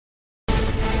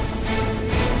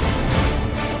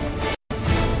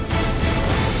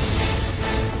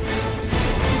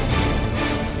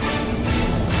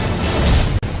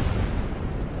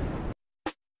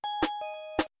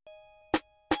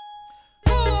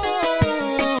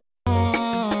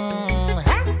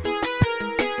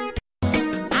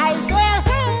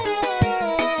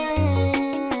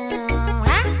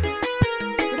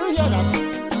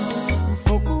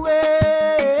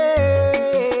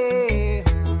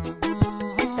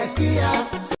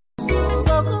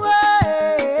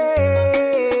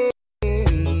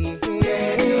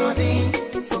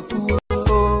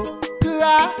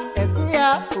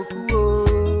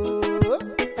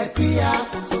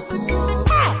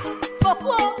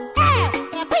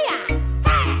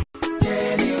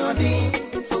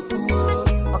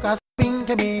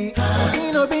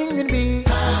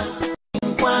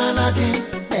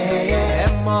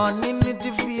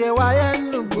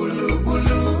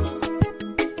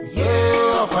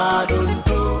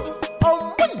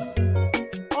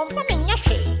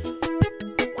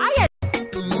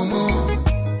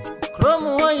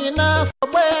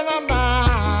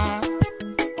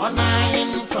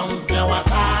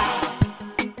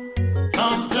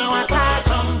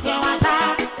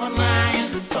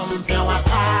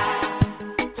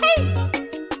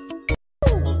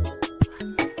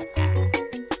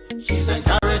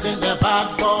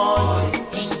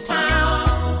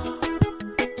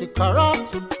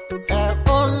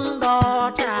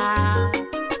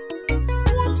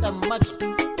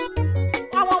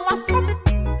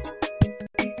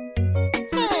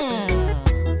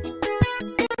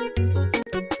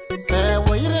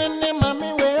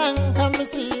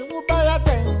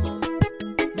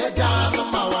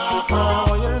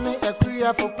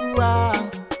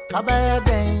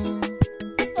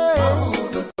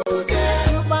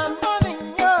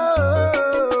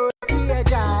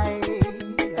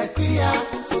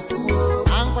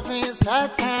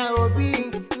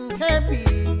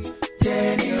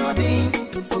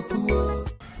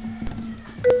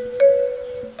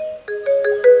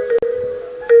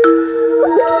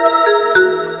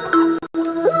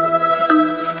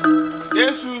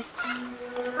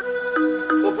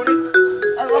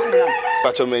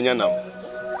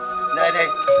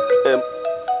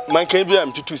Man can be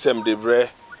am to some de bre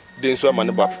den so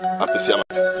amane ba apesi ama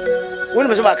woni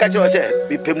me so ba ka kire o se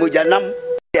bi pemoja nam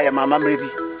ya mama mrebi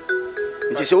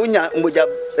nti se wonya moja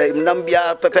nam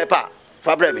bia pepepa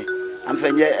fa bre me am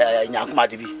fenye nyankoma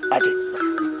de bi ati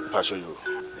pa show you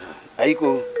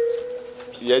ayiko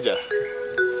yeja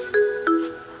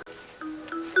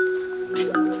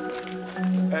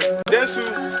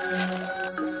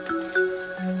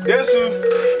Desu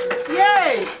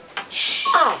yay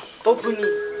ah opuni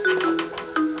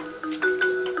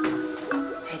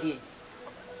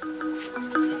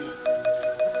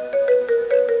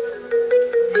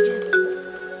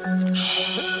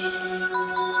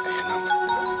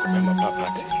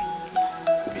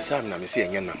Sam na me see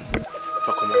enyenam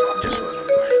fa komo jesu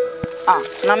na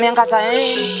na me nkasa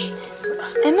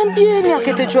enam bi ni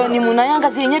aketechwa ni mu na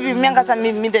yanka se enye bi me nkasa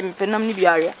me de me penam ni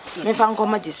biare me fa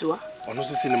nkoma jesu ono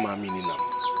so ni maami ni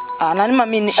nam na ni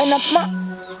maami ni enapma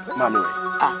maami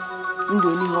we ndo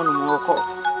ni hono mo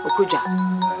okojwa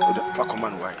fa koma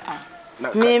no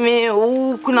wai me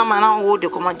o kuna mana wo de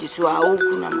koma jesu o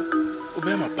kuna ma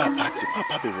obe ma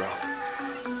papa be ra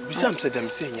bi sam se dem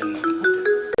se enyenam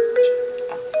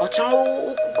Ochan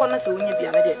ukona se unye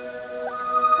bia me de.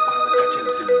 Ka che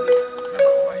se ni na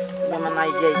wai. Mama na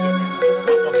ye.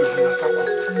 Papa bi na fa ko.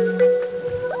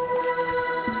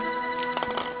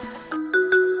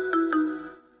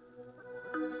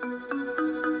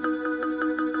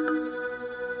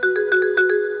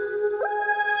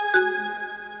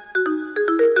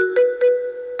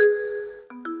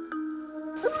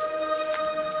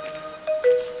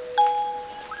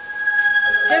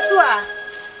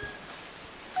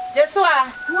 Jesua,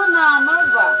 mwana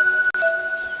mava.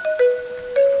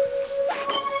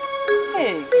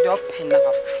 Hey, do penna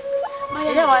ba.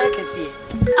 Maya wa kesi.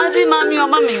 Adi mami o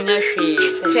mami na hwe.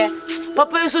 Hwe.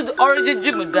 Papa so origin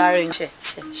jim dware nche.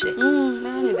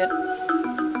 Na ni de.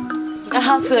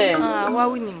 Aha so e. Wa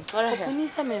winim. Opuni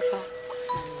sa mefa.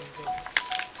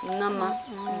 Nama.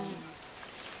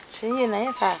 Shenye na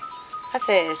yesa.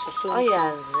 Ase susu.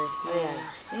 Oyaze.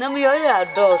 Nam yo ya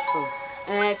doso.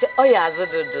 Oyaze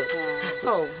dodo.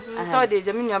 Oh, so de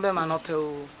je mi nua be ma no pe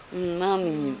o.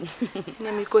 Mami.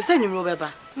 Na mi ko se nyumro be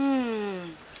ba.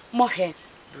 Mo he.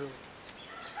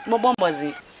 Mo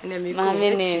bombozi. Na mi ko.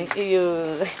 Mami ni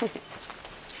yo.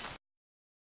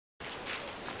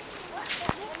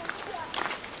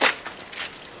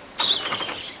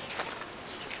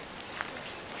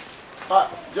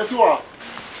 Jesua.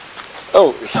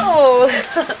 Oh.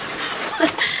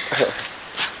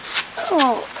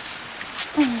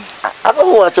 I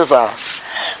don't watch us.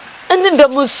 And then the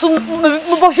musum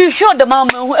mo show the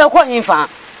mama e kwa hinfa.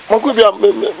 Mo ku bia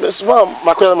me small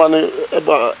makwela man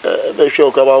e be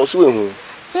show ka ba o so hu.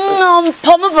 No,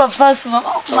 pomo papa so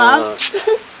ma.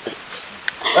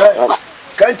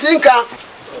 Kantinka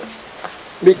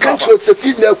me kancho se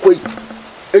feed na koi.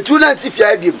 Etu na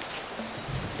ntifia biem.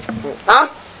 Ha?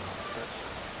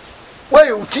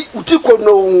 Why uti ko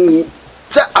no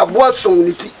se abo son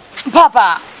niti.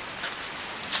 Papa.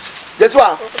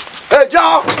 Jesua. Hey,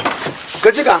 John.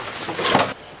 Kantinka.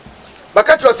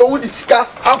 Bakacho so wudi sika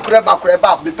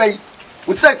akureba be pay.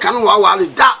 We say kan wa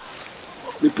da.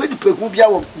 Me pedi peku bia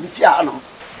wo me fia no.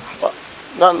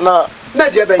 Na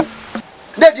dia ben.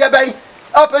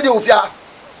 Apedi wo fia.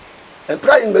 E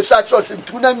pray in me sa trust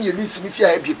ntu na me release me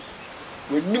fia ebiem.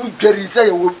 We ni dweri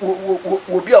say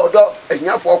wo bia odo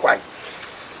anyafo kwan.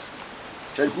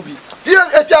 Chelkubi.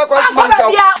 Fia kwa manka.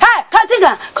 Hey,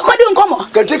 Kantinka, kokodi nkomo.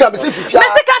 Kantinka me si fia. Me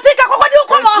si Kantinka kokodi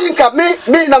nkomo. Kantinka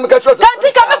me na me ka trust.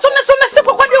 Kantinka me so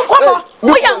kokodi nkomo.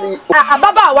 Oya,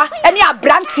 ababawa eni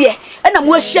abrantie. Na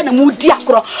mo ahia na mo di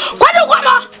akro. Kwadi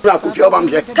nkomo. Na ku fia ba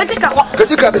me.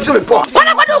 Kantinka me si me po.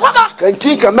 Kwadi nkomo.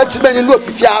 Kantinka metime ni no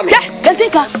fia no.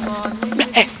 Kantinka.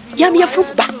 Ya me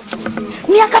afruba.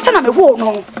 Ni akasa na me wo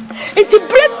no. Iti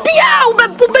brebia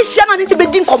ube hia na ni ti be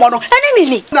di nkomo no. Eni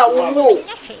ni. Na wo.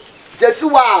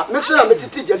 Jesua, make sure na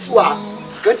metiti Jesua.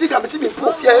 Kantinka me si me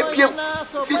po fia ebiem.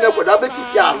 Fi na ko da be si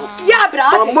fia no. Ya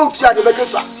bra. Ma mo tia de be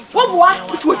kesa. Wo boa.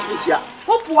 So timisia.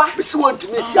 Wo boa. Me si won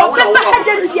timisia wo na wo.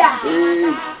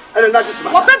 and that is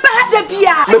my Papa had the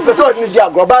beer. The person in the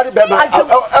Agobari Bema,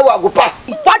 I will go back.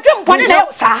 What jump on it,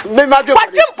 sir? What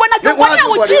jump on it?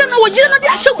 What you know,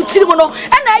 show Timono,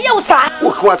 and I yell, sir.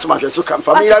 What's my so come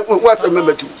from me? What's a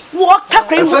member to walk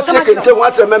up and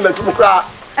what's a member to cry?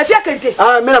 If you can take,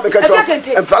 I mean,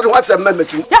 and Father, what's a member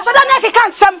to? Yes, I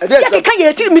can't some. Can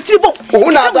you me triple? No,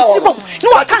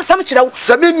 I can't some chill.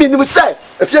 Some men would say,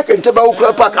 if you can take a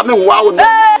crop, I mean, wow.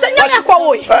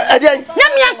 Again,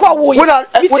 Yamian,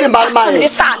 my mind.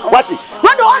 What?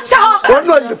 What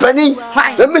no, you penny?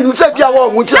 Let me say, you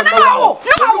won't no,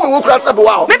 cross up a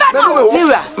while.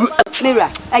 Mirror.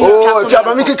 Oh, if you have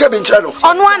a Mickey cabin channel.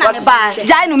 On one and a bar,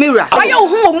 Dino Mirror. Are you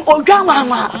home or Gamma?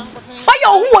 Why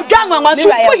you who Gamma wants to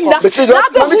win? But see, don't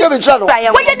channel. Why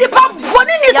you depart one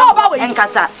in his over in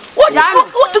Casa? What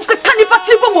to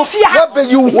Canipatibo will fear?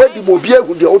 You went to be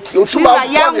able to go to my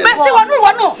young Bessie.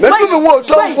 Maybe we won't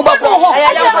talk about home.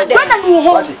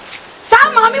 Some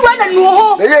mommy went and no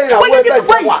home.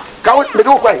 Count me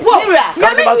no way.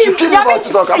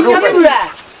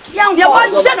 Young, you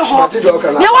want to send a home.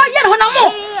 You are yet on a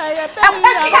more.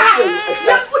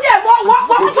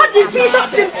 What did you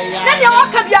something? Then you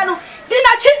walk a piano.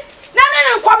 Dinner chip, none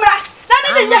and Quamra, none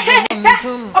in the head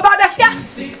about the sky.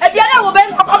 And the other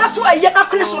woman about to a young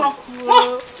Christian.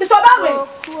 Oh, it's all that way.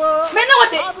 Men know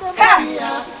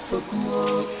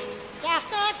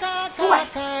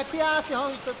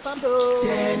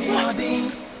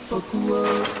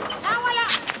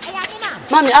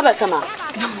Mommy, Abasama.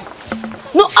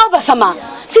 No, Abasama.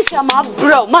 Sister, my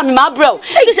bro, Mammy, my bro.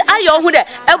 Sister, I owe there.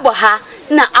 Eboha,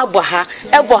 na Eboha,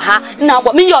 now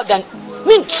what me your done.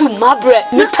 Me too, my bread.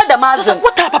 Me tell the mazen.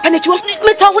 What type of penalty?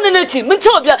 Me tell one in it. Me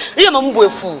tell you, Mamma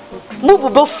fool.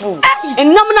 Move both fool.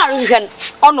 And nominal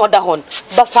on other horn.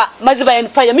 Buffer, Maziba and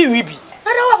fire me, Ribi.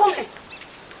 I don't want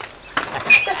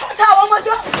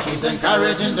She's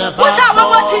encouraging the what I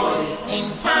watching?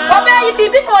 What may you be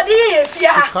before the year?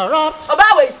 Fear corrupt.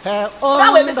 About it. That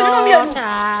way, Mr. Romeo.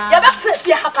 You're back to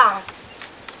fear.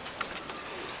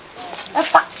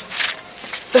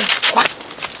 What?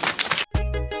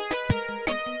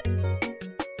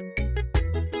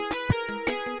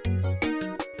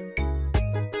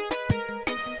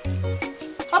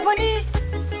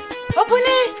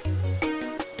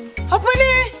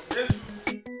 Hapuni.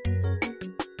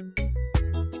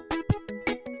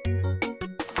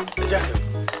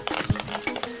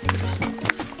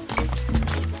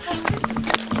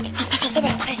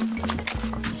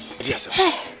 Yes, sir.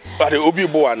 But the Obi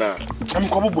Boana, I'm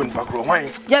coming back. Why?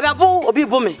 Yababu, Obi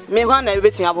Bumi, me one and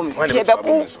everything of me. Why?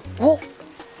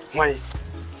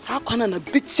 Akan and a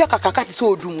bit Chaka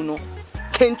so do no.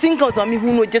 Can't think of me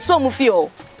who know just so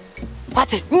feel.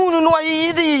 What? No,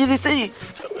 I say.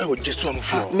 Oh, just so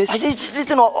feel. Miss, I just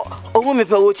listen or woman,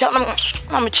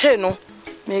 I'm a channel.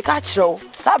 Make a show.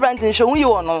 Sabrantin show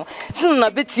you on no. Soon a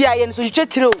bit and so you chat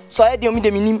through. So I don't mean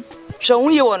the minim. Show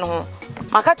you on home.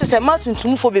 My cat is a mountain to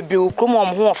move for baby. Come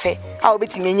on, home fair. I'll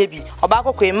bet me maybe. Or back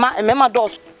okay, ma and mamma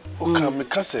does. Come, me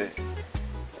casse.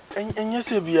 And yes,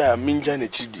 be a minja and a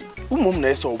chidi. Mum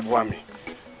nice or boami.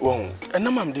 Oh, and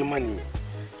no mam the money.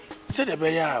 Said a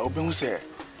bear, open say.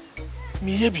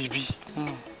 Me ye bibi.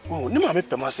 Oh, no mamma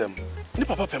pemasem. Ni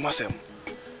papa pemasem.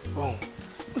 Oh.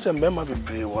 Who's a member be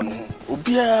pray one home?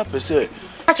 Obia per se.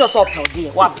 Catch yourself,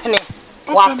 dear. What penny?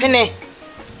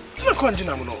 It's not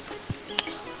conjinamo.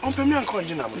 On Pemmy and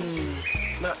conjinamo.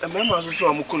 Now, a member also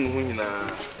a mukun win.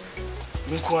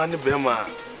 Minquan Bema.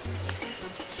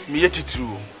 Me yet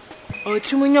true. Oh,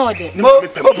 Chimunode. No,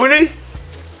 Pony.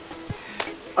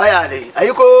 Are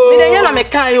you go? Midayana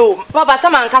Mekayo. Papa,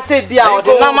 some man can say, be out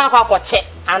the Mama Coche.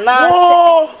 And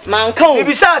now, man, come. If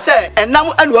you say, and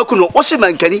now, and work on what's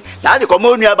man Kenny. Now the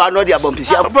commonia about no Diabompi.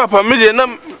 Papa,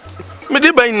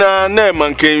 Midibana,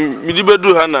 name, came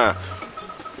Midibedu Hana.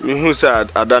 Who said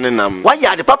Adanam? Why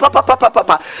are the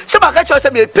papa? Some I catch us a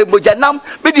Pemojanam,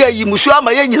 Media Musua,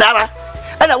 my Yanara,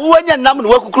 and a woman number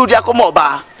work through the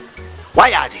Acomoba.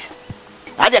 Why are they?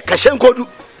 I had a Kashenko,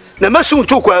 the Masun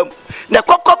took well. The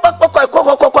cocoa,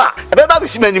 a baby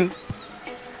smelling.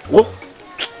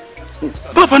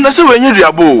 Papa, that's when you're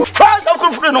a boo. First, I'm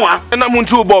confident, and I'm on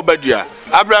two bob bedia.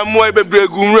 Abraham Moy Bebre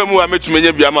Gumremu, I met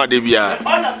me, Biama de Bia.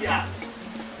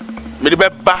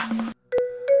 Midibeba.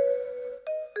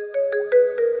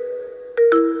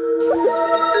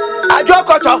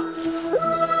 Ajuakoto.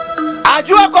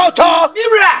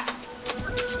 Mira.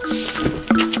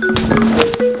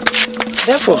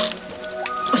 Therefore,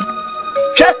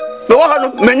 check the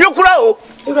one menu crow.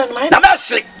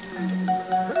 Namasi.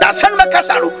 Now send my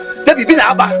casaro. Let me be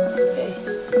Naba.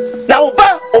 Now,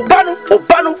 Obano,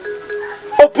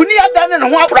 Opunia done and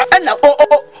Wapra and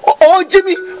oh,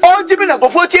 Jimmy, na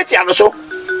before Tiano so.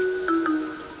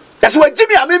 That's what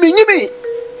Jimmy, I mean, Jimmy.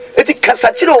 It's a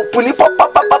Casachino, Puni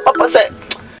Papa said.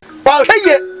 Well,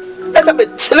 hey, as a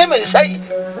bit slim and say,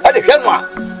 at the Henwa,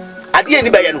 at the end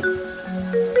of the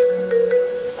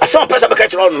I saw a person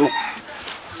catch on.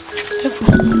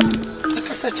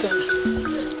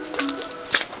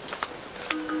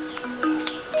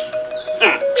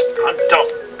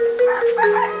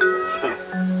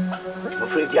 I'm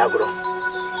afraid Diagro.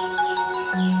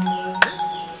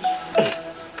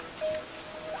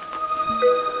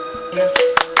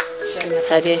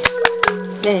 Saturday,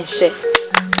 then shit.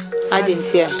 I didn't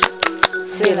see her.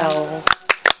 Till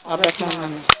I'll bet my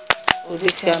money. Oh,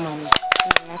 this year, mammy.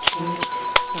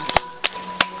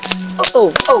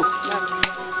 Oh. Oh,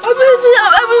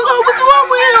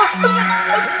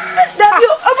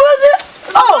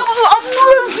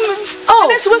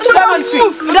 that's what's going on.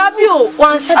 W,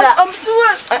 one said that. I'm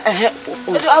doing.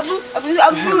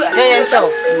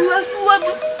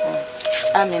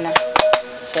 Amina,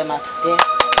 say Matt, there.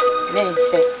 Then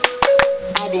say,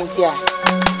 I didn't hear.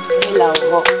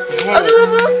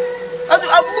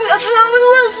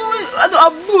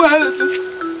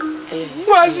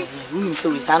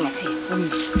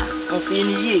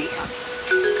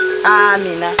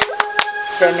 Amina,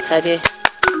 say Saturday.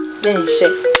 Then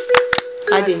say,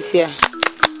 I didn't hear.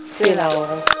 Till I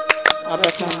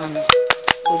bet my money.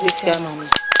 Oh, this year, mommy.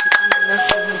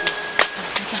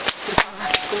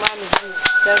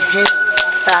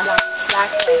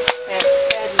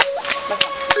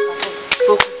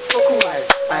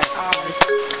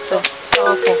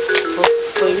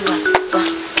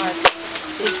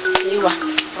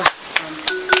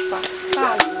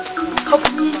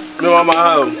 No, Mama,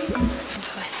 home.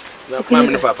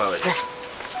 Mamma, Papa.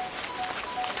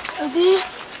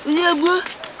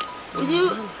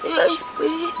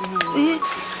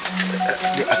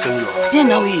 The assembly. Then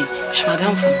now we shall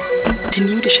down from the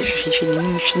new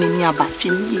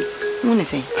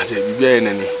say. I said, be bearing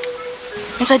any.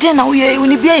 If I didn't know we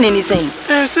only be anything.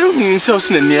 So, himself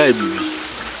in a near baby.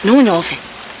 No, no,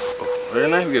 very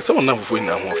nice. Get someone now for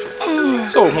now.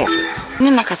 So,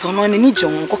 Naka so no any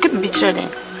John, could be children.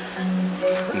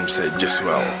 Said just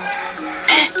well.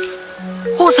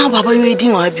 Oh, some Baba, you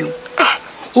didn't have you.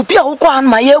 Upia Okan,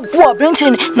 my poor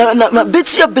Benson,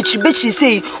 bitchy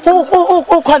say,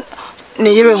 oh, can't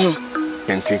near home.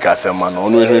 And think as a man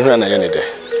on run any day.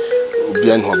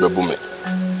 Ubian Hobby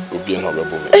Ubian Hobby.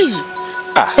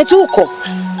 It's Oko.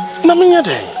 Mamma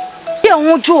day. Yeah,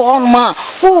 won't you on ma,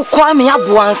 who call me up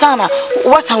one sana,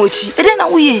 what's how it's it?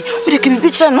 Then we can be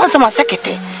bitch and once my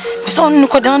secretary. So,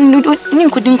 Nicodan, you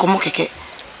couldn't come okay.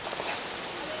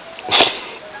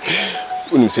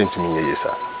 When you sent to me, yes,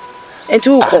 sir. And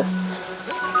two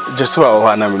just so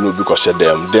I know because you're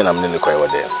them, then I'm in the choir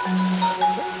there.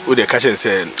 Would the catcher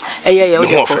say,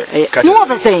 no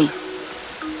offer saying,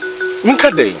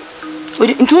 Minka day. Would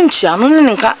it into Chiano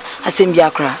and cat as in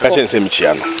Biacra? Catching some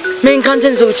Chiano. Main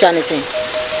contents of China saying,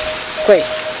 Quay.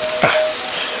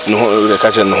 No, the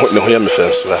catcher no hear me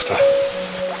first, Rasta.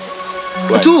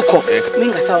 Two cock,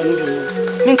 Minka sound,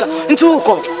 Minka, and two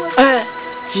cock.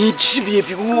 He should be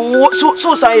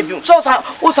so side, so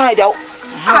side out.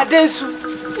 Ah, there's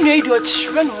made your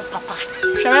children, Papa.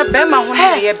 Shall I bear my one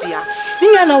here?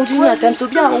 You know, dinner, and so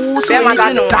be a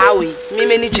Tawi,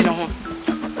 Mimini Gino.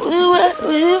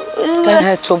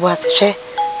 To was a share,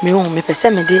 me won't be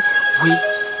persemedy, we,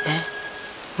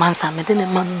 Mansa, Medina,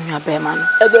 man, your bear man.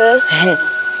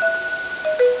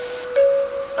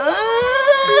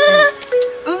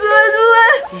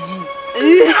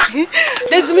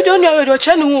 There's me don't know your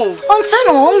channel. On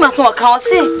channel, must not count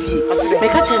city.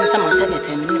 Make a chance, some 7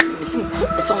 minutes.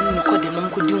 The son you call the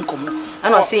monk could do come.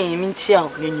 I'm not saying mean tell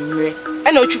when you read.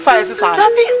 I know you find society.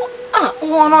 Ah,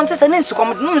 one on this and to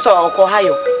come news or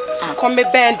Ohio. Come be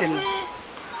banding.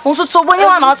 Also, so when you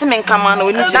are not saying come on,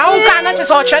 when you now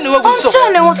just all channel was so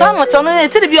somewhat on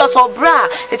it to be also bra.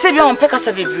 It's a beyond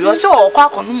Peccasabi, or so or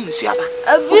quack on Musiaba.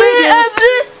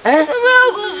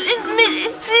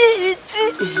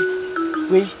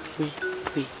 Wait.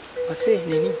 I say,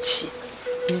 Ninichi,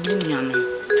 Ninian,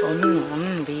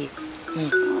 Tono, be.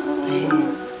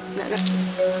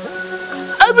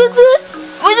 I was it.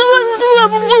 What do you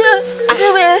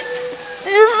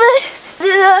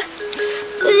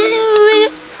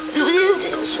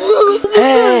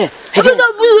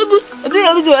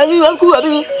want to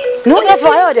no, that's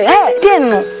why I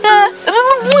didn't.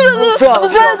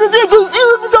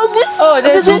 Oh,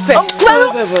 there's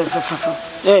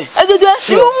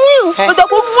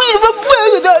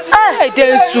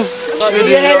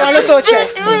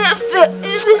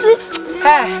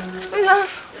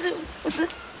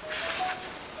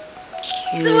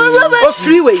What's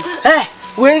freeway? Eh,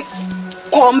 we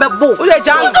come back. Bo. We are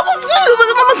jam.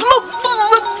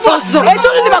 Faso. I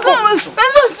told you never come.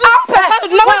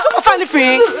 Mama, so funny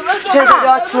thing.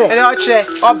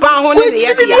 Or bound on the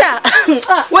area.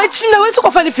 Wait, you know, it's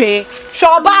so funny thing.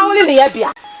 Show bound in the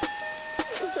area.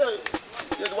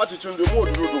 What is in the mood?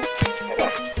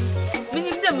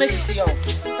 Meaning the mission.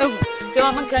 Oh, the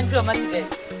woman can't do a matter today.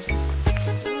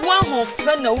 One whole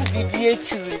friend will be here.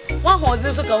 One whole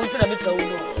this will go to the middle.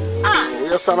 Ah,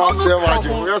 yes, and I'll say what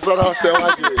you. Yes, and I'll say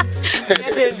what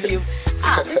you.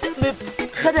 Ah,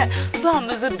 Tom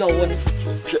is a dawn.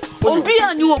 Oh, be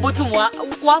a new bottom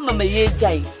one mamma ye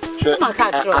jay. My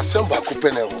cat, assemble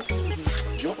Copenhagen.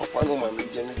 Your papa no man.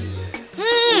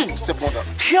 Step on that.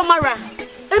 Shamara.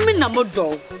 I mean, no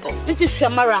dog. It is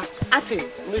Shamara. Ati.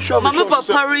 Mamma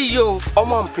Papa, you. Oh,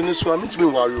 Mom, Peninsula, meet me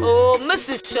while you. Oh,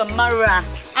 Mrs. Shamara.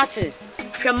 Ati.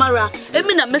 Shamara. I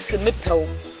mean, I miss a mippo.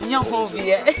 Young home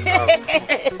here.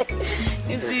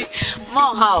 Indeed,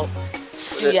 more how.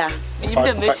 Yeah, you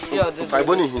may miss your. I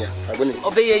want here. I want to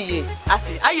obey ye.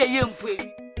 Ati. I am young.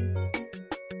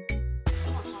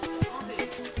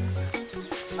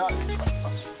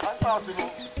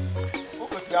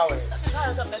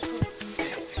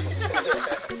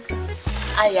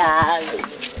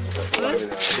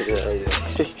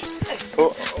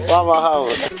 Oh, Mama, how?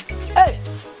 Hey,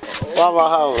 Mama,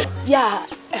 how? yeah.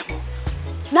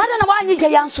 Nada na wanyi je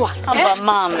yanswa. Aba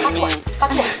mama.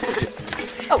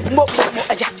 Oh, mo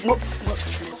aja, mo.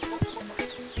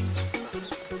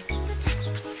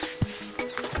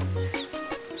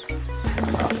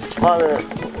 Mama,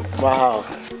 how?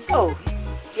 Oh,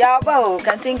 ya ba o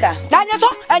kantinka. Na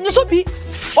enye so bi.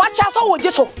 Wa cha so wo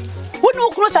je so. Wo no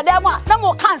kuro sadam a na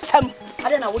mo kan sam.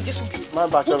 Ade na wo je so bi. Man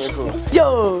ba cha me ko.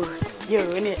 Yo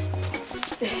ne.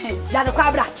 Ya na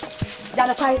kwa bra. Ya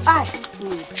na kwa ai.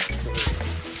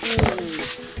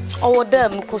 Oh,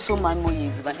 damn, Koso, my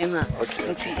moyes, but Emma. Okay,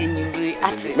 and you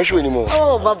ati. Measure anymore.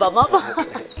 Oh, Baba.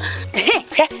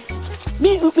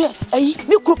 Me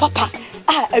group papa.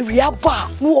 Ah, we are bar.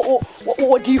 No,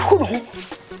 what do you know?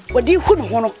 What do you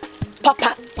know?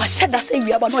 Papa, I said that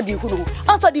we are not the who.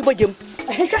 Answer the body.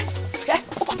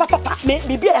 Papa,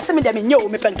 maybe I send them in you,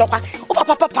 me pentopa. Oh,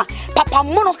 papa,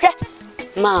 mono here.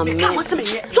 Mammy,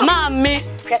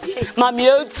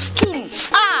 two.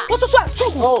 Ah, what's the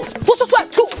two? Oh, what's the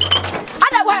two?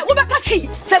 Otherwise, what about country?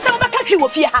 Says some country will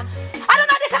fear. I don't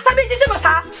know the Casabi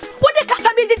Dimasa. What the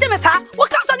Casabi Dimasa? What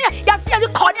comes on here? You feel the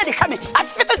corner the coming. I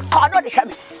feel the corner the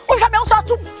coming. What shall I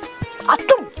also do? I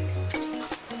do.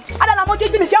 I don't know what you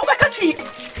did with your country.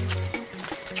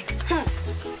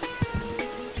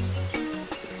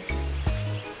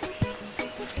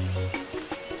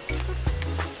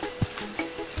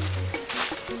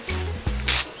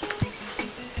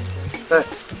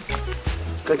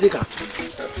 Katika.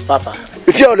 Papa.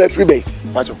 If you are the free bay.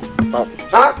 Pacho.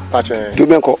 Huh? Pacho.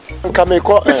 Dumenko.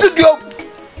 Kameko. Misidio.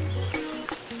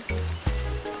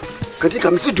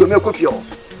 Katika misidio meko fio.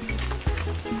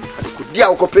 Kudia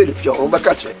ukopeli fio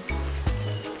obakache.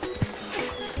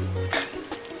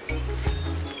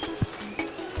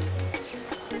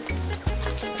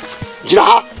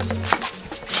 Jira.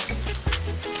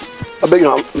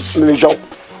 Abegina mejo.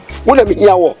 Wona mi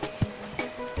hiawo.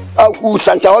 Aku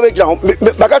Santa wa bejira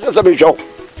makata se bejo.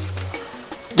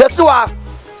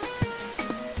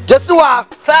 Jesua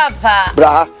Papa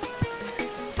bra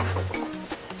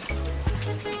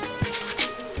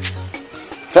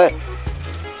Hey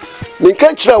min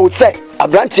kan kira wo se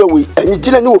abrante we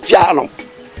anyigina ne ofia no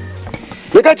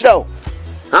min kan kira wo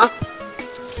ha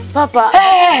Papa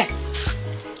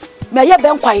me ye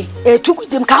ben kwai etu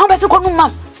dim ka ho be se ko nu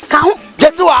mam ka ho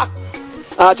Jesua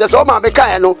Jesua ma be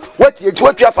kan no wati etu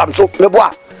atwa fam so me bo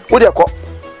a wo de ko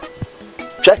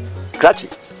hwe krati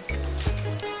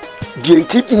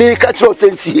Dienti me katro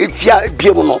sensi efia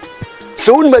biem no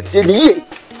so won matie ni ye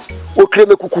o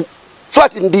kreme kuku so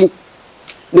atindi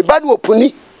ni ba no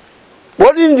opuni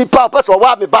woni ni papa so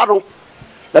wa me ba no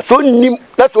na so nim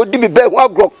na so di me be ho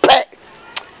agro pe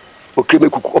o kreme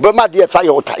kuku obema de fa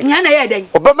your time nya na ye den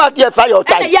obema de fa your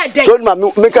time so ni ma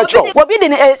me katro obi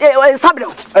de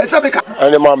sabro sabeka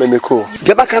ane ma me ko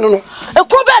de baka no e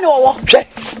ko be na wo hwe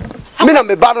me na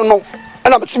me ba no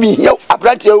ana msibi hiya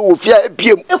abrante wo fia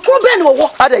biem e ko be na wo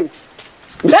adan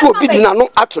misi obi di na no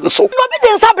ato no so no bi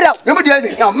de sabro me mo de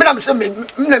ya me na me se me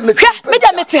me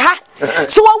de me te ha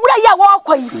so wo wura ya wo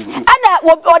kwai ana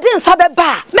wo de nsabe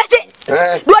ba meti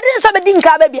do de nsabe di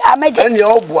nka ba bi amaje ene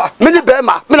obua me ni be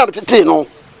ma me na me tete no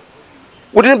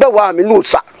wo de be wa me no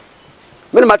sa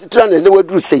me na ma tete na le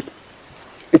waduru sei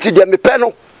nti de me pe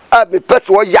no a me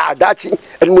peso ya dachi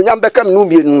and munyam beka me no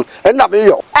mienu and na me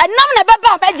yo enam na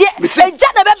beba meje eja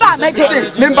na beba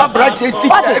meje member branch si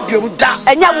biom da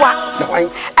enyawa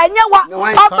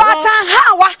obata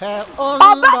hawa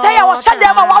obata ya wo sade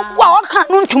ba wa kan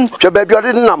nuntum hwe ba bi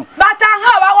ode nam bata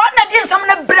hawa wona di nsam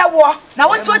na brewo na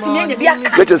woti nya bi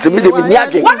aka beche se mi de mi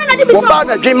age wo ba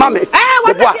na dwen mame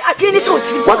wona di atini se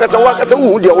otiri wakasa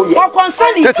hu de wo ye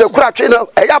konsani se kura twe na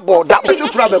eya boda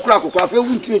kura be kura kokwa fe wu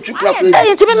ntimi twi kura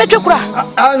ntimi metwe kura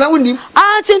na wonim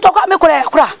ti ntokwa me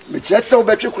kura me che se wo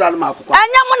be twe kura na akokwa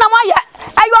anya mo na mo ya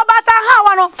ayo bata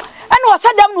hawa no ene wo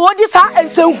sadam no odi sa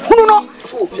ensenhunu no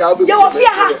ye wo fia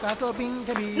ha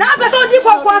na be so di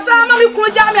kwakwansa ma me kunu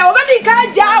jamia wo be di ka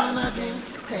ja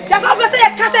ya so be se ya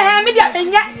kase he me dia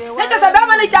enya na che se be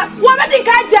ma ne ja wo be di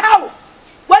ka ja wo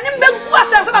wani mbe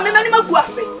guasa sa na me mani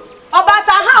maguase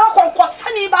obata ha wo kwankwansa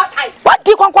ni ba tai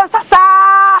wadi kwankwansa sa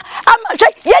am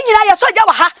ye nyina ye so ja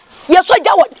wa ha ye so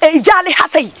ja wo ejale ha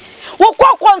sei wo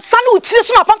kwankwansa no tire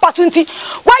so na pampa so nti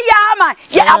wa ya ama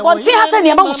ye abonti ha sei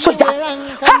ne ma wo so ja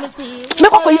ha me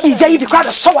kwakwa yi ja yi bi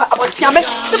kwa so wa abonti ame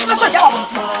me so ja wa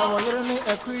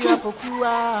Akua Fokuo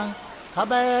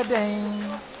habaden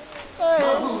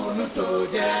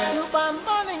Suban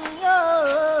morning yo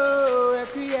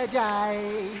Akua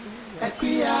jai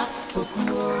Akua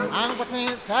Fokuo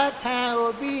Angwatin saka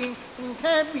obi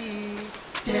nkabi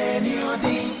Jenny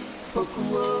odi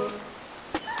Fokuo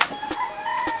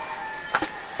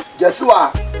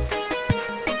Jesiwa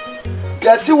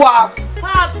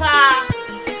Papa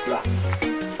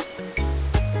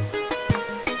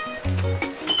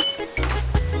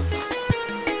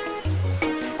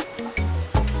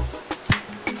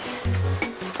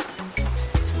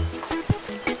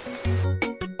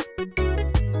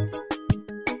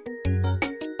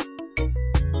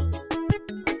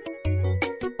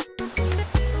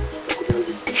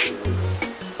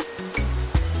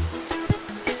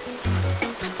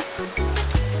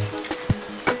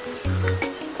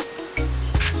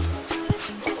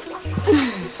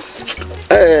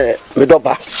me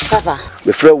doba Papa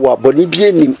me frɛ wo aboni bi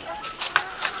anim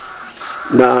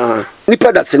na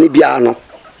nipa da sene bia no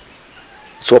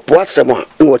so po asɛm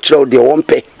a no kyerɛ wo de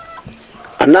wɔmpɛ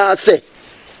ana sɛ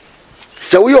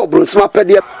wo yɛ obronsoma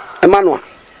pɛde ema no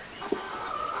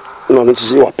no no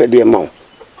tsi wo pɛde ema wo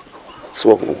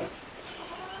so ho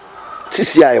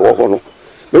sisi a ɛwɔ hɔ no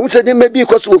me hu sɛ de mabi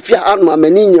kɔ so ofia ha no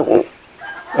amani nye ho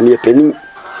na me pani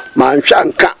ma nhwa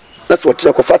nka na so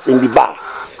kyerɛ kɔ fa sɛm bi ba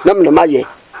na me ma ye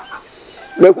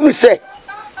me hu se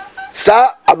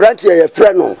sa abranti ye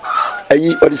frɛ no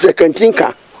ayi odi se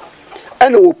kantinka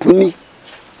ana opuni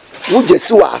wo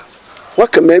Jesiwa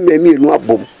waka mamami enu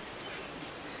abom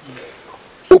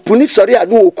opuni sori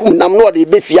adu okum nam no odi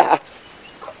befia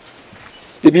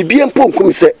e bibie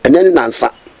mponkum se enene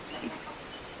nansa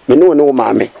me no ne wo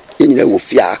maame enyina wo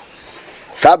fia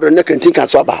sa abre ne kantinka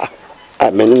so aba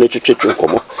a me no ne twetwe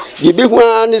nkomo bibi hu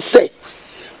an se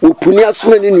opuni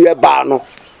asoma ni nu e ba no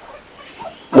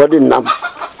wodi nam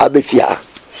abefia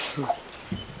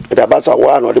da basa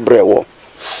wa no de brewo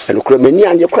eno kura mani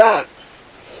anye kura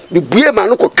bibue ma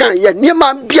no ko kan ye ne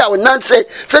ma bia wo nanse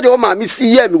se de o ma mi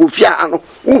si ye mi wo fia ano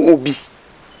hu bi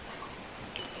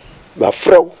ba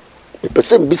frew e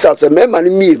pese mbisa se me ma ni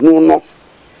mi nu no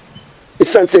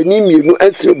isanse ni mi nu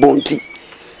anse bonti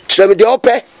kire me de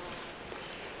opɛ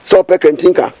so opɛ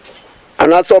kantinka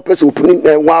ana so opɛ se opuni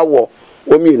wa wo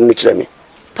o mi nu kire me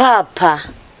Papa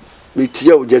me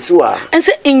tia o Jesiwa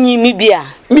ense enyimi bia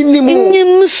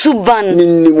enyim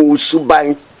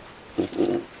suban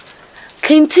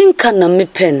kentinka na me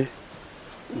pen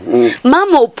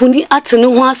mama opuni atene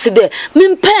ho ase de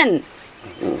me pen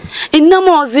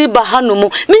inama ozi ba hanomu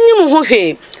menyim ho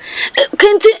hwe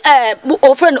kenti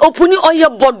o friend opuni oye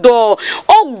bodo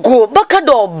ogo baka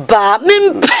do ba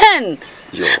me pen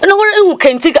no wore ehu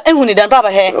kentinka ehu ni dan baba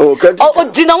he o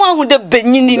dina wa hu de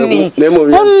benyini ni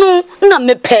onu na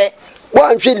me pe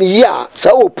wa nhwe ni ya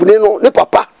sa opuni no ne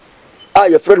papa a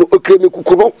ye frɛ no okreme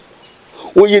kuku no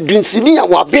wo ye dunsini ya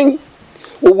waben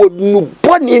wo nu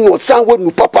boni no san wo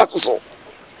nu papa so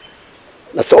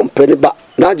na so mpene ba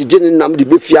na agege ni nam de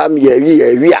befia am ya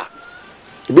wi a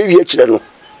be wi akire no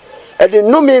e de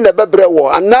no me na bebre wo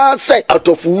ana sai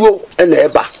atofuwo na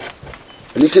eba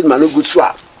ni tin ma no gusu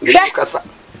a kasa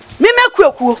me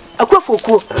mekuakuo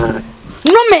Fokuo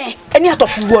no me eni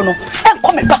atofuwo no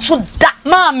enko me paso da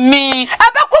mami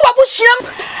abekwa wabusiam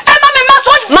e mami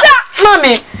maso da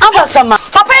mami abasama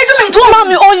papa edu me ntu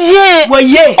mami oye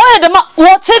oye de ma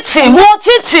what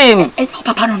him e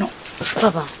papa no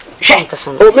Papa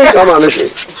o me ka ma me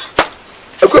she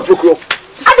Akua Fokuo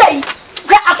adai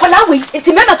ga akola we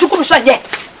eti me na tukuru so ye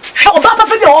hwe obaba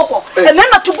pe bi okọ e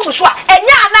mema to bu so a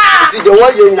enya na ti je wo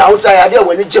ye nyina wo sai ade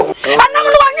wani je ho anam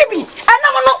no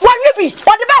wanwe bi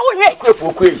ode ba wo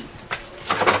hwe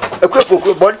ekwe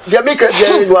foku bon dia make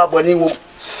dia no aboni wo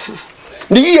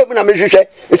ni yiye mu na mehwehwe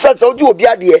isa odu obi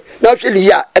ade na hwe li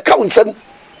ya e ka wonsam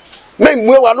men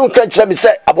mu wa no kan kire me se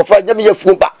abofa nya me ye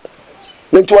fu ba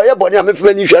nti oye boni a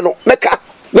mefema ni hwe no meka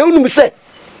na unum se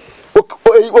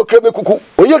o kreme kuku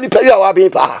oye ni pewi a wa be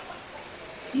pa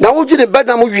na wo gire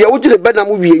beda mu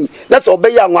wie na se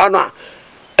obe ya nwa no a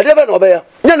ade be na obe ya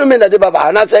nya no me na de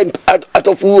baba na se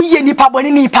atofu ye nipa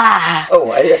boni ni pa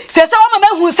oh aye se wa mama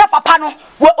hu se papa no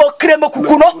wo okreme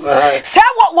kuku no se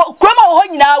wo krema wo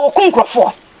nyina wo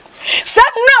kunkrofo se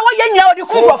na wo ye nyina wo di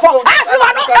kunkrofo afri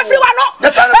wano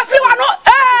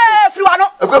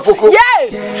ye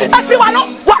afri wano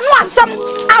asam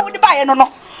a wo di ba ye no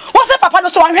wo se papa no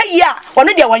so wanhwe yi a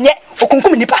wono de wonye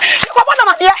okunkum nipa ko bona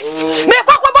mane me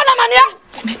ko bona mane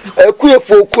ekuye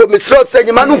fokuo me sro se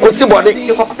nyima no nkosi bode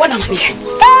ko bona mane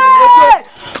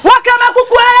wakama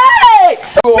kuku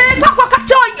me ko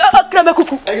kacho kreme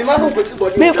kuku nyima no nkosi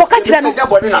bode me ko kachira no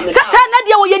sasa na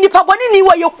de wo ye nipa bone ni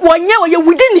wo ye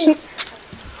wudini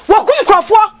wo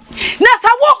kunkrofo na sa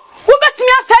wo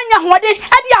betimi asanya hode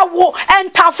e dia wo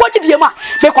entafo de biema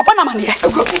me ko bona mane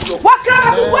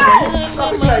wakama kuku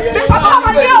me ko bona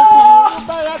mane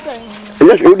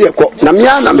o de ko na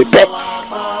mia na me pe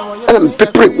ana me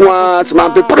pepre wa sama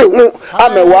pepre hu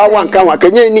ame wa wa nkan wa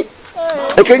kanyani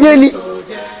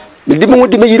me di mu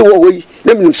di me yiri wo yi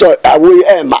na me so awoyi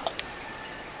e ma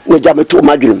na jame to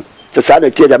madwum te sa na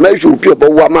tie da ma hwe obi obo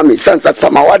wa ma me sansa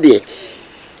sama wa de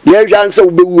ye hwa nsa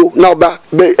obewu na oba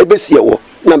ebesie wo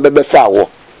na bebe fa wo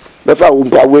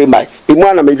mpa we mai imu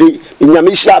ana me di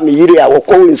nyame hia me yiri a wo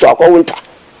ko nso akwo nta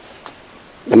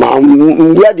na ma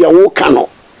ngua de wo kano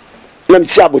na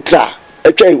msi abotra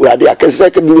etwa urade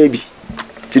akese ke bi bi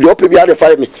ti do pe bi ade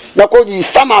fire me na ko yi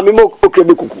sama me mo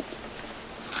okrebe kuku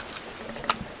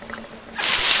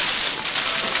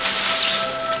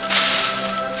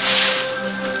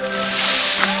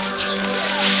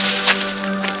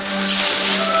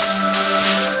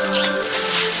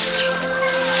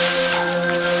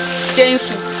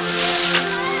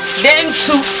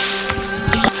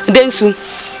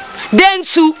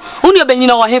densu uni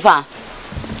obenyina wo hefa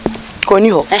oni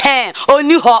ho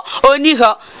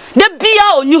de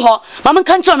bia oni ho mama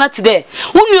kan tro na tide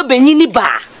uni obenyini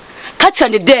ba ka cha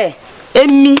ne de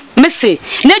emi mese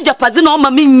na japaze na o ma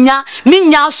minya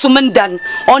asomndan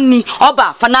oni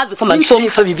oba fanazi fa manso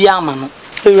fa bibia ama no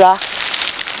ewura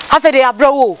afede ya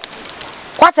brewo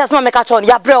kwatas ma meka cho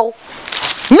ya brewo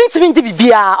minti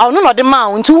bibia onu no de ma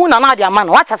ntu na na de ama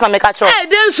no kwatas ma meka cho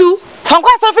densu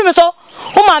fankwa sa fi me so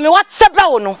o ma me whatsapp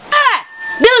brewo no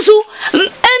densu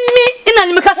emi ina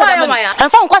ni meka sa da ma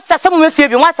enfa nkwa sa mu mefie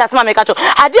bi kwatas ma meka cho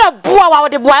ade abua wa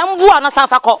de bua mbua na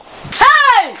sanfa ko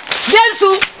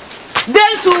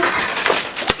densu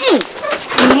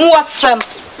muasam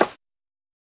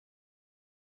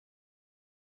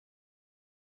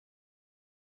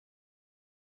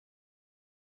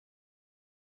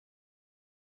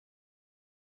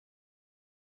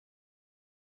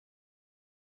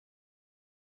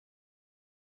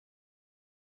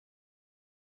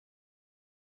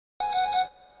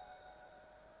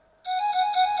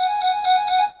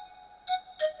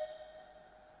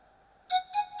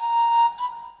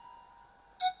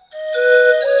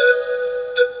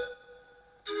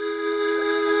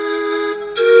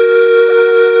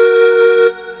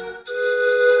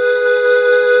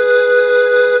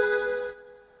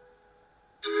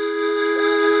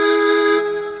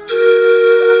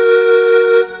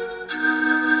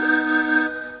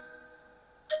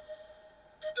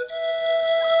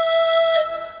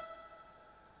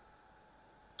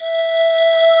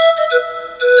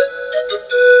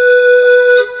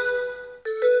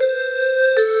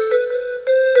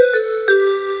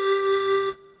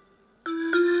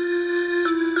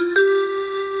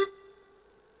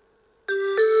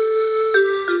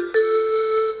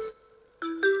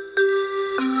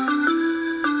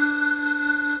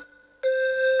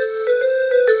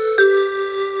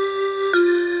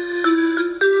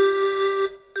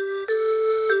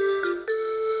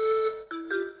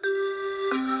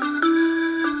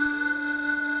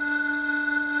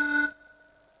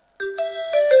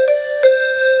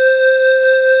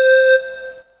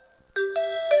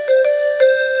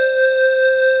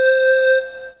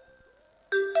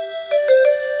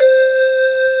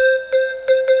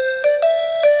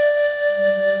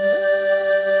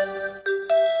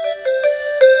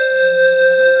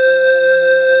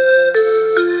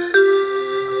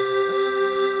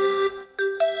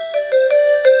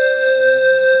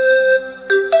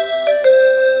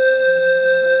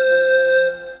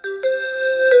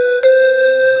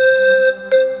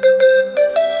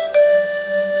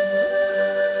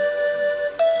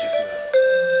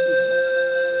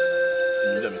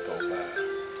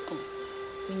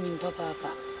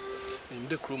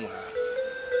krumu ha.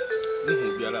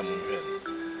 Nuhu biara mo hwe.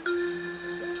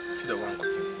 Ti da wan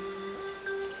kotin.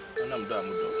 Ana mdo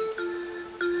amudo nti.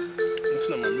 Nti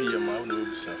na mami ye ma na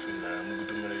obusa fi na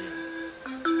mugudu mere ye.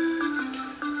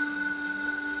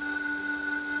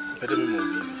 Pede mi mo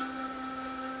bibi.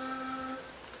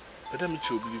 Pede mi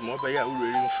chi obibi mo ba ya wo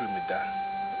reri mfiri me da.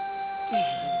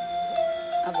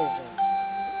 Abaza.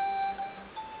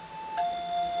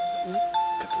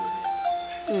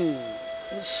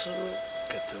 Isso.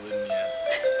 Catalonia.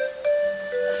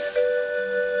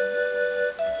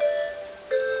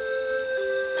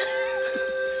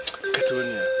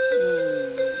 Catalonia.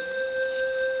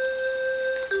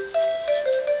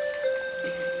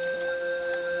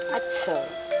 Acha.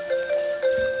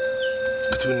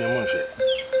 Catalonia monge.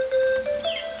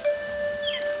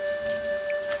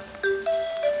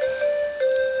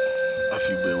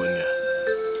 Afi Bewonia.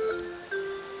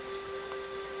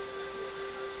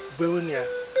 Bewonia.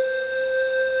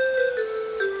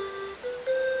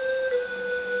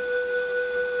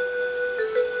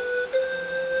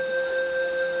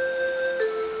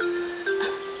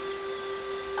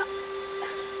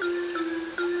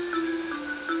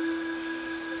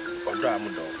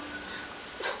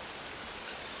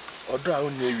 Odra o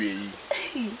ne wie yi.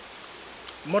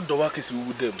 Modo wa kesi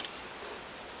wu dem.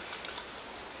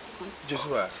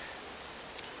 Jesua.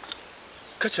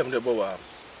 Kachem de bo wa.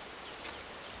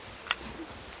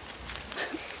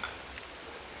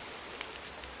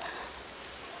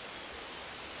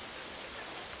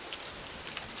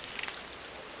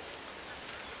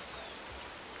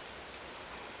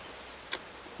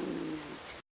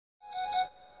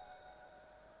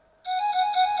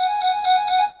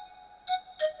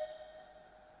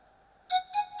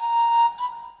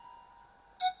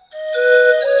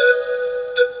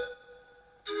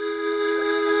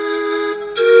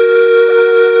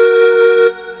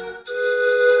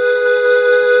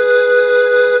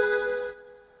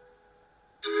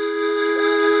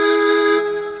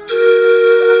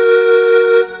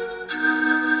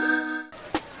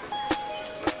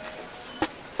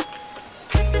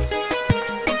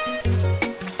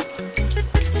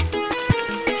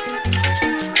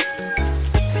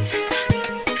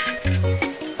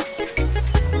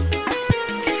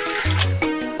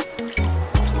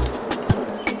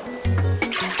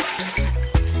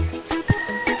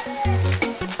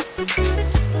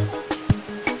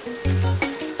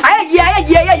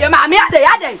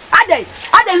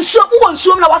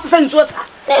 Nsuo na wasesa nsuo sa.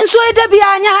 Nsuo ede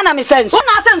bia anya ha na me sense.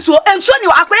 Wona se nsuo ni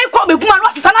akwere ko begum na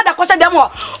wasesa na da kwose dem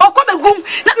o. Okọ begum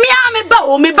na me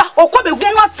ba okọ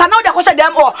begum na wasesa na da kwose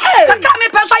dem o. Kaka me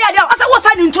penso ya dem. Asa wo sa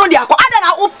ni ntro de akọ. Ada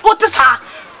na o te sa.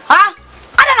 Ha?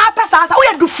 Ada na pesa sa wo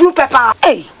ya du fru pepper.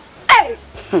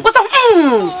 Wo so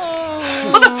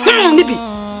nibi.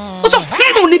 Wo so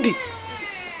nibi.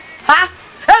 Ha?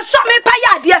 Enso me pa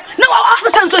ya de na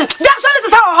wasesa nsuo. Ja so ni se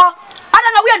sa ho.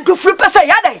 Ada na wo ya du fru pesa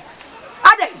ya dey.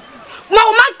 Ade ma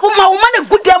na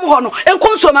gudem ho no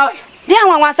enkonsuo ma we de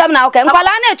anwa asam na okay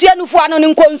nkwala na etu anufu ano ni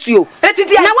nkonsuo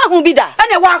etiti na wa hu bi da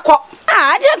ene wa akọ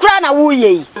de kra na wo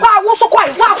ye wa so kwai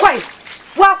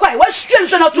wa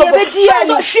hwenso na to be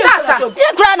sasa de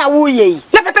kra na wo ye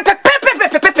na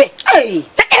pepe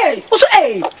uso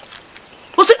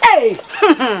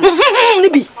ni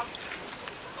bi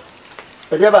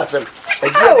ede ba sem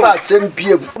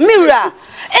biem mira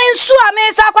ensu a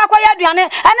me sa kwakwa ya duane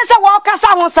ene se wo kasa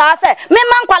ho sa se me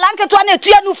man kwala nketo na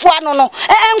etu anufu ano no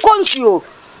enkonsuo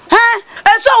ha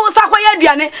ensu wo sa kwa ya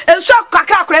duane ensu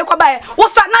kakra akra ko bae wo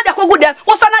sa na de ko gude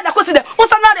wo sa na de ko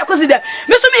side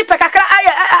me so me pe kakra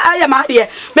aye ma de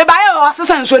me bae o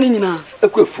asesa ensu ni nyina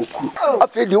ekwe foku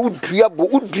afi de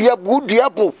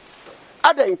uduabo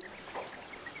adai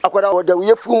akwara wo de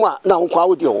ye fuma na nkwa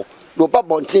wo de ho no ba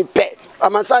bontin pe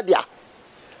amansa dia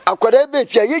akwara be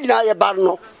fia ye nyina ye bar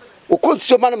no o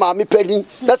konsuo ma na ma me pani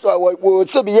that's why wo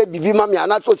se bi ye bibi ma me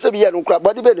ana so se bi ye no kra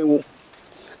body be ne hu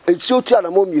etio tia na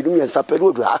mo mienu yensa pe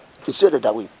do ha etio de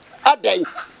dawe adai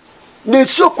ne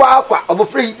so kwa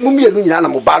obofre mu mienu nyina na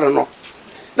mo bar no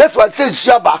that's why say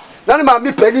suaba na na ma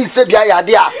me pani se bia ya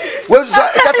de a wo so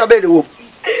kata be ne hu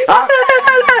ha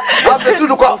ba fesu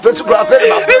do kwa fesu kra fe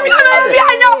ma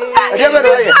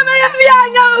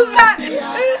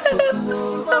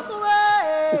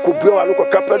Kubio aluko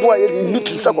kapenu aye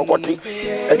nitu sa kokoti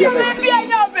ede na ye pia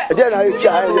ede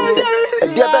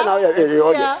be na ye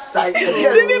oye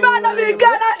bibi ba na me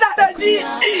gana daraji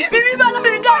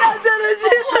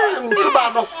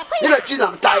suba no ina chi na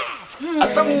mtai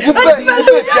asam gube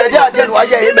pia ade no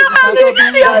aye ye me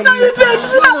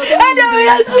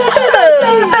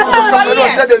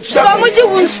so mo ji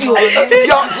wunsuo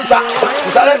yo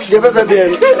sisa le de be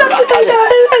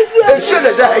e se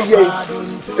le da ye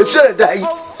It's a day.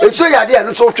 It's a idea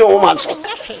and so to a woman.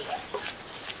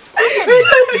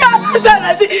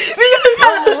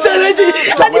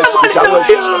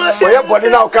 Where body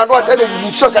now cannot tell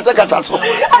you so catacataso.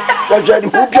 That's why you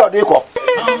hoop your deco.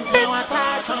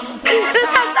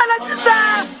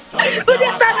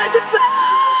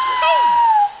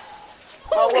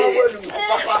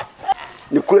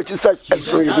 You could such as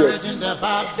so you do.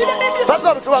 That's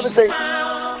what I'm saying.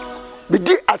 Be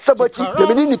a sabbaty,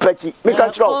 the mini petty, make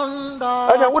a show. And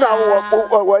I would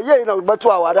have but 2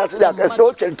 hours. That's it.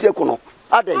 So can take on.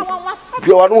 Are they?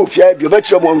 You are no fear, you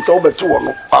bet your mom over 2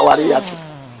 hours.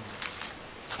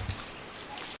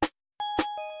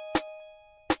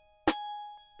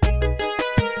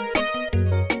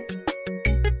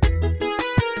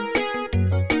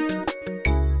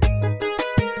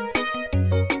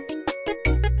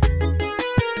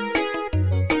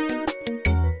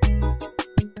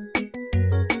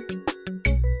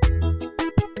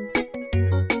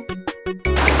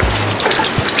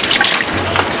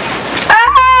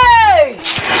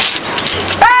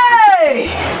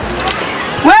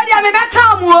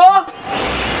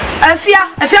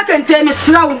 Afia can tell me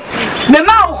slow. Me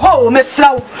mau ho, me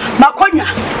slow. Makonya.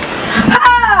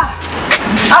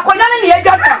 Akonya ni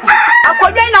edwa.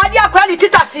 Akonya na ade akwa ni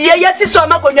titasi ye yesi so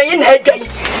makonya ye na edwa.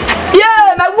 Ye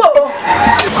mawo.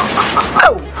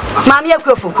 Oh, mami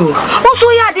akwa Fokuo.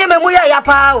 Oso ya de memu ya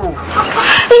pa o.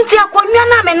 Nti akonya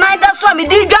na me nan da so me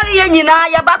di dware ye nyina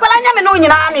ya ba kwala nya me no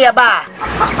nyina na ya ba.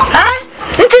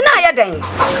 Nti na ya den.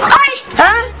 Ai,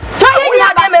 na ye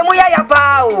nya de memu ya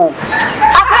pa o.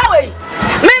 Akawe.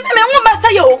 Me ngomba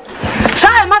sayo.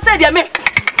 Sa ma say dia me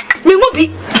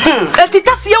ngobi.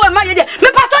 Etitasi ye we ma ye dia. Me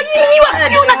pato yiwa.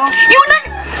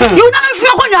 You na mfi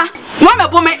akonya. Wa me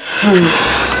bo me.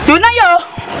 You na yo.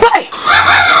 Why?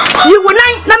 You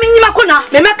na me nyima kona.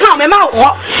 Me ka me ma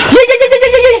ho.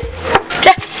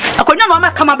 Ye. Akonya no ma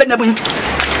kama be na bu.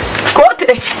 Go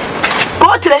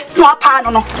tre. No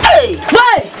apa no. Hey,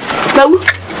 why? Bawu.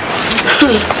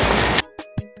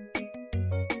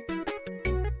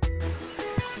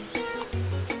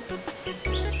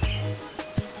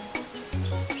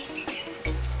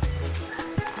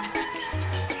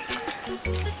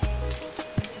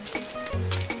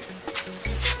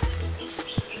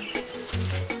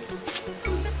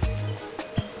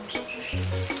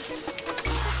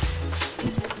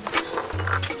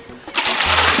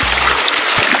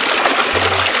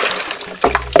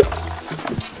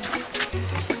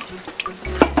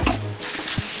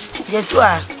 Yes, you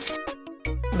are.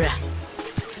 Bra.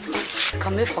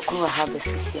 Come here for Akua have a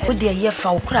sissy. Who dear ye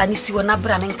for Akura and see one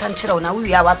abra and country on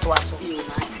we are what was so.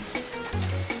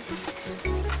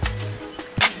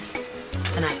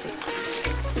 And I say,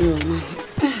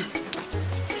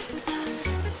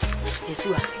 yes,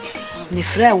 you are. Me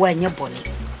frere when you're bonny.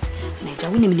 Major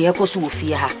winning the echo so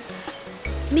fear her.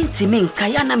 Minty min,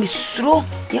 Kayana Miss Sro,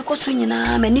 Yako swinging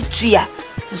arm and it tree.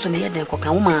 And so may then cook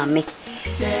a woman.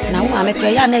 Now I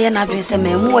cry na dress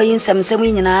me mu yin sem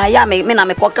nyina ya me na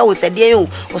me koka wo sede o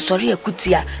sorry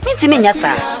akutia minti me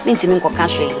nyasa minti me nkoka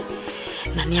hwe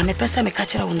na ne me pese me ka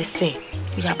kira wo ne se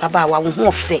ya baba wa wo ho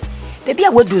ofe bebi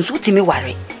a wadu nso timi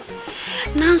ware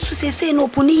na nso sese no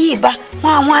opuni yi ba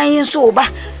hwan yin so ba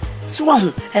so wo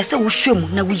ho ese wo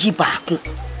hwem na wo yi baako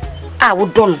a wo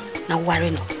do no na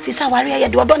ware no fisa ware ya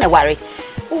de odo na ware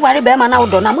wo ware be ma na wo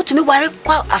do na mutumi ware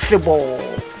kwa afebo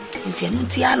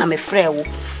nti ana me frɛ wo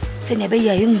se ne be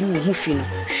ya engu hu fi no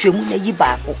hwemu na yi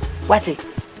baako wate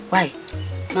why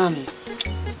mami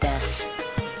das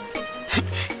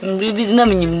mbibi na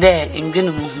menyim de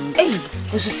ndwene mo hu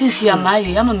nso sisi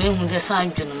amaye ama me hu de san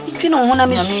ndwene mo twene ho na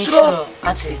me suro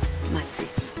ate mate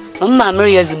mama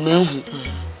Maria zi me hu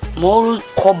mo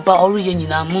koba oru ye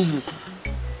nyina mo hu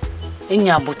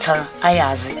enya botara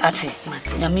ayaze ate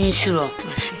mate na me nshiro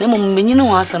na mo menyine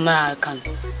ho asama Akan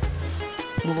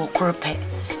mo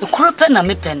korope na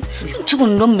me pen ntu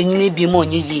ndo menyine bi mo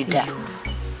onye yida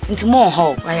nti mo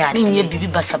ho me nye bibi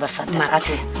basabasa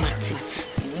ate mate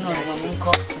no mo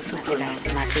nko super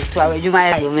mate to awedwuma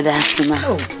ya me da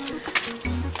asima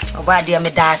oba de me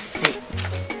da ase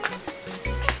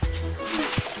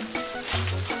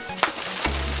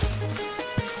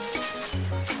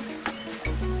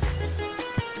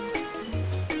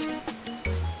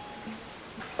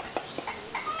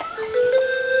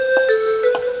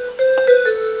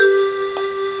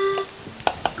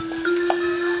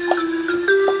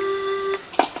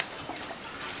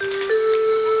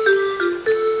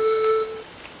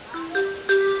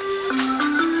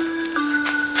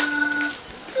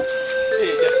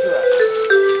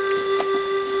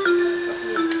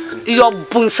your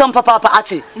bunsam papa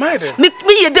ati.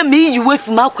 Me ye dem me you way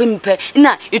from akwempe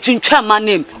na etwentwa ma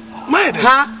name. My den.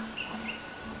 Ha?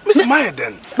 Miss my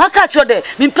den. Maka cho de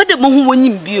me pede mo hu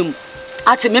wonyim biom.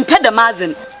 Ati me pede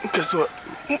mazen. Nkeso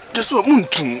Jesu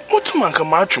mutum anka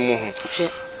ma atwe mo ho.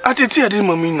 Atete ade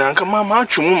mami na anka ma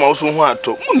atwe mo ma wo so ho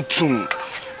ato. Mutum.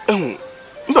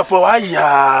 Papa wa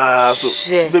ya so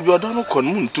baby odo no kon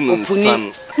mutum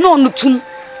nsan. No nutum.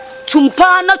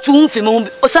 Tumpa na tumfi mo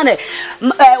osane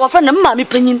wa fa na mama me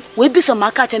panyin we bisa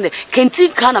maka che ne kenti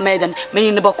ka na medan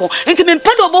me ne bako enti me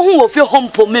pede obo hu wo fi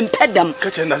hompo me pedam me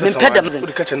pedam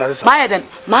maiden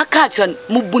maka che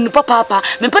mu buni papa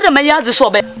me pede me yaze so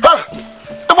be ha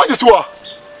e fo jesu wa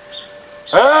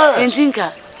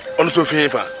kentinka on so fi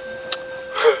fa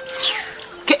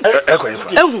ke e ko fa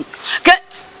ke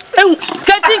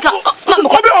kentinka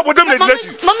ko be obodam na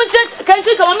dinati mama che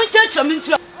kentinka mama che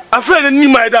mintra afraid ni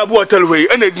my da bo hotel we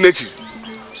e na dinati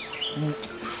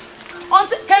on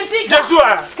kentinka jesu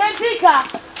a kentinka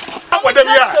abodam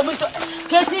ya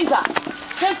kentinka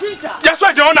jesu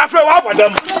a je on afraid wa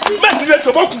abodam me dinati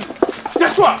to boku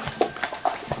jesu a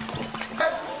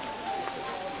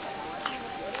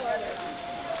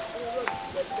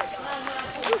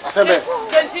Asante.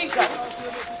 Kentinka.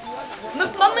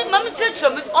 Mama church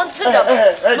on Tidam.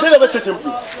 Tell about church.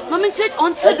 Mama church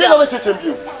on Tidam. Tell about church.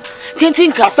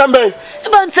 Kentinka. Asante.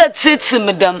 About tete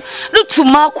madam. Look to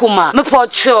Makuma. Me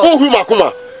pocho. Oh, who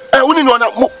Makuma? Uni no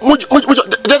na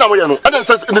deda mo ye no. Adan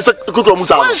say ne say kuku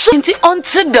musa. Kenti on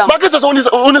Tidam. Market say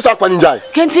oni sa kwani njai.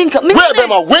 Kentinka. Where be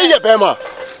ma?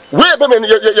 Where be me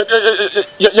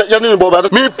ya ni bo ba.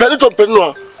 Me pele to pele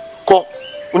no. Ko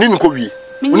oni ni ko wie.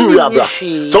 Oni wie abra.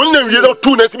 So oni na wie do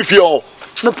two na si fi o.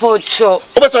 Me pocho.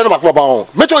 Obesa na makuma ba ho.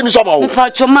 Me to ni so ma ho. Me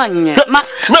pocho manye. Me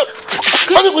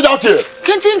ani go down here.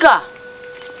 Kentinka.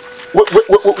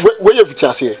 Where you fit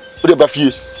ase? O de ba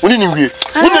fie. Oni ni wie.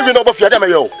 Oni wie na ba fie ada me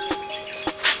yo.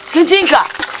 Kentinka.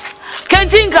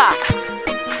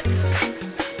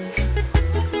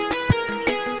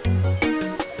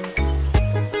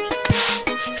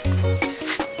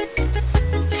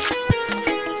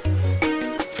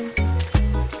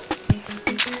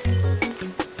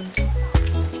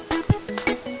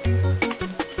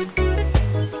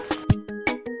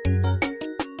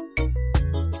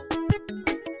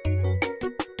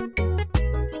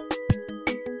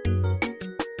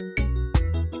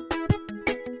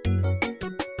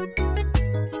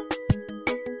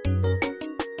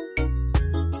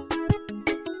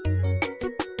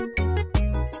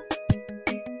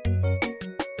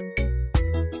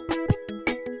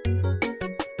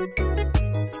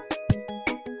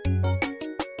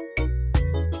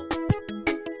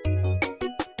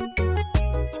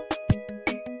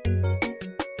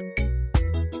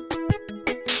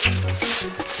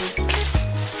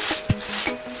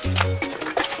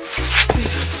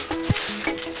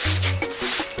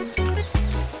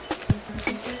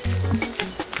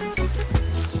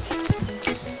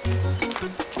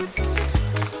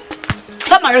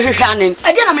 Marihwanin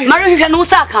Marihwanu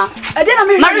saka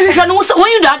Marihwanu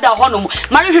when you da honum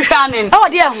Marihwanin oh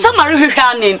dear some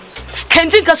Marihwanin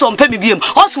Kentinka so mpe bibiem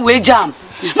also we jam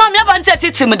mama ya ban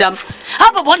tete madam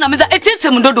ababo na meza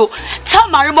etitim dodo ta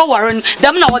maribo warren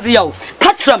dam na was yaw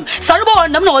patram saribo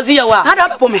warren dam na was yaw a ada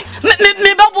babo me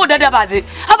babo dada bazi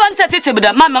aban tete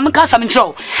madam mama me ka sam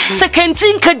nchro se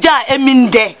Kentinka ja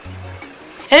eminde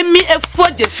emi efu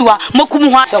ajesua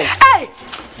mokum ho eh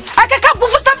akeka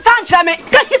bufu sam chame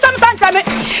ka hisam sam chame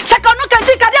sekano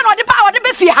Kentinka dia no de ba de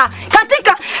be fie ha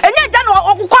Kentinka enye ja no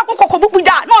okukwa bubu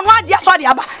ja no ade so de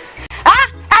aba ah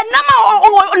nama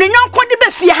ni nyanko de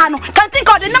be fie ha no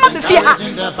Kentinka de nama be fie ha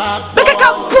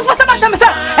akeka bufu sam chame se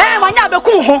wanya be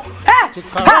kun ho ha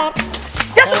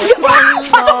ya to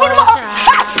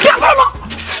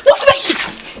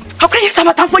okay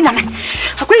sama tamfo nyame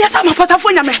okay sama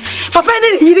patamfo nyame papa ni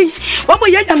yiri wo mo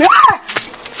ye nyame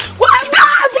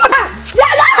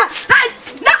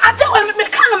na ate we me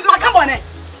kan makabone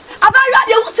aba ya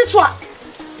de wusitwa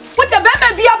wo de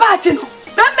bembe bia ba agi no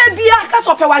bembe bia ka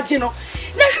so pe wagi no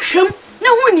na hwehwem na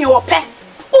huni wo pe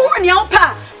huni wo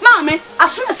pa maame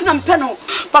asumesi na mpe no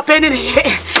papa ni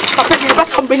ba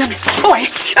so mbenya me oi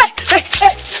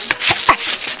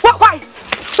wakwai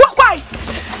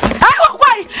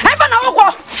eba na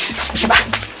woko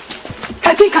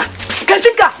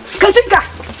Kentinka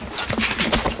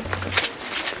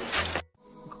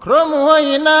Kromu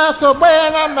hoina so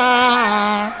buena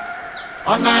na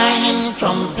onain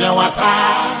chompia wata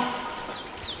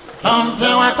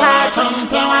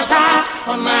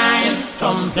onain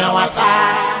chompia wata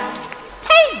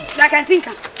hey la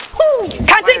Kentinka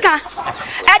Kentinka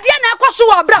e dia na akoso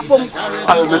wo brapom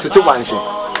ah me tete manche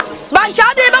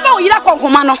Bancha de baba oyira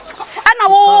konkoma no. Ana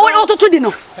wo to di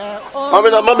no.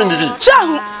 Mama ndidi.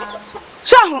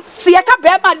 Shahu, si yaka be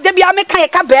ma de bia me kan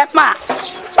yaka be ma.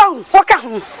 Oh, waka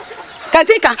ho.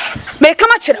 Kantika, me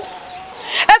kama kire.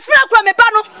 Efra kura me ba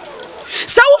no.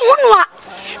 Sa wo hunu a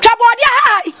twabode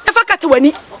ha e fa kata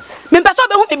wani. Me pesa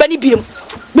be hu me ba ni biem.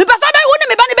 Me pesa be hu ne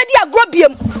me ba ne be di agro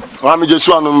biem. Mama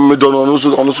Jesu anu me do no so.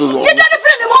 Ye da ne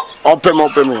frɛ ne mo. Ope me.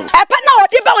 Epe na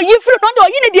odi ba yi frɛ no de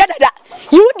oyi ne dia dada.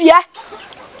 Yi dia.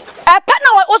 Epe na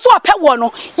wo so ope wo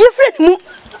no. Yi frɛ ne mu.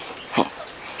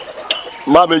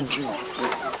 Mama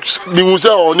bi mu se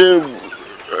oni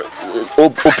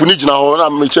opuni jina ho na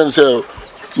me chen se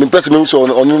me pese me so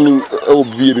oni ni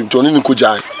obi bi to ni ko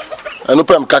jai eno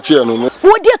pem ka che no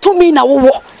wo die to mi na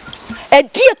wo e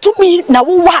die to mi na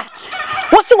wo wa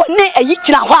wo se wo ne ayi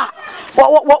jina ho a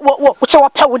wo che wo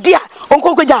pe wo dia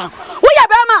onko ko ja wo ya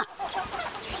be ma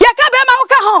ya ka be ma wo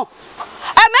ka ho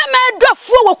e me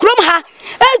dofo wo krom ha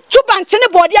e tubanche ne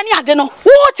bode ne ade no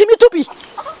wo timi to bi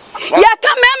ya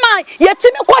ka mema ya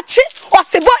timi kwachi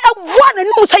osebo ewa na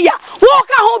nu se ya wo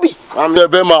ka ho bi am de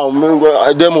be ma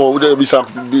dem ho de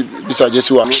bisa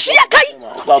Jesu am shia kai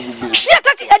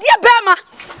ya de be ma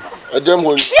dem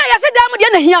ho shia ya se dem de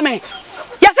na hia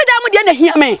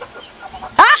me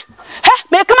ha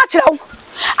me kama kire wo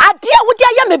ade a wo de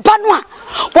ya me ba no a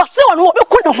wo se wo no wo be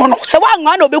ku ne ho no se wa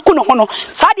nwa na obeku ne ho no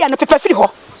sa de na pepa firi ho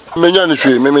menya ne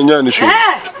hwe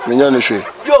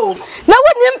yo na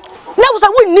wonim na wo sa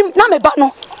wonim na me ba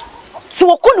no se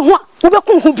wo ku ne ho a wo be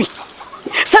ku ho bi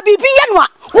sa bibi ye no a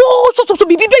wo so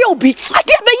bibi be ye obi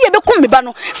ade be ye be ku me ba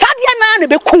no sa de na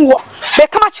be ku wo be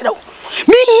kama kire wo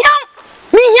mi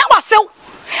hia wasew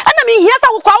ana mi hia sa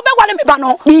wo kwa wo be wale me ba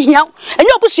no mi hia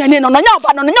enye obusuani no nya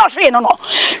oba no nya ohwe no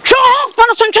hwe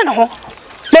no so ntwe ne ho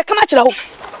be kama kire wo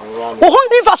wo ho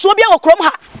ndi fa so bia wo krom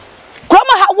ha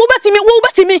wo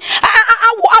betimi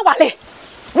awale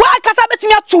wa kasa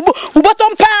betimi atubo wo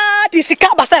botom pa di sika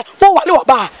basa wo wale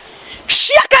oba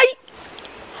hia kai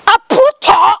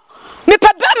aputo me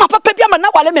pebe ma papa bia ma na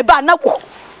wale me ba na wo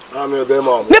me be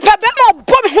ma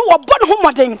bo me ho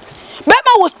moden be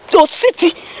ma wo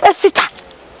city esita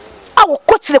awo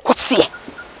kotire kotie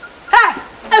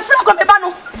e fra ko me ba no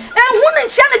hu ne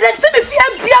nchia ne de se me fia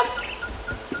biam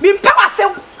mi mpa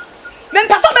wasew me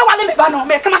mpa so be wale me ba no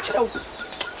me kama kire wo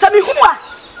sa mi hu a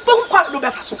bo hu kwala do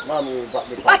be fa so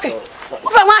ate wo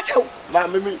be ho achew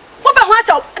wo be ho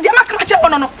achew de ma kama kire wo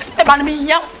no se be ba no mi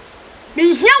hia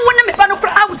wo ne me ba no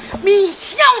kra mi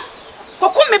hia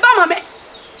ko me ba ma me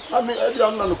ami e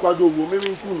dia na no kwado wo me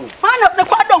nku no ma na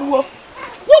kwado wo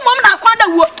wo mom na kwado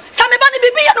wo sa me ba no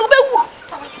bibi ya no be wu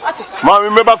ate ma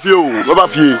me ba fie wo de bra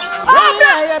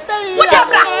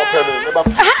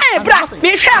bra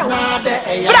me hwa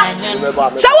bra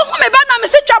sa wo me ba na me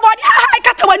se twa body ha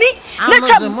kata wani na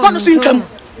twa kono so ntwam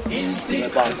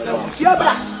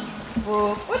bra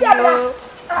wo de bra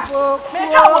me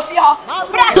hwa wo fie ho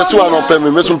bra Jesu an pe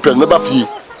me so pen me ba fie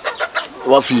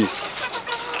wa fie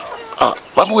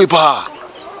babu we pa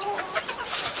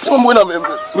mo na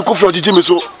me ko fi ojiji me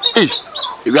so e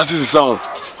wi asisi sound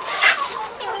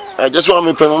Jesu an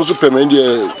me pen no so pe me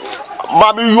ndie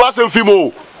ma me you asem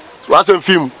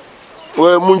film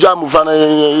we munja mu fa na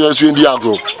yesu ndi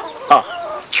agro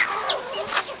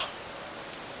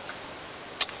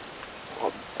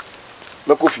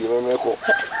me ko fi me ko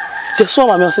Jesu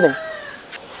ma me o se dem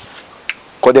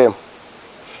ko dem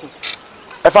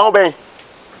e fa ho ben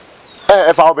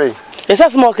e fa ho ben e sa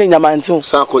small ken yamantu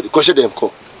sa ko she dem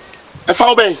ko e fa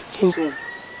ho ben kintu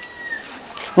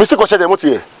mi se ko she dem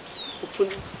otie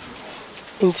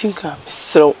intinka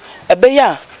mesro ebe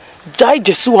ya dai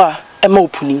Jesu a e ma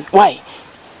opuni why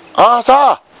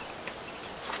sa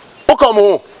o ko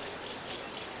mo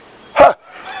ha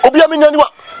obi ami nyani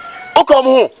wa o ko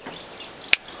mo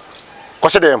ko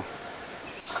she dem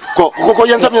ko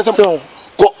yentam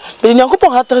ko be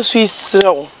nyankopon hata su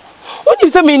isrew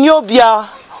oni se me ni obia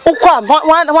o kwa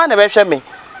wa na be hwe me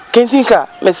kentinka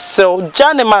mesro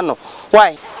jane mano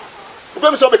why obi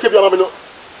mi so be kebia ma me no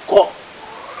ko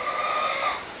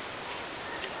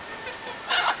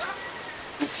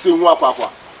isi nwa akwa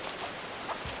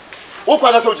o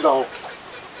kwa na se ojina ho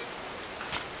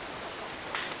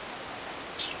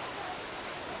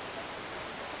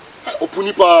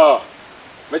opuni pa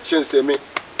me chense me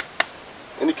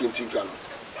eni kentinka no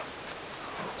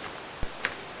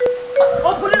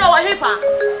opuni no wa hefa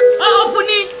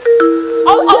opuni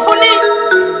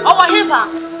o wa hefa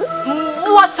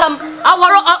wasam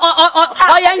awaro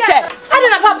oyense ade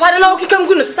na papa na okikam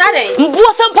gunu sade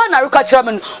mbuosam pa na ruka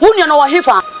kiramen wunia no wa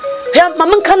hefa he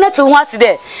mamman kanati ho ase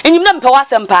de enyim na mpa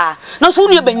wasam pa na so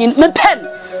wunia banyin mempen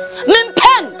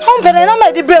Home pen na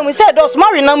me de brain we said dos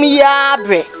marry na me ya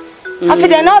bre.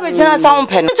 Afide na be gina sa home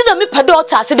pen. Nti na me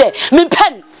pedota ase de me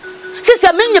pen.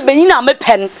 Sisi me nya benyi na me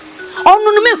pen.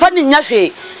 Onu no me fa ne nya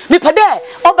hwe. Me pede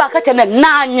oba ka che na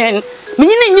nanyen. Me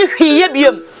nyi ne hwe ye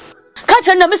biem. Ka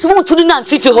che na me so won tudu na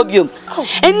nsi fi ho biem.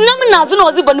 Enam na zo na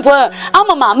ozi boni po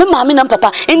amama me maami na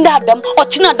papa inda adam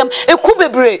ochi na adam eku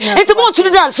bebre. Enti won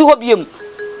tudu na nsi ho biem.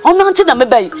 Onu anti na me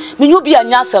bai. Me nyu bi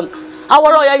anya asam.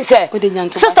 Aworo ya nse.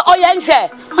 Sister oya nse.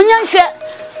 Onya nse.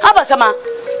 Abasama.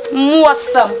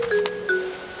 Muasam.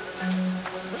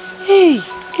 Hey,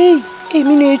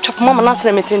 me no chop mama na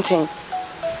sere metenten.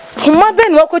 Poma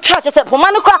ben wo ko church say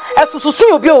poma no kra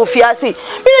esususun obi ofiase. Me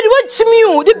dey wachimi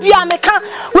o de bia me ka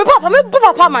we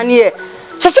papa mane e.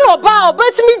 Just no ba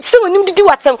ti mi chi wonim didi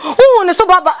watem. Wo ne so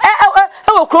baba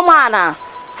wo kroma ana.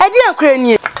 E di ankra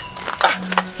ni.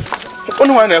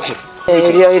 Onu wa na ekun.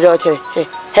 Hey.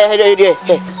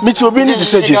 Me ti obi ni di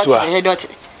say Jesu a.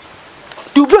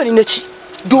 Do bro ni nachi.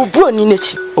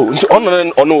 Oh, nti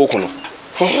ono wo kunu.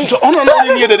 Nti ono na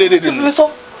ni de.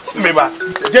 Me ba.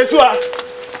 Jesu a.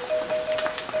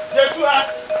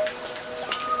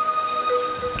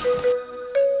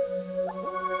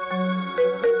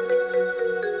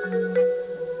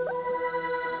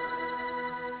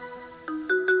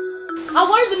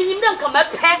 Awar the minimum come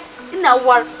up in a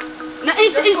war. Na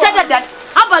inside that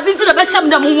abazin to the best sham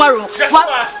da mun waro.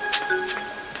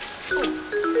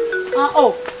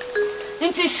 Oh.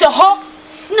 Nti sheho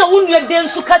na wonua den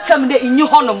su ka cham de inyi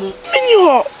hono mu. Inyi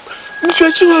ho.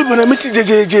 Mfechi wal bana meti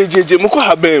je mko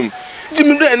habem.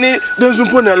 Jimi do ene densu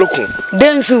mpo na lokon.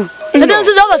 Densu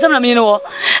za ba sam na me ne wo.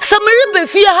 Samere be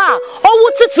fie ha,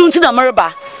 owo tetu nti na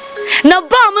mereba. Na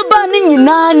ba me ba ne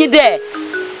nyina nyi de.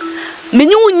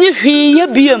 Menyi wonyi hwi ye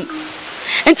biem.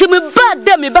 Enti me ba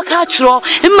de me ba ka chro,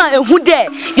 ma ehu de,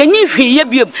 ye nyi hwi ye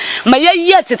biem. Ma ye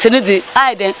ye tete ne de,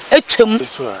 ai den etwem.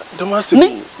 So, damase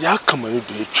ya kamani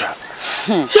do etwa.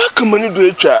 Ya kamani do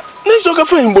etwa. Ne so ka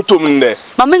fa himbotom nde.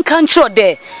 Ma men kan chro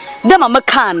de. Da mama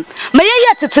kan ma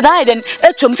ye tete na den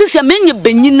etwom sisi me nye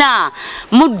benyina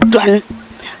mo don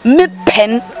me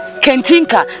pen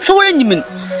kentinka so wore nyimin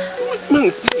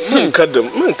man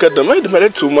kadam ai de mare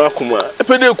tu ma kuma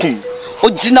epede kum o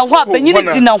jina ho benyina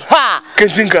jina ho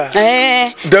kentinka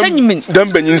sanyimin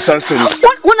dam benyin sansen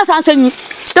wona sansen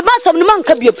the ba sam no man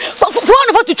ka biem for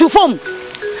one for to form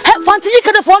he fanti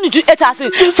ka de for no to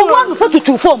etase for one for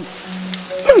to form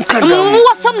man kadam mo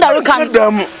wasam da kan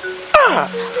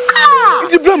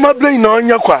Nti bla ma bla ina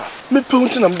onya kwa. Me pe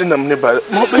unti nam de nam ne ba.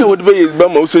 Mo be wo de be yes ba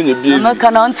ma so nya biezi. Ma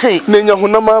kana nti. Na nya ho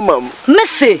na mama.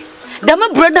 Mese. Da me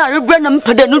brother rebra na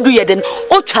mpeda no du ye den.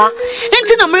 Otwa.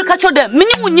 Nti na America cho dem.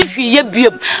 Menye wonye hwi ye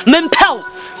biem. Mempew.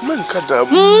 Man kada.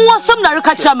 Wasam na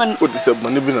reka cha man. O de se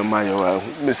bone bi na ma ye wa.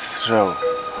 Mesraw.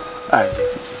 Ai.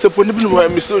 Se bone bi na ma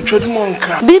me so twede mo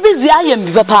nka. Bibi zi ayem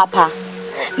bi papa.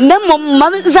 Na mom ma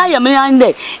za ayem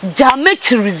ande. Jame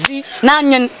chirizi na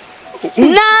anyen.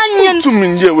 Nanyen to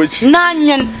minje wachi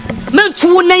nanyen me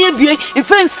tu na ye bie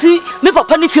ifensi me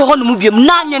papa ne fie ho no mu biem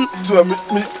nanyen so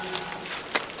me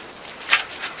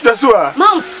Jasua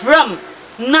man from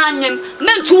nanyen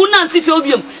me tu na nsi fie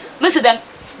obiem me se den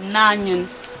nanyen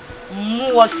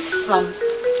mu wasam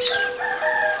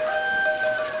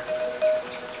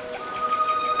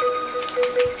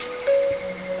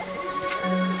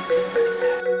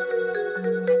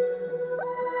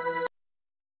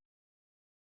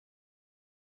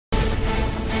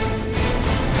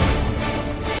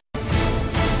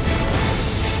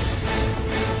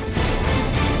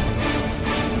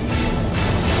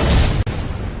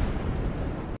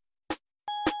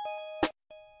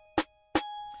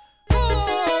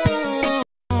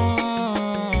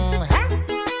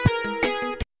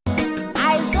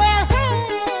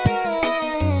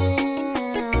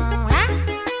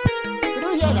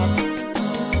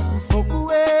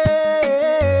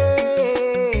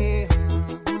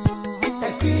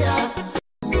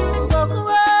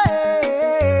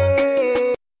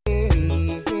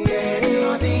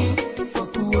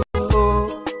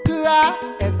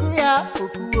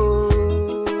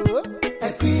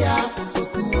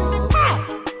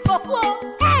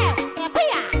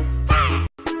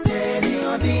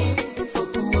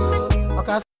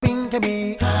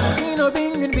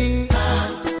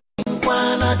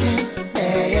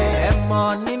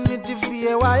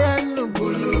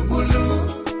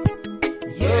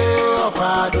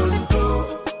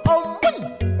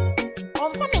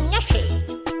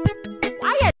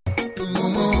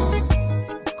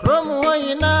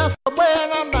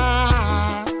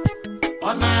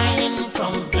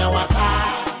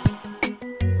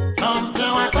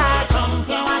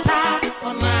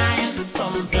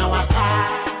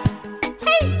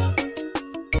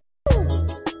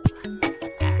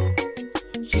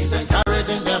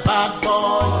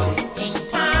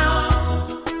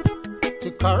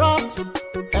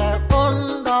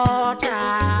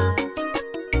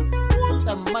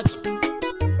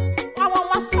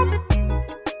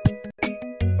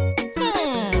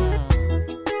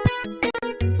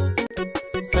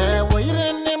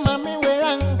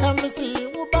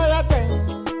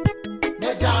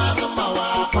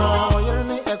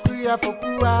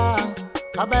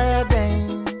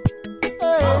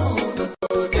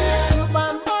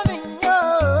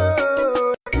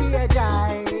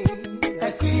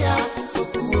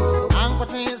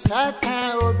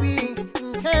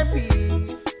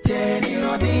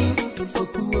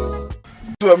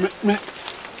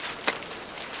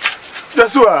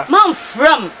Man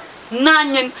from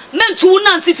Nanyan, men to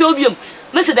Nancy Phobium,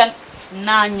 Mr. Dan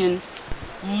Nanyan,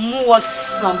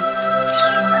 Mossam.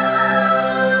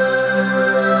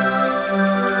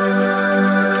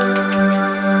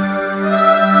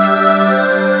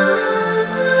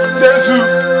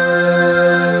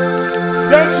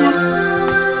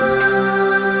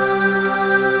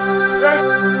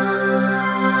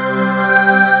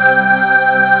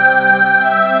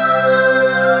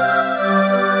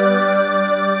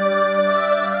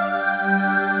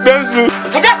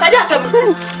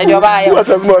 What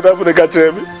has mother for the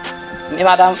catcher?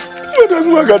 Madam, what does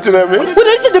my catcher? Who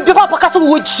did the Papa Castle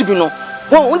wood Shibino?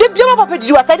 Who did the Papa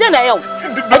do what I didn't know?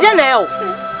 I didn't know.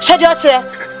 Shed your chair.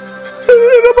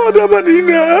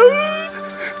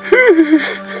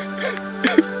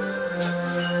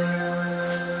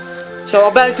 So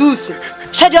about two.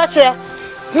 Shed your chair.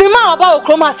 Me ma about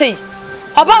Chroma say.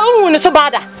 About who is so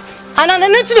bad. And I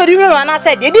need to do and I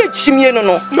said, you did shimmy no.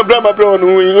 No, Brahma, bro,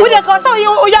 you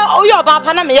are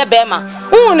Papa, me a bema.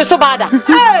 Who is so bad?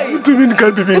 Hey, to me,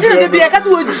 can't be because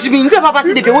what Jimmy, Papa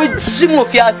said, the way Jim of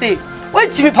Fiancé.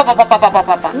 What Jimmy,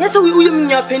 Papa. Yes, we in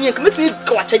your opinion, commit me,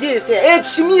 watch again, say, eh,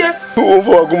 Jimmy. Oh,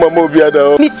 for Guma Mobia,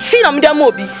 me see them, their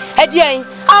mobi. At the end,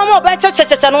 I'm more better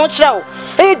church and no show.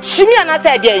 Eh, Jimmy, and I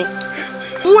said, yea.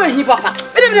 Where he, Papa?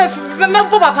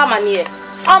 Remember, Papa, man,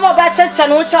 I'm more better church and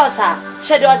no show, sir.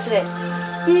 Shed your chair.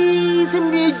 He's in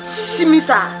the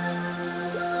Shimisa.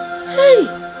 Hey,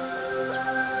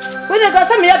 when you got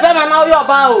some here, Bama, now you're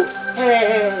bow.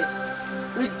 Hey,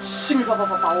 Shimmy, Papa.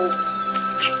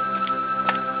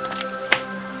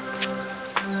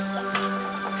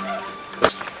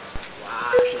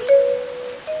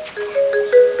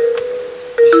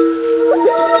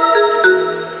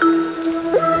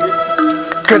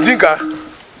 Kantinka,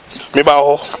 me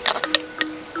baho.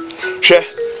 She.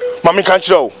 Mami can't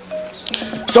show.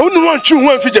 So no one chew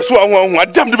one feature so I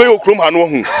damn the bay chrome and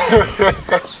one.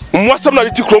 What's some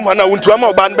little chrome and I went to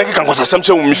a band back and was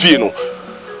assumption with me fino.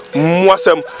 What's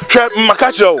some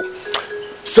Macacho.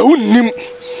 So nim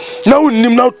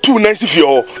now too nice if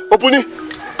you're opening.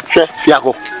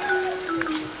 Fiaco.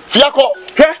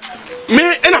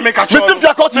 Me and I make a choice.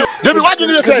 Fiaco. Debbie, what did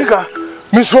you say?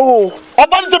 Miss Rowe.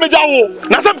 Oban se bejawo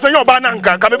na sam se yo ba na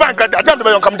nka me ba nka adam de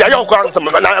be come dia yo kwa nsem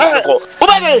na ko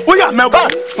obade wo ya me ba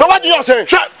na what do you say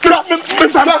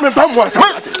me pam wa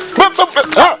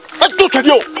ha to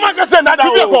tedi o ma ka se ndada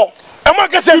o e ma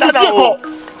ka se ndada o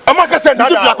e ma ka se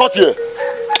ndada o ko tie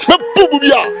me bubu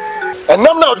bia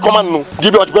enam na o command no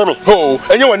give you me oh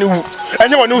enye wani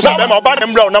wu se be ma ba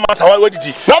dem bra na ma sa wa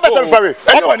didi na be se ferry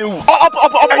enye wani wu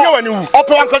enye wani wu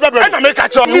opo an ko bra na me ka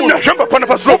cho me na hwem papa na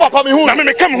fa so papa me hu na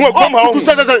me kam hu akom ha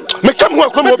me kam hu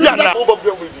akom obi ana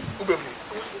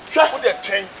sha wo de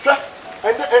chen sha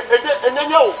and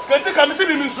yo kente ka me se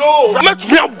mi so me tu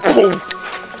ya bo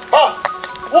ah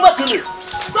wo ba tu mi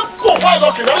ko why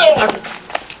look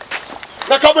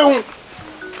na ka be hu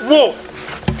wo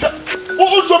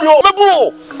o so mi o me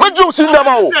bu me ju si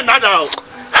ndama o se nada o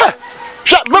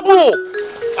sha me bu o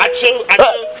ache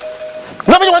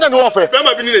na me wana no ofe be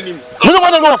ma bi ni nanim me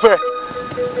wana no ofe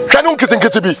hwa no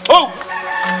nkete bi oh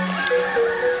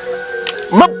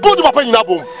me bu du papa nyina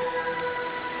bom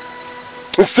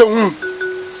nse hu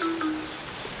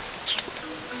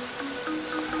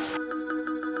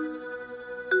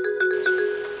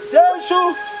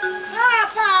Jesu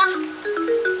papa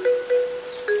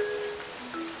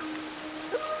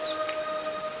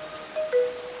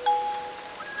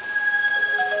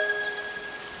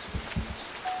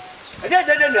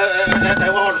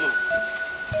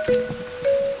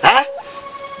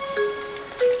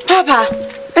Papa,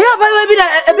 yeah, baby,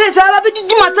 a bit of a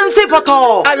matter say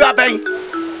poto. Are you a bang?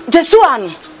 Just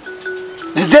one.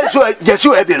 Just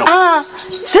you, Ebino. Ah,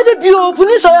 said the Bureau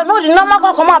police or not in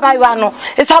Namaka come by one.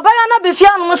 It's a bayana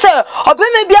befiano, sir, or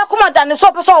maybe a command and the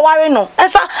sopa so warino.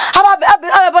 And so, how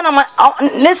about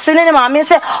listening, mammy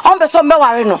say, on the somber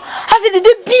warino. Have you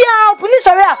the Bia police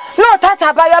or no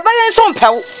tata by a bayan some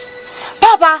pel?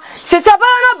 Papa, says a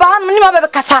bayana ban, Minima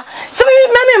Cassa. Some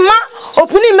mammy ma,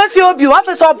 opening Mefio Bu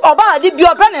office or bad, you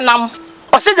are burning them.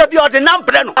 Or said the Bia the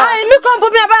Nambreno. I look on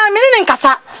put me about a minute in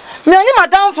Cassa. Me ani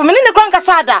madam for me ne kran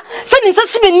kasada se ni se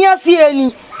sibeni ase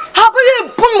ani ha be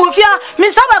pum ofia me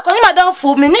saba ko ni madam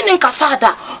for me ne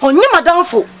kasada onye madam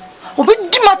for obi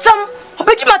di matam obi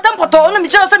obedi matampoto na me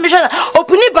chere se me hwe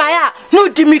opuni baya no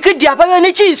di mi ke di abayo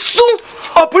na chi su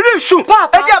opuni su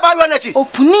e di abayo na chi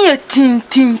opuni e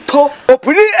tintinto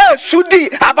opuni e su di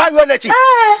abayo na chi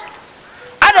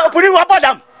ada opuni wa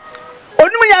bodam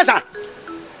onum yansa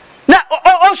na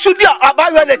o su di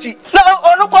abayo na chi na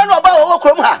onu ko no ba wo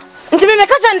krom ha nti me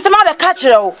ka chere ntema be ka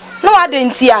chere o na wa de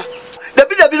ntia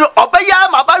dabi no obaya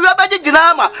ma abayo ba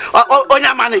gigina ma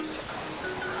onyamane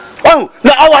oh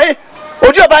na awahe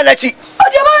odi oba na chi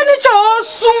odi oba na chi o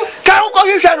su ka ko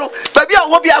hwehwe no ba bia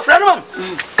wo bia fra no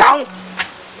ka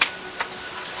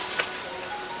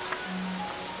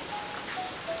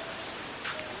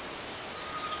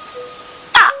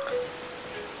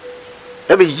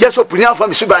ebe yeso puni afa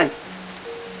mi suban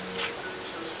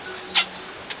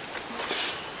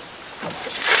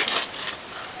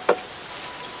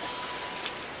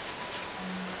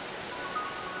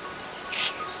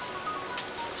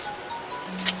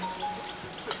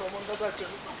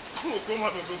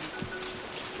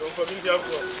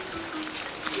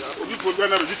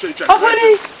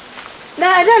Oponi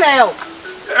na ede na yo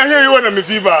enye you na me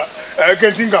fiba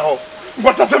kentinga ho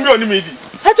ngwasa sem yo ni me di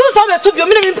etu so be so bio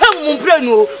me me pam mu mpre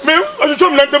nu me o to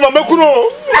me na dem ma kunu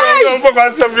o mbo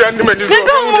ga sem ya ni me di so me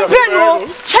pam mu mpre nu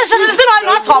se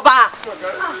no so ba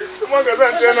mo ga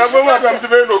san te na mo ma kam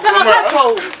tibe no kuma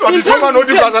o di toma no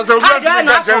di basa se o bi an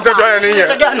ti se do ya ni ye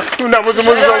tu na mo so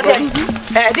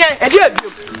ede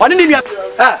oni ni nua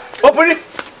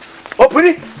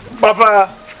opuni papa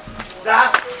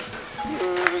da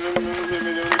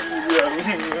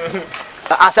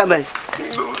Asante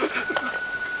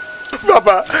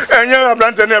papa enye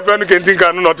ablante na afra no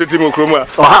kentinka no tete mo kroma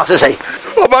o ha se sei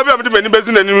oba bia me de mani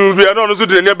besi na ni bia no so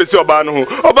de na besi oba no ho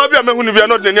oba bia me hu ni bia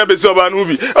no de na besi oba no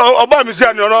bi oba me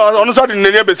sia ni ono so de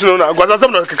na besi no na gwasa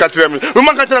sem no keka kire me me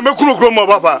man ka kire me kunu kroma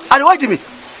papa ari wajimi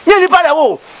nye ni pale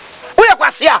wo ye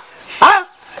kwasia ha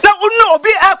na unno obi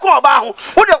e ko oba ho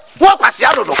wo de wo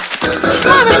kwasia dodo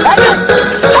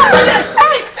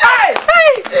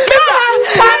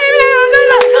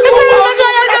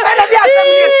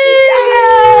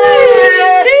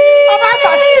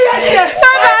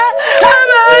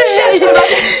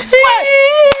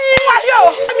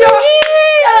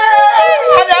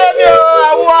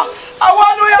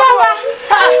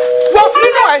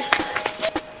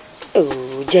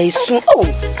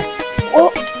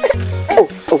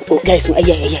Jason,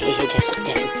 Jason,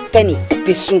 Jason, Penny,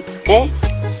 Pisu,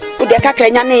 Ude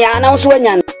kakrenya ne ya na so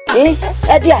anya e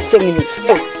di asem ni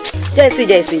Jason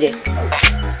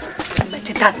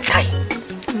titantai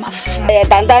mafu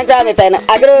tantan gra me pena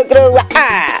agro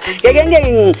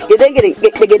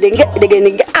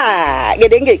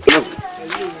gedenge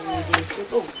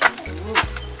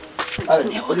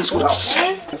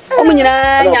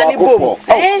omunyina nyane bom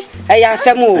ya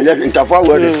asemu ntafo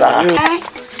awore sa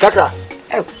kakra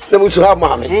na musu ha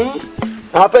mame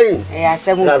apai ya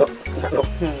asemu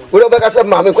Udah bakal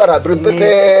mami ku ada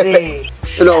berempepe.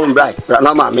 Udah mbak,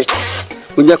 na mami.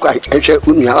 Punya ku aja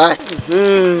unya lah.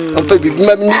 Sampai bibi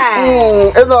mami.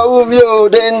 Eno umio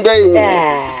dendeng.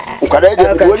 Ukada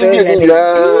aja wali ni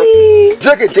lah.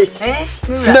 Zakete.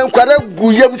 Na ukada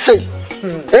guyam sei.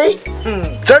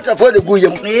 Sasa fo de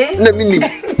guyam. Na mini.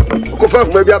 Ko fa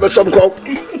mo bia ba som ko.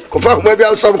 Ko fa mo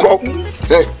bia som ko.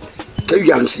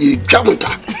 Yan si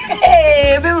chamuta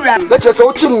bewura let's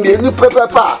so chimmienu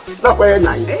pepepa na kwa yan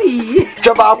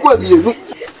chaba akwa mienu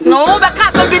no be ka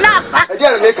so binasa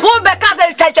wo be ka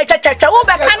cha wo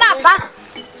be ka nasa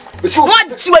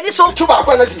what ti wani so chaba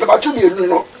akwa na ti chaba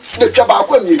chimienu no na chaba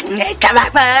akwa mienu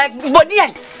chaba boni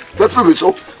ai let's be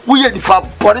so we ye di pa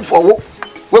body for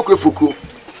wo kwe Fokuo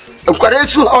nkware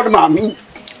su ha ma mi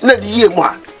na di ye mu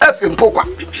a afi mpokwa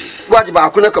waji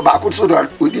ba akwa na ka ba akwa so do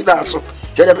odi na so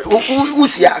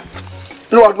usia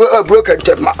no broken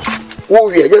tema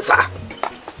wo wie yesa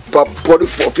pa body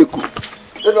for Fokuo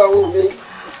eba wo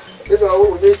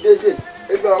me deje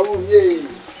eba wo ye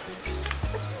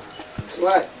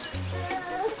why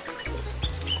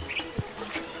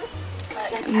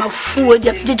mafu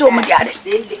je o magare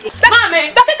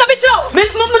mami bakeka bicho me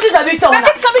muti za bicho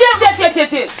bakeka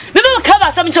bicho me be ka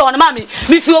ba sam bicho na mami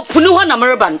me fi opunu ho na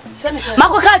merban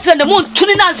mako ka kire na mu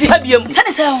tuni na nsi ha biem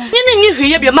sane se nyine nyi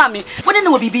hwiye bia mami wode na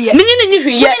wo bibia me nyine nyi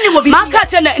hwiye maka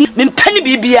kire na me mpani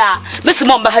bibia me se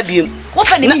mo mba ha biem wo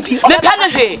pani bibi me pana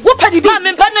hwe wo pani bibi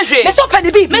me pana hwe me so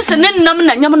pani bibi me se nenam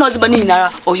na nyam na ozba ni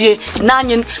nyinara oye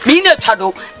nanyin me ni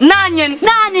twado nanyin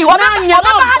wo ba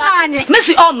nanyin me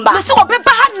se omba me se wo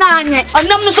beba ha nanyin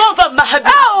anam no so fa mba ha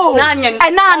biem nanyin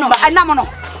enano no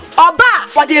oba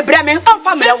wo de breme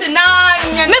onfa me me se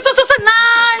nanyin me so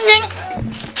nanyin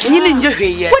Nyini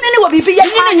nyehweye. Wona ne wo bibi ye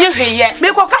nyini nyehweye.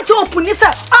 Me ko ka che opuni se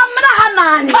amra ha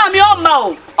naani. Ma mi omma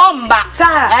o. Omba.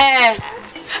 Sa.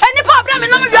 Any problem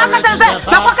no me do akata se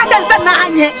na ko kata se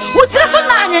naanye. Wutire so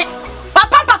naanye.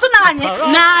 Papa so naanye.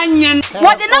 Naanye.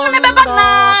 Wo de nam ne beba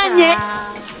naanye.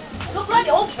 No ko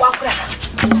de ofu akura.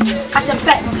 Atem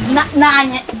se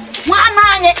naanye. Wa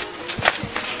naanye.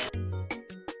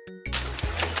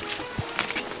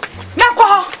 Meko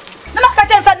na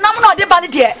makata se nam no de ba ne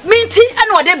de. Minti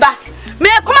ene o de ba. Me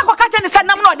ko makata ne se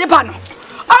nam no de ba no.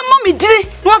 Omo me diri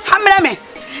no family me.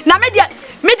 Na me de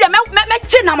me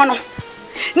chi nam no.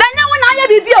 Na nya wo na ya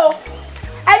bibi o.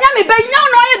 Enya me be nya wo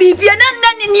na ya bibi na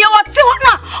ni o ti ho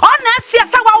na. O na asia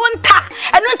sa wa wonta.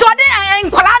 Enu nto de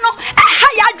enkwala no ha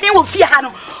ya adwen wo fie ha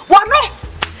no. Wo no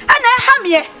ana ha me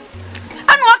e.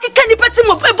 Ana o keka ni peti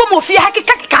mo ebo mo fie ha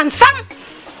keka kansam.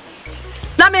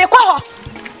 Na me ko ho.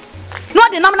 No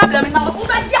de nam na bla me na wo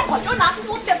ba dia ko no na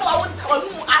wo se sa wa wonta wo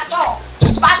mu ato.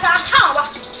 Bata ha wa.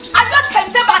 Ajo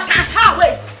kente bata ha we.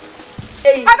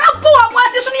 Aba po wa mo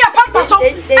ati so ni ya papa so.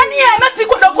 Ani e meti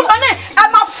ko do ko ne e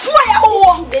ma fu ya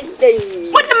wo.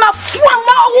 Mo de ma fu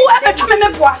ma wo e be twa me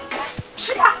boa.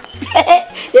 Shia.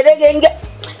 Gedenge.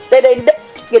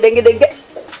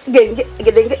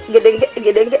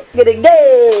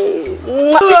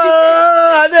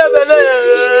 Ada bele.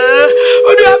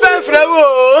 Odi aba frawo.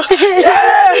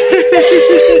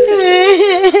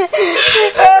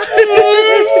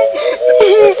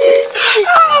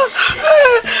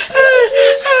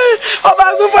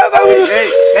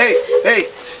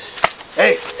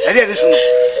 Hey, ade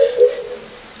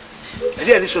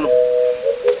ni sunu.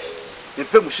 Me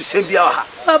pe musu sembia ha.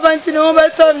 Baba ntini o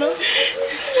beto no.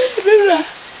 Bibra.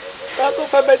 Baba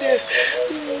fa bede.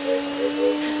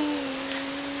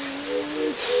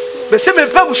 Me se me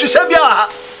pe musu sembia ha.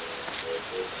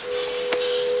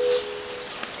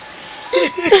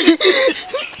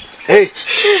 Hey.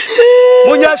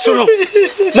 Munya sunu.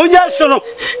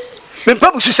 Me pe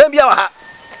musu sembia ha.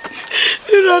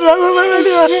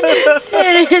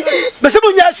 Me se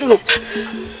munya sunu.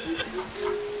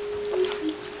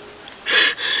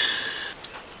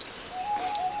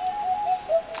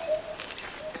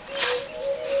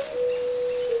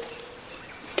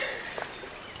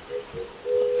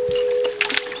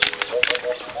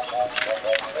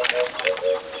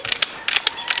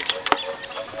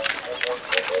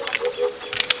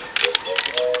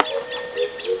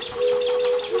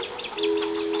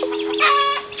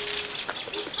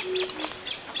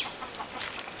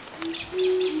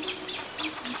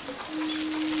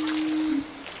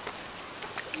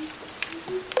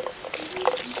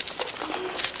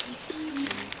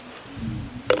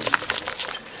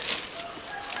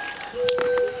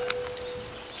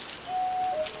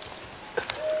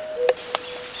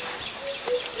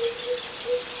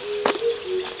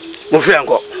 Mufri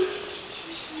anko.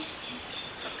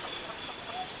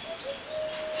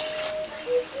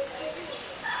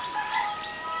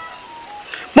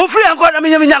 Mufri anko na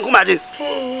minya nkumade.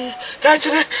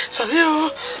 Kachire, sorry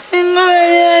o. Ingo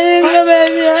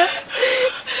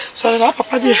Sorry na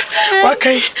papa die.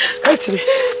 Wakai, kachire.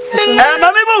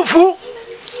 Mami mufu.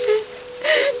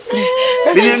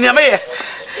 Bini nyame.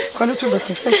 Kono tu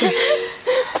basi.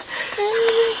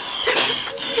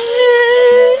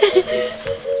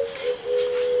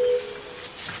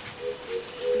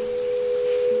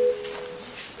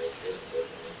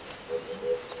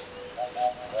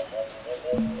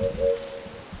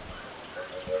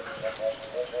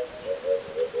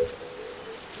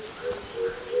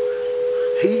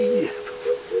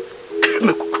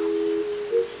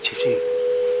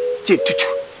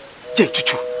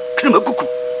 Tutu. Krema kuku.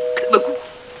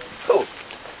 Oh.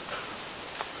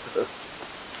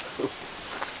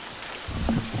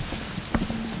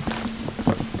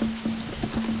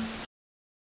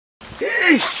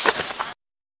 Hey.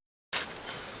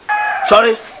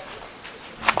 Sorry.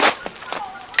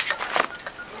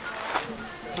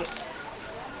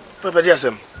 Papa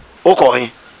diasem.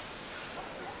 Okohin.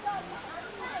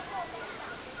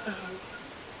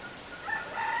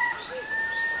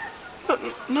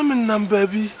 Nam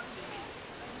baby.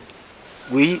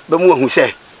 We be mu hu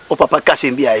se o papa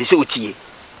kasem bia e se otie.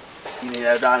 Ni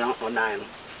na da na onan.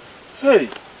 Hey.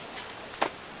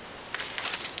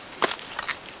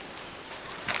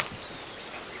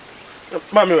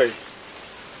 Mami wey.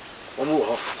 Omu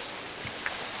ho.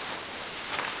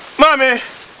 Mami.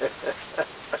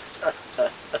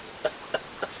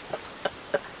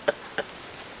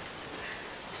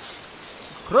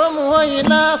 Kromu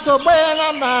hoyina so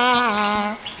bena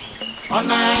na.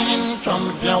 Onayin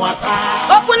chompia wata.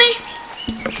 Opuni.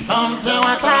 Chompia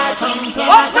wata.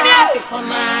 Opuni.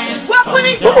 Onayin.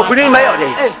 Opuni. Opuni mayo de.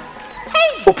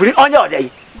 puri onye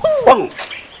odai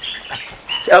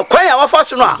oh kwan ya wafa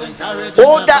so no a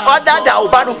oda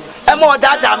oba no e ma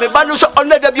oda me ba no so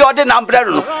onada bi ode na mbrɛ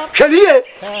no hwɛniye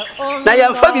na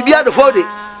yɛmfa bibia do fode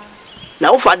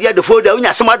na wo fa de do fode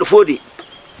unya sema do fode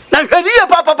na hwɛniye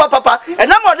papa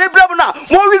ɛna ma ode brɛ no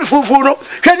mo wi fufu no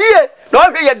hwɛniye na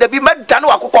o hwɛ yɛ da bi mɛda no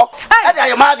akokɔ e da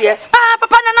yɛ ma de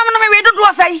papa na nam no me we dodo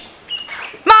asai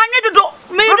ma anye dodo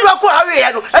me dodo ko awe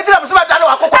yɛ no e tira mse mɛda no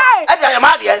akokɔ e da yɛ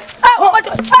ma de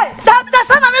da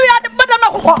sana me we mɛda no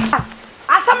akokɔ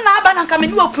asam na aba na nka me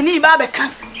ni opuni ba be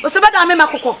kan o se bada me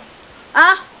makokɔ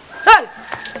ah hey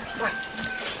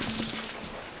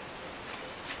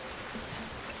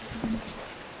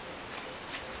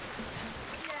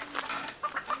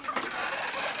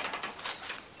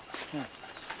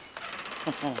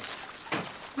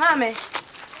mame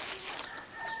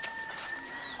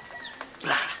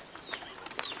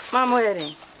mama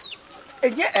yere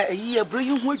enye ayi abro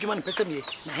yi hu adwuma ne pese me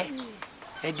na he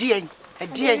edien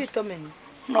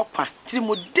no pa ti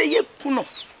mo de ye puno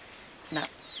na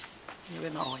ye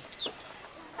na hoy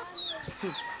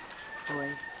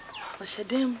hoy o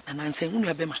shedem na nanse hu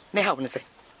nua bema na ha wo ne se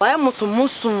why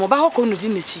musum ba hokɔ no di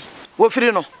nechi wo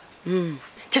firi no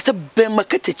chese bema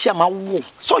ketechi ama wo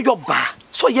so yo ba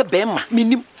so ye bema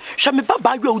minim hwa me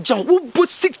baba awe ojan wo bo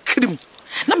sikrim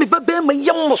na me baba ma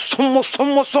ye mosom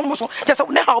chese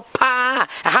ne ha pa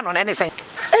ha no na ne se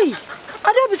ei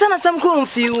ade bisa na sam ko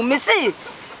mfiu me se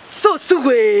so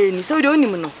suwe ni so de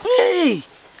onim no ei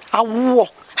awo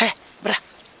he bra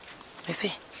me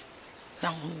se na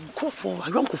nkofo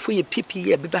ayonkofo ye pipi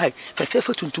ye beba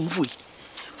fefefe tuntumfo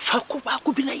Fokuo ba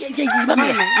ko bi na ye ma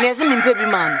me me se me mpa bi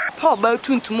man pa ba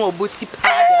tuntum obosi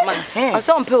pa de man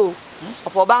aso mpa o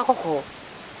opo ba akokɔ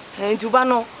nti ba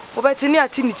no obetini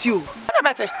atiniti o na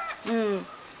bete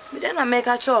me de na make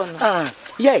a cho no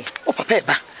ye o papa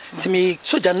ba ti me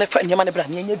soja na fa nyama ne bra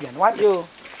nya aduane wa yo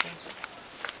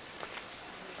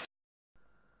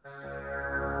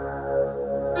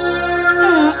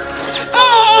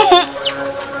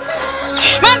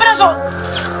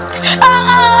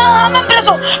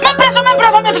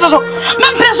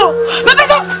me preso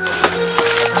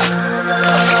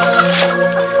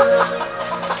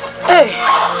hey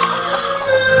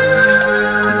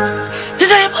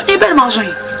did I put the bed maso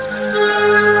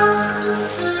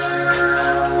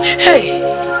hey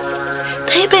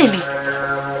baby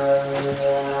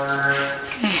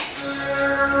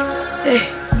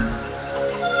hey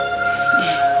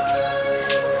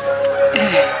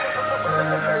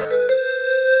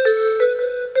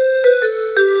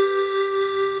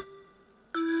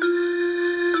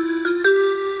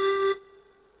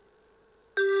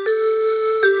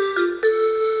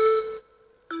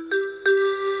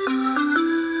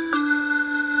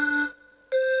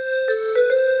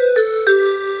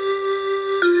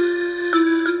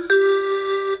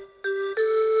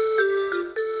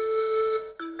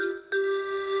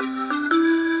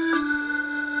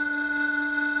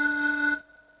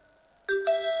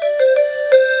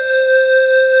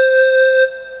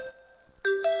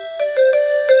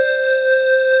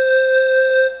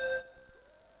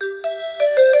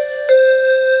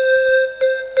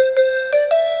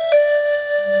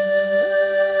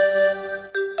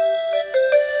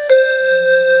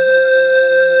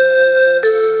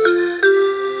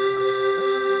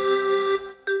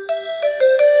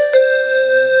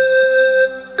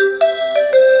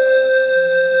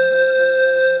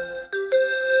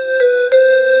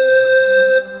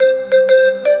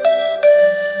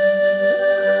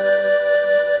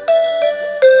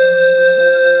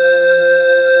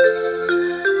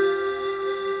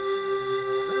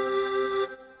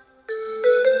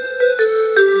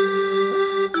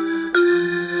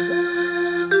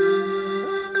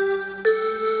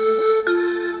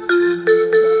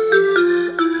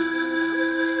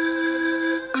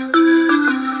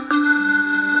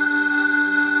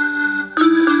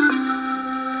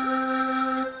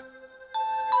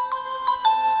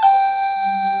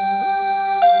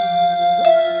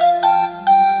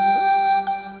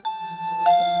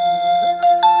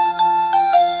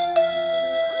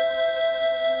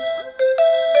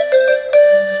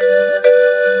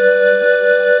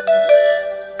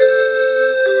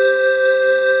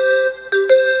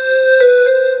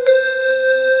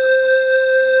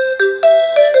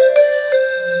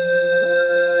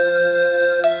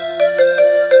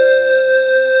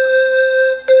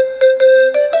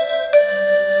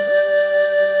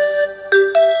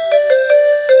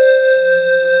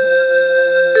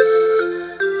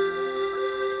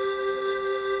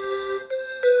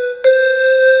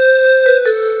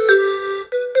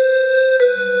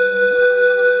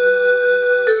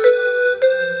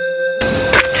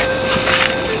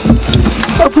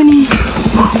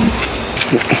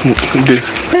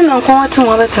Then I'm going to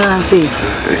one time say.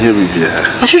 Here we be.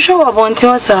 I should show up on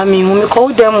Timmy when we call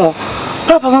them.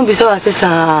 Papa won't be so as this.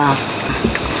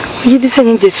 You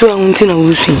descend this way. I want to know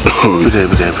who's in. Oh,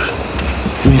 David.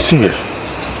 You see it.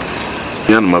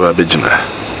 Young mother Bejina.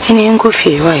 Any uncle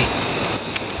fear, why?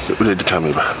 Will you tell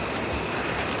me about?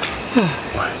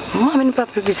 Mamma and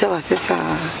Papa be so as this.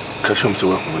 Catch him so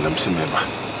well when I'm seeing them.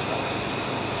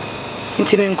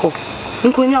 Intimenco.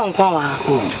 Uncle Young Power.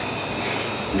 Oh,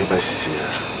 never see her.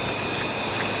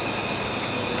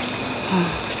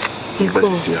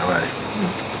 Never see her, right?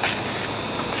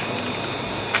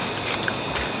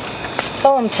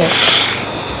 So I'm check.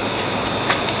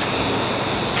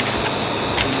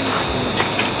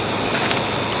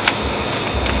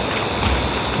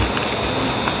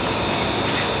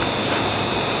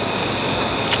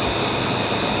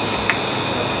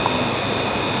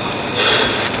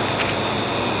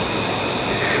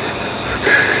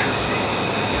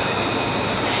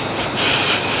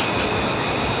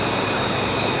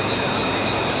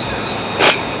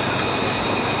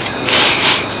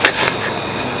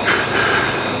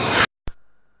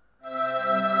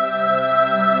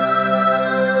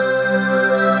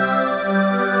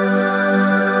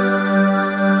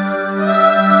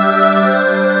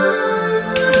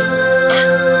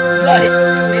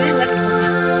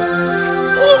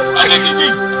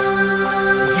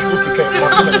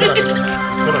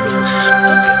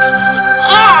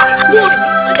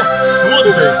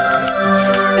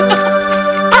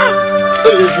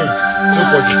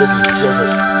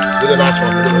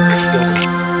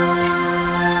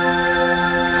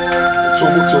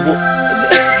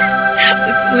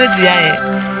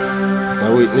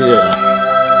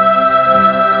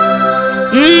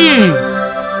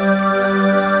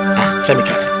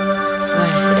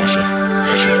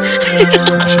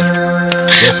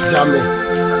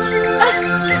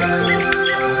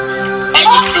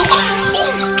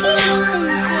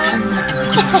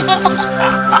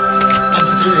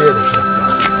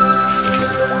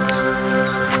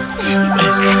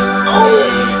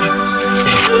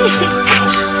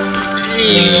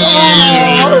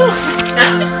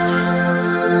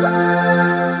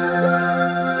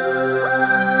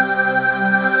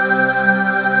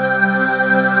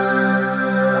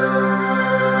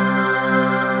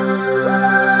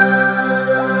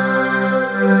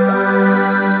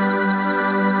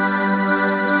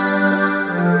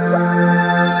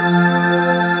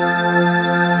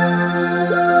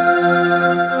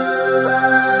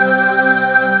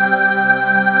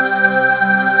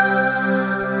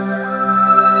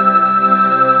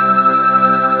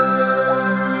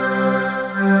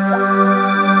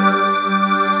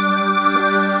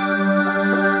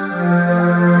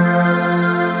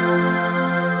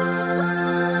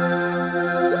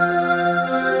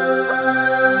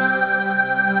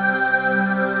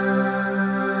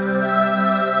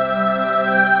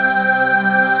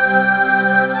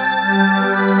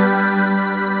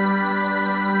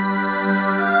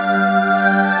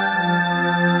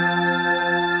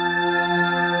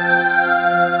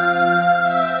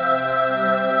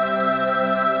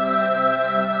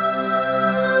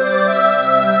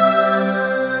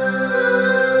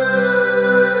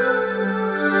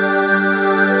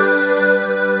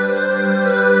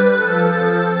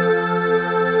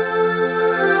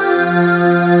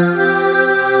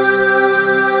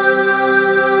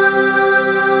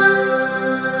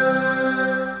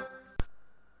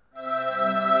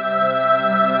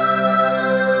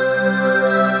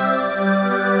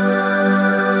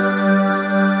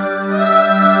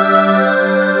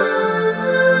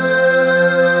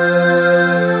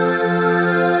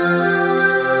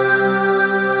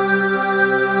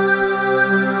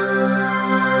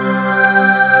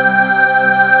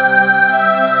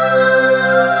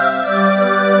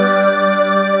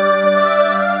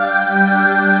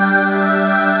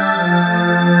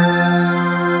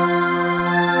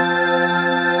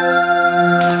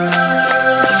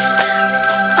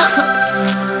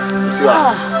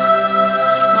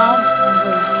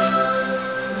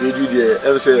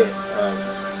 Say,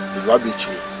 rubbish.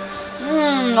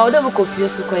 No, they will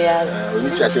confuse you.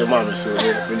 Which I say, Mamma, so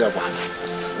we never want.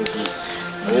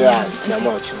 Yeah, I'm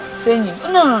not saying you.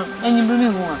 No, and you bring me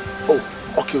one. Oh,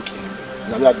 okay.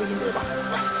 I'm not going to remember.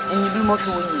 And you do more for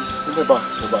you. Remember,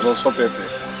 no, some paper.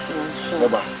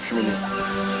 Remember, few minutes.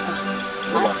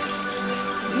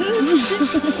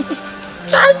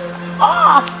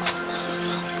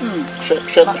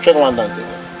 Check one down.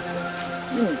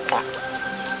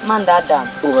 Man, that damn.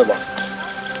 Remember.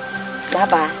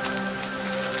 Bye-bye.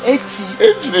 80.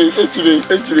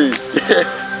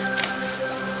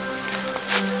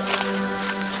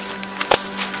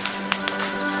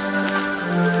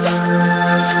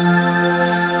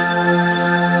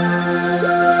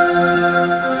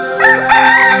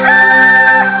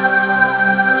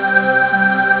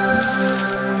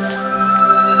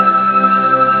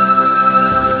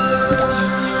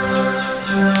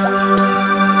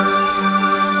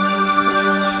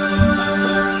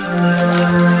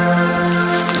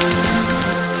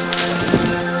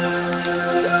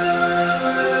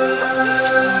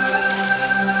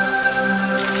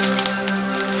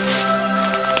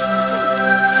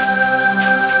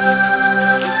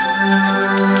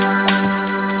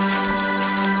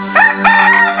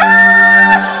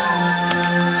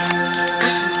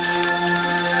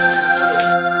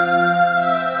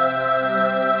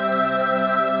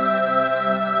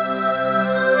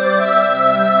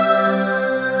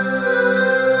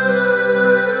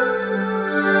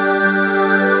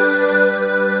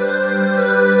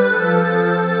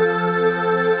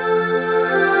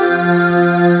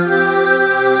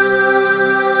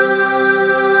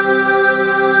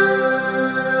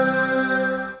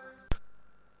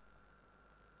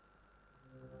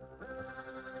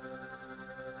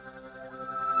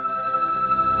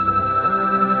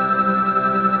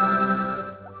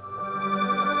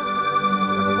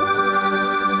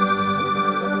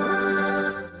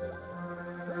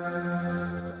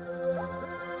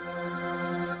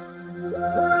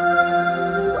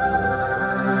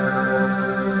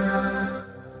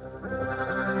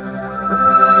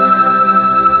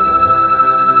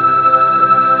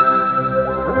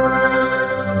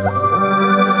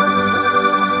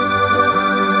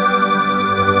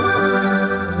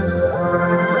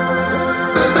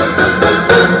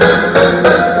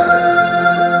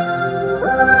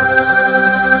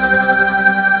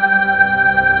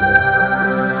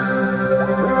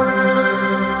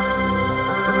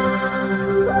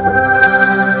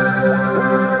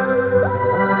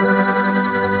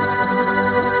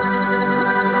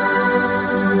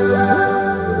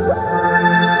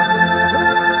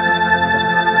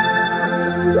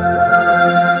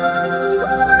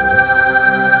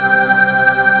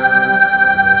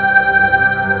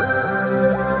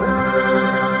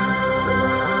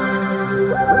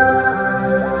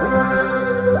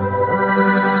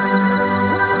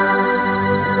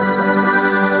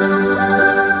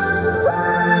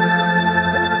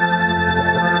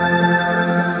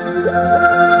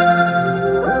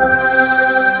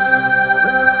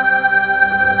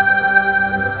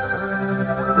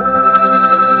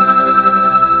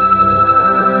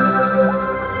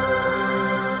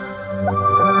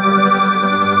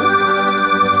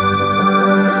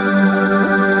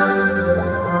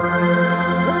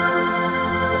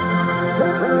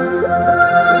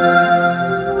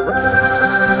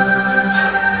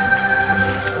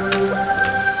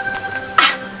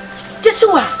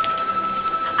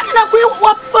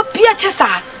 bia chesa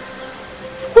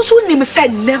usu nim se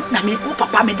nem na me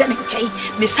papa me da ne nchai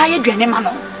me saye dwane ma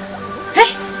no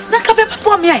na ka be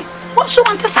papa me ai wo so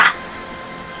want sa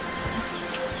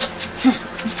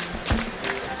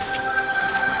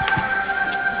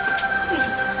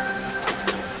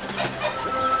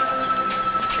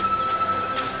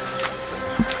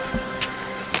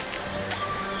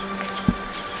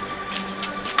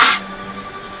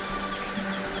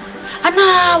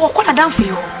ana wakona danfo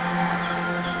yo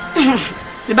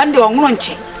me bande wonwuro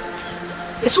nche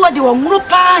esu wade wonwuro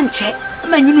pa nche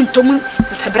ma nwunu ntom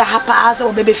sesebra ha pa se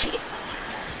obebe fie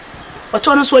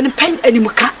oto no so ni pen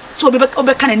animuka se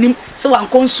obeka nanim se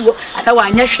wankonsuo ata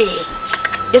wanya hwe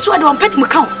yesu wade won pen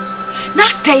animuka na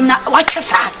tai na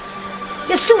wachesa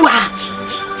yesu wa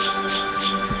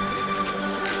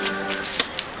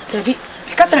David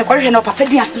because me kwahwe na papa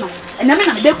dia no ename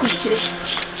na me de kuchire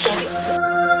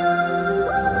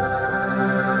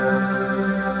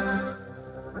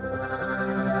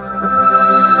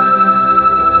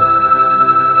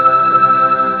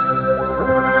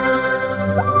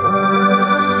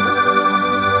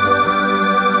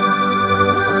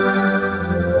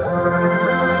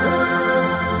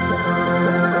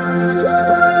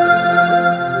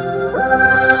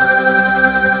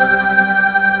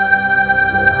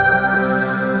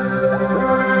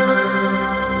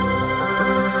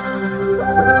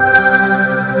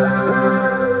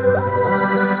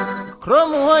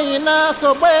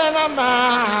So buena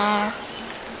na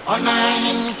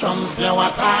onayin chompia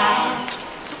wata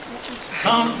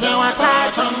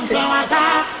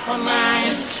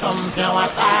onayin chompia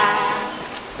wata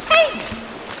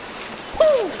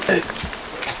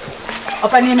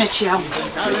opani me chia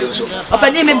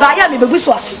opani me ba ya me begu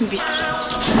so asembi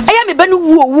eya me ba no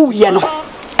wu ye no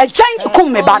agyan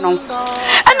kum me ba no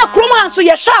ana krom hanso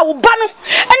ye sha wo ba no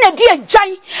ana di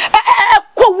agyan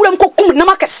ko wuram ko kum na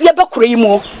makase be kura yi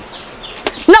mu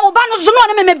na wo ba no zo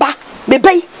no me ba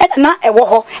bebei na ewo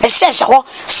ho ehye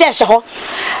ho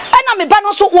ana me ba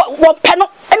no so wo pe no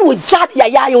ana wo ja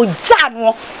ya wo ja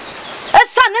no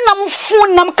esa ne nam fu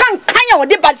nam kan ya wo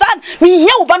de bazan mi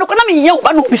ye wo ba no na mi ye wo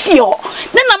ba no bi fi ho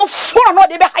ne nam fu no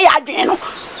de be ha ya adwen no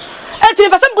enti me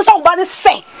person bu sa wo ba ne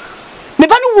se me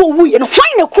ba no wo wu ye no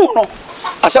hwan na ku no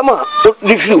asama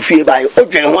di fie ba o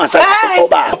dwen ho asa o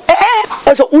ba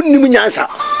eso unnim nyansa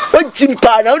o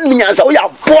jimpa na unnim nyansa o ya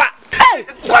boa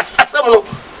was asama no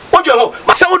o dwen ho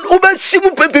ma se o ba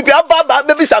simu pepepe aba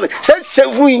be bisa me se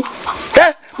sevui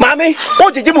mami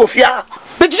o jeje mo fia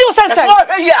be ji o sense wa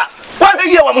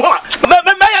hia wa mo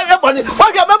me ya boni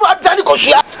wa hia me mo adani ko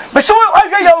hia me so wa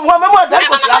hia wa me mo adani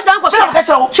ko hia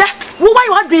che wo wa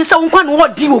you adwen se wo kwa no wo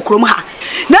di wo krom ha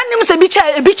na nim se bi che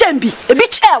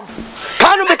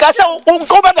kanu me ka se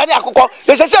o ba dani akoko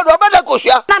e se do ba da ko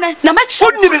hia na me che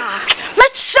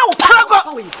pa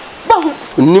ba hu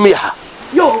nim ya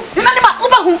yo ni ma u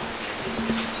ba hu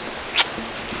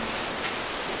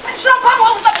me che pa ba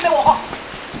hu sa me wo ho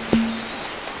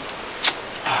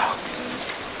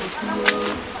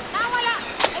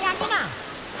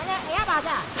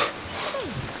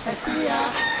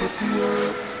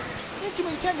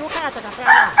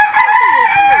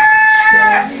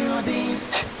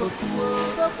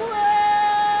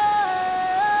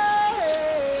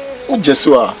O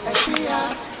Jesua.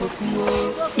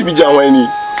 Ibi jawani.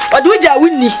 Wadi uja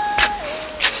wunni.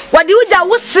 Wadi uja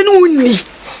wusinu wunni.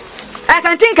 I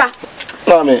can think her.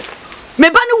 Mame. Me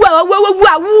banu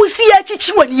wa wusi ya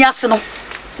chichi wani ase no.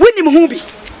 Wunni mu hu bi.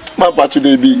 Ma pa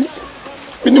today bi.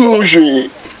 Wunni mu hu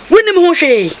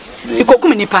hwe.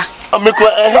 Ikokum nipa. Ameko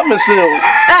ha me se o.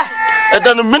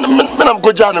 Edanu menam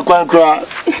ko ja ne kwan kra.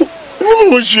 Wunni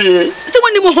mu hwe. Ti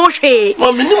wunni mu hwe.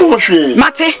 Mame ni mu hwe.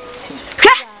 Mate.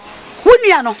 Hwe.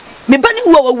 Wunni ano. Me bani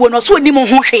wo no so ni mu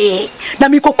hwe. Na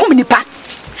me kokum nipa.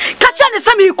 Kacha ne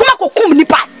sa me kuma kokum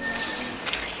nipa.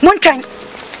 Montwan.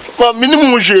 Ma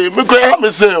minimum hwe. Me ko ha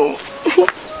me se o.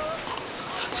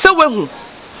 Se wehu.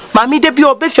 Mami de bi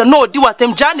obefia no odi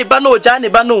watem jane ba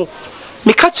no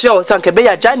me ka kire o sanke be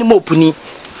ya jane mo opuni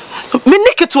me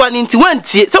niketo ani nti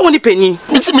wantie se woni panyi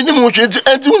Me si minimum hwe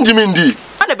enti undimi ndi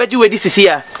ana beji wedi sisi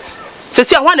a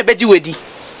ho ana beji wedi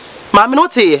mami no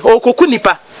te okoku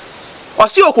nipa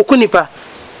osi okoku nipa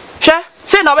hwe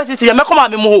se na obetiti ya mekoma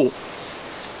me mo ho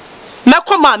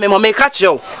mekoma me mo me ka kire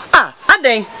o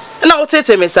aden na o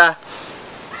tete me sa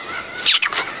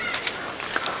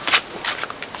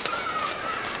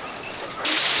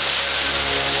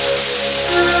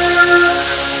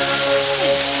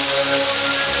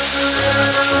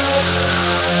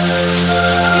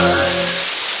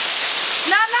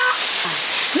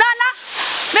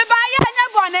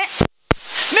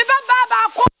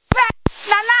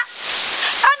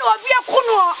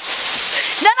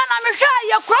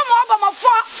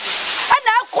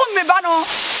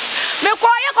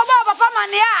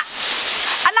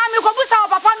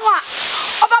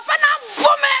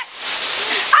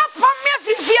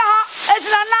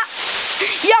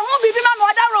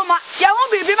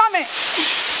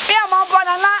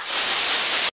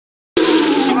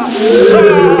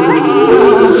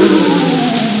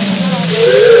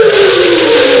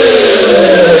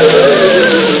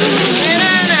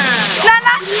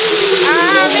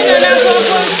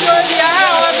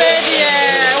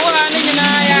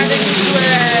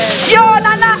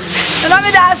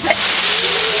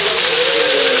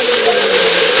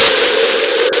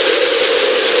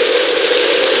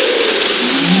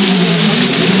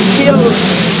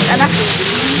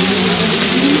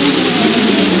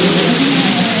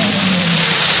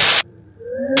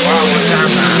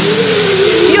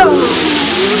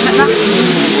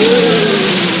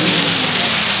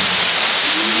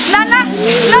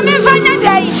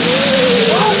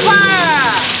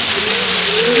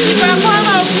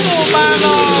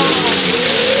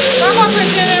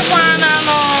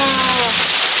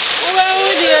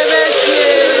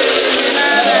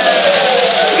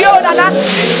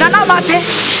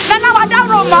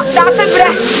that's a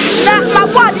breath. That's my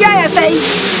body, I say.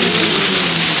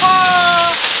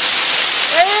 Oh,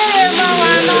 hey, Mama,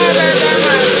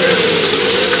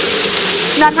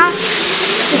 Nana.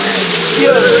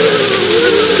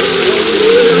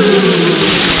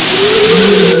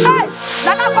 Hey,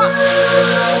 Nana,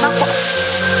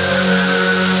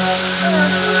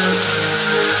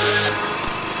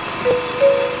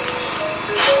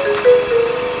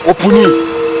 Opuni.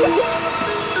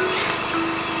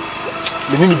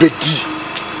 Menini bedi.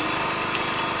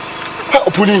 Ha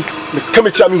opuni, me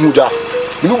kamecha mi huda.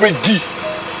 Menini bedi.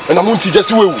 Na munti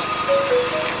jesi wewu.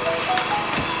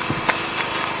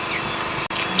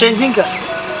 Kenzinga.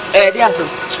 Diaso.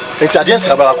 Enti ade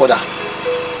nsa ba koda.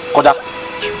 Koda.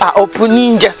 Ah,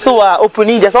 opuni jeso a,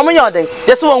 opuni jeso. Omo yoden.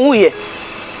 Jeso won huye.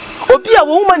 Obi a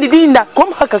wo woman di na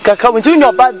kom hakaka we nti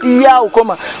nyoba bia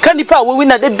ukoma kanipa wo wi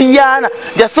na de bia na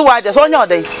jeso wa jeso onyo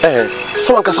den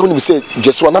so anka so ni say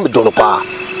jeso na me dono pa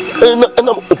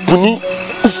na opuni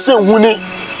se huni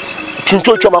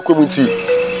twintwo twa makwemu nti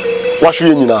wa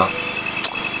hwe nyina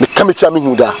me kamecha me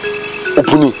huda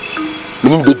opuni me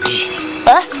ni bedi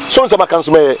so nza maka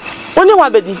nso me oni wa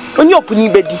bedi oni opuni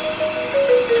bedi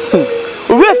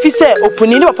we fi say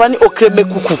opuni ni papa ni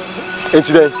okremekuku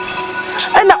enti den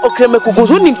ena okremekuku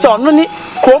so nim say ono ni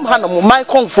krom ha no mo man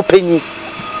konfo panyi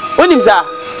onim za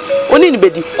oni ni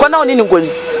bedi kwana oni ni ngoni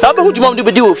na be hu djuma mo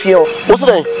bedi wo fie ho wo se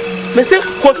den me se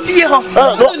ko fie ho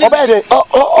no obede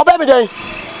obede den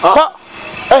ha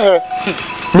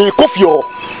me ko fie ho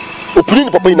opuni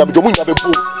ni papa ni na be do mu nya be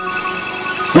bom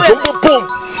be do be bom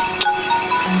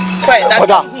kwai da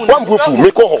oda wan bufu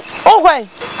me ko ho kwai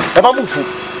e ba bufu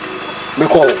me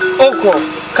ko ho ko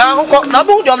ka ho na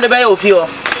be hu djuma de be wo fie ho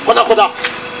koda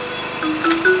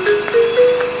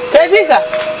Kenzinga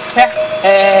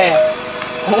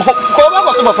ko ba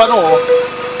ko to ba fa no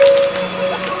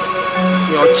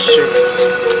yo che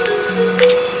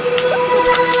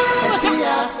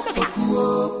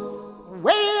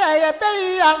we are be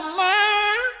ama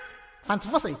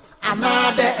fantasy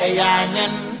anade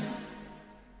eyanyen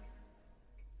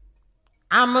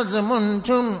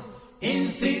amazumuntum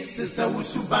inti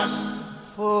sisawusuban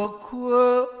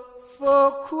fokuo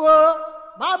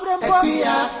Mabrembo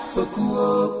Akua Fokuo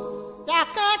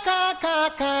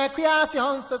Yaka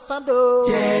creation sesando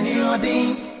Jenny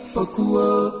Odin Fokuo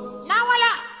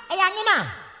Nawala eyangina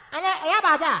ana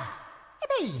eyabaza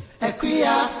ebe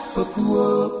Akua Fokuo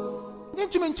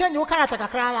Nintumi nchenye ukarata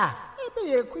kakra la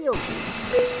ebe Akua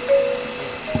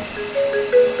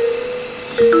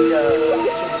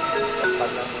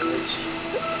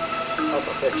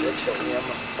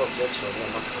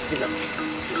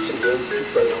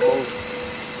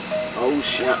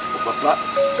Ausia papa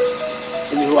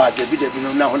ni ho ade bi no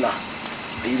na ho na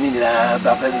yi ni na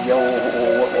baba bi ya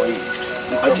oyi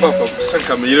papa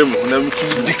sanka me yire mu na mi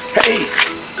di hey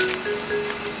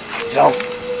down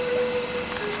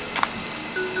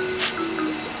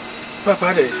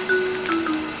papa de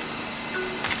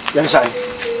yes I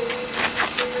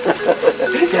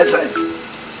yes I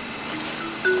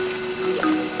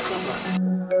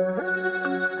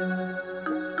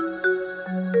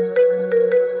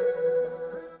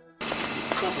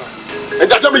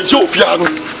me yo fiano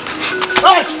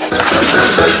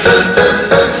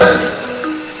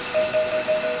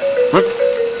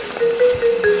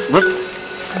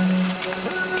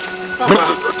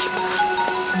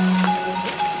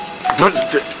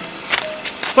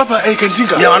Papa, I can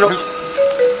think of Yano.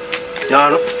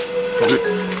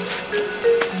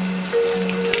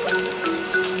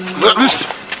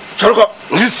 Charco,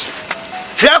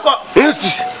 Fiaco,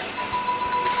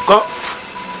 go.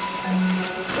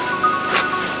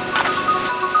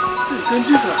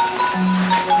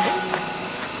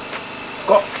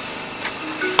 Go.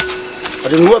 I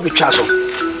don't know what be chaso.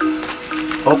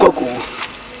 Okoku.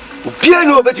 Ubia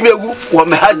no betimi agu wo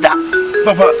me hada.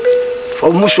 Papa,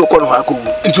 o muso ko no hako.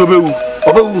 Nti obewu.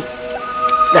 Obewu.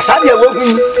 Na sabe ya wo hu.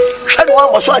 Hwe no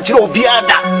ambo so akire obi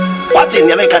ada. What in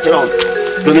ya me ka kire on.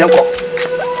 Do me enko.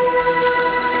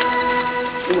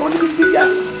 Ni on bi ya.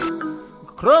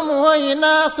 Kromu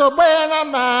hoyina so bena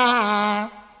na.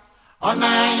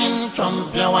 Onayin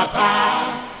chompia wata.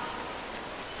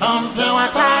 Chompia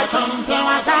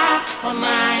wata.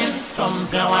 Onayin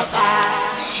chompia wata.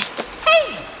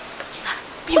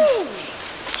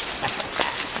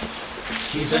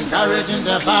 She's encouraging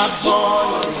the bad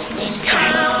boy in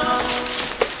town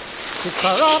to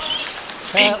corrupt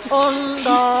her own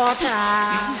daughter.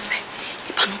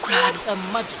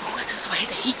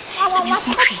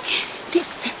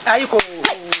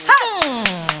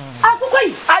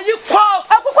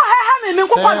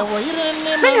 kokwa.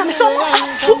 Me ya me so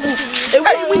atu. Ewe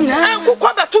mu nyina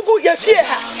kokwa batugu ya fie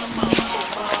ha.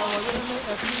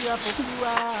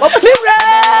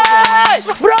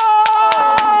 Bro!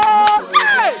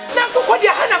 Na kokwa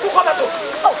dia ha na kokwa batu.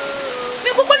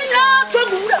 Me kokwa ni na to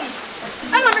agura.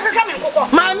 Ana me kaka me kokwa.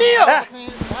 Mami yo.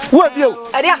 Wo bio.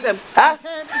 Ade asem. Ha?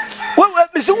 Wo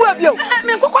me si wo bio.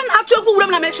 Me kokwa na to agura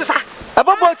na me sisa.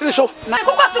 Ababo tiri so. Me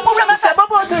kokwa to agura na sa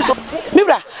Ababo tiri so.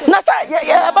 Mibra, na sa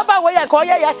ya baba wo ya ko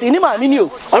ya si ni ma mi ni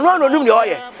o. Ono ano nim ne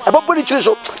oye. Ababo ni tiri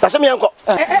so. Na se me enko.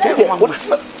 We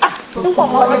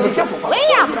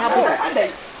abrabo.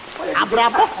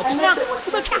 Abrabo, otina.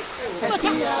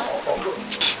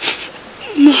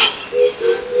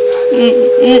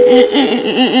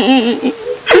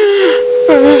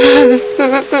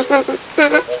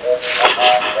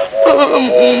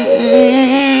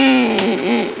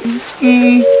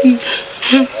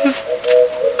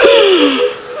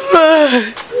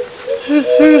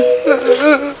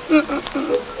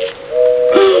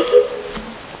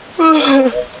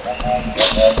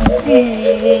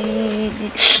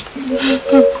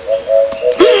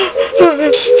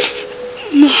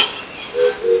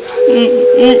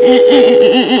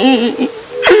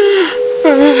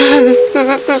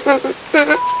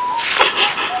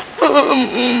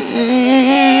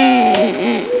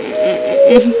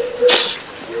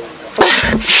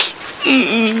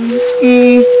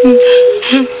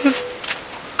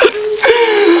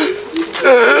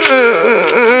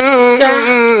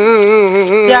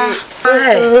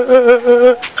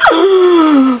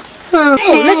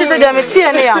 Let's say I'm a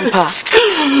tea ampa.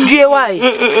 Due why?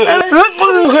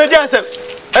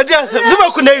 Adiasem,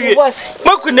 zuma kunewe.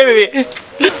 Makunewe.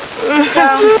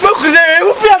 Makunewe,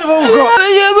 ufiado bongo.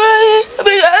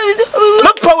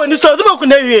 Mapawe ni so zuma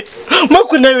kunewe.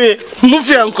 Makunewe,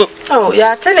 mufianko. Oh,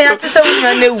 ya tene ya tese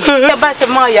wunya newu. Ya ba se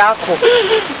ma ya akọ.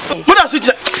 Muda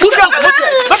suja. Mufianko.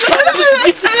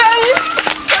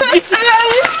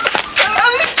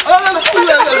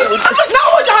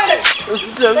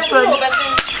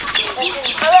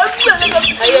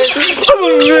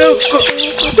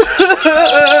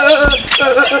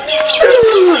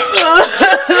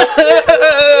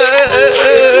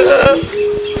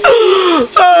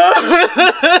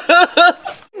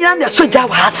 Nyina soja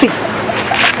wa hafi.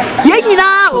 Ye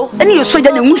nyina o, eni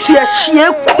soja na musi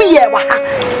ahie kuye wa ha.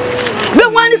 Me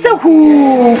wani se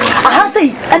hu, aha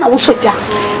sei ena wo soja.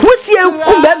 Musi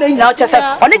eku be me nyina o chese.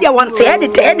 One dia won te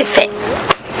de fe.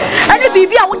 Ene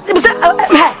bibi a wo se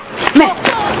me.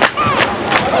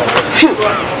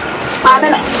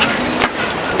 Amena.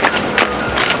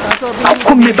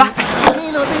 Akumeba.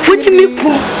 Wotimi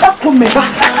pu akumeba.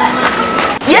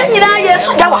 Ye nyina ye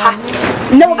soja wa ha.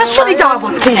 Na wo be sori ja wa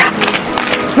bonten ha.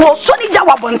 Wo sori ja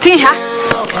wa bonten ha.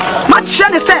 Ma che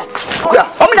ne se.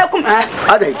 O me na kum ha.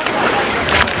 Ade.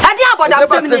 Ade aboda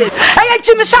family. Eye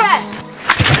chimi sa.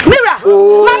 Mira.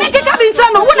 Mama ke ka bin so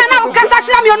no wo na na wo kasa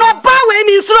kira mi no ba we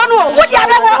mi suro no. Wo dia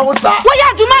ba wo. Wo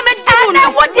ya duma me di no.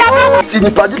 Wo dia ba. Si ni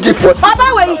pa di for.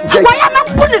 Baba we. Wo ya na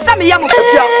puni sa me yam.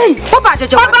 Wo ba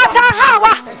jeje. Baba ta ha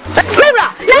wa. Mira.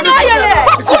 Ya no ye le.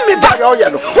 Wo kum me ba.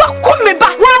 Wo kum me ba.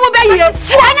 Wo be ye.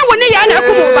 Ana wo ne ya na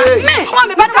kum ba. Me. Wo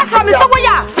me ba ka tra me so wo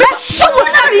ya. Me so wo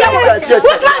na me yam.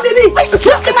 Wo tra me bi.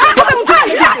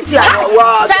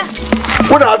 Wa.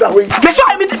 What are that way? Me so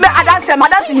me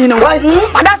adanse ni no.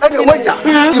 Adanse ni wanya.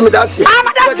 You me dance.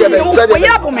 Adanse ni no. Wo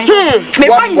ya bo me. Me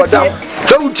fine.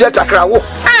 So we check akra wo.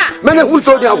 Me ne hu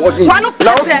so dia wodi. Na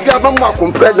o bia ba mo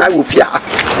akompre na wo fia.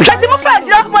 Kati mo fa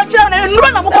jira mo tira na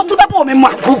nuru na mo ko to da bo me mo.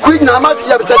 Kuku na ma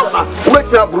fia be sama. Wo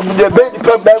tina burubu de be di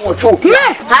pe ba mo cho. Me.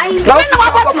 Me na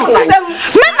wa bo me.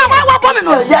 Me na wa bo me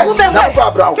no. Wo be ho.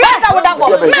 Me da wo da bo.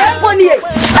 Me ko ni e.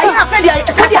 Ayi afa dia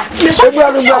kadia. Me so bia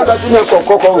no bia da tinya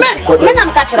kokoko. Me na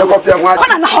me ka kira.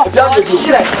 Kona na ho. Me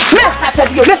afa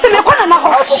bio. Me se me kona na ho.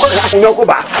 Nyoko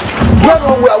ba. No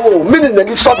no wo me na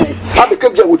ni so be. Abi ka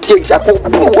bia wo tie exako.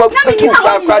 Na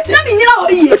mi nyina ho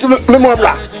yi. Me mo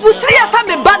bla. Usiri asa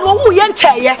me ba no wo ye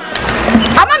ncheye.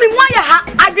 Ama me mo aye ha,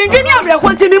 adwendwe ni awre ko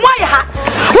ntimi mo aye ha.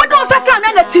 Wo do sa ka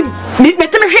na tim. Me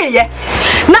teme hweye.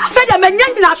 Na fe da manya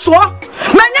nyina so.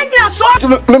 Manya nyina so.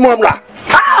 Me mo bla.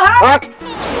 Ah.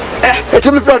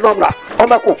 Etimi pe no bla. O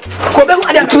ma ko. Ko be hu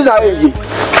ade. Tu na yi.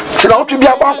 Ti na o tu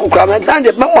bia ba ko kra me dan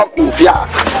de me mo ko fia.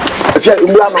 Fia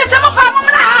mbua ma. Me se mo pa mo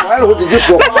mra ha. Ai ho di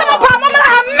ko. Me se mo pa mo mra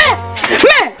ha me.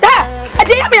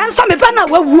 Ade ya me ansa me ba na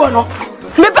wawu no.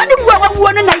 Me ba ni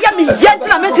wawu no na ya me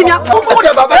yentina me tinya. O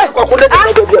de baba ko ko de de.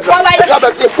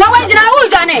 Wa jina wo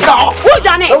jane. Wo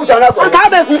jane. Ka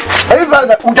ba hu. Ai ba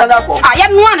na ujana ko. Ah ya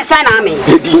no an sa na me.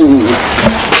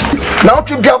 Na o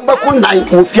tu bia ba ko nai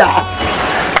wo fia.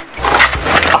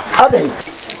 Ade.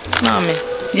 Na me.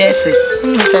 Yes,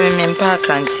 me park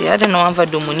auntie. I don't know if I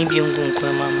do money be on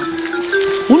mama.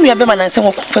 When we are beman and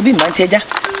some for be manteja.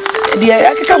 The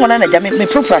Akaka one and a jammy me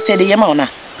proper said the Yamana.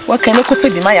 What can you copy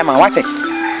the Mayama? What it?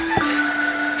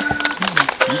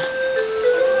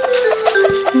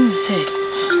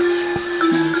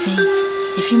 Say,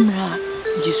 if you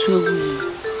just so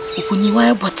we open your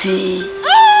wire body.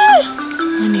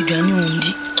 I need your new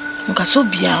undi.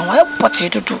 Mukasobia, why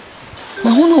potato to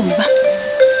my home.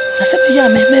 I said, yeah,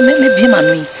 maybe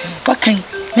man. What can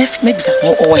maybe that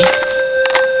more away?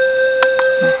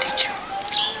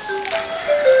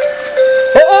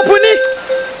 Open it,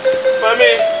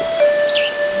 Mommy.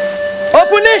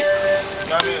 Open it,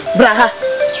 Braha.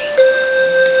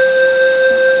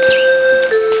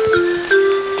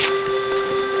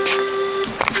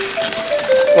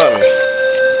 Mommy,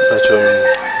 that's what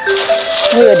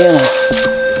we are doing.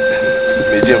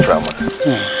 Medium from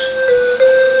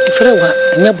if I were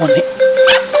a new bonnet,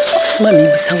 smell me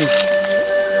be some.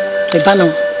 The banner,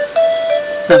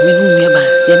 now we know me about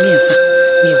Yamiasa,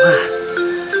 me were.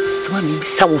 Smell me be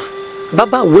some.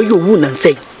 Baba, where you wound and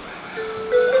say,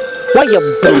 why you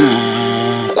boom,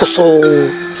 Coso?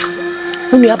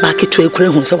 When you are back to a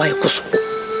crown, so I Coso.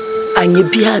 And you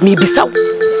be me be so.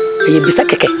 And you be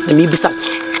sake, and me be so.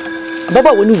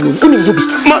 Baba, when you be.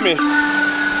 Mommy,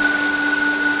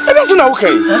 it doesn't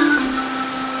okay.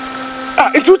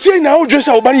 It's okay now, dress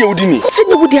our bunny Udini. Send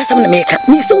you would have some America.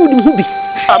 Me so wouldn't who be.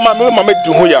 Mamma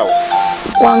to Hoya.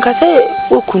 One can say,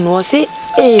 who could not say,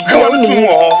 eh, come on, two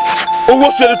more. Oh,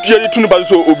 what's the theory to about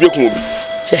so Obiakum?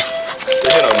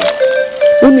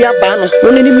 When we are banner,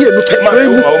 when any mere look at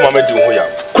Mamma to Hoya.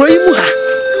 Craymuha,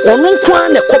 or no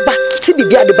quan, a coba, Tibi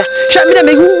Gadiba, Shamina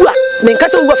Megua,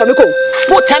 Mencasa Wafamico.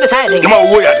 What time is I? Come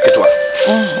on, way at Ketua.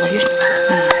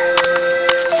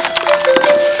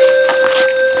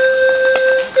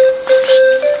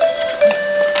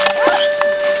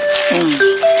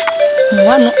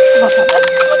 One,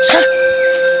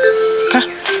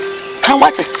 come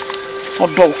what? Or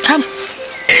don't come.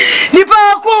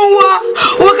 Nipakuwa,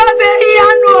 ukase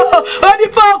iyano,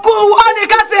 nipakuwa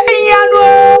nikase iyano.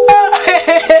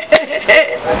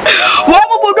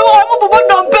 Wamu budu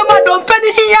dompe ni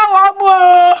iya wamu.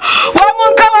 Wamu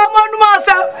nkawa monu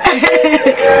masa.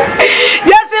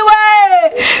 Yesi we,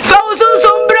 fa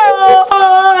ususumbro.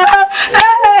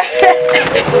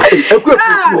 Akua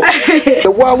Fokuo. The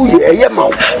wawu ye eyema.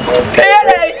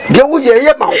 The wu ye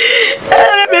eyema.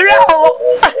 Mirao.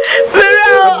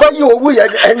 Ba yi owu ye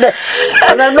ene.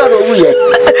 Ana na owu ye.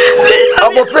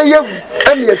 Abofra ye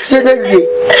emi asie na wie.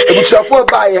 Ebutuafo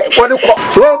ba ye woni ko.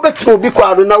 Wo betu obi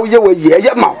kwaro na wo ye wo ye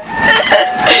eyema.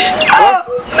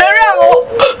 Mirao.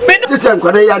 Sisi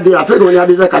nkwane ya de afedo ni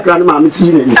ade kakra na ma me si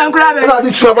ni. Ankurabe. Na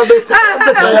di tuaba be.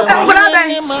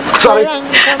 Ankurabe. Sorry.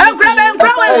 Ankurabe.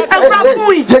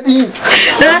 Jadi.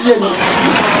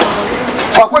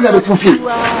 Fokuo ya betufi.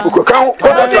 Uko kan ko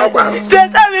da agba.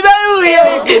 Tesa mi be wi.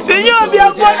 Mi yo bi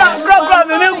afona program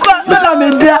mi nko na me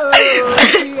bia.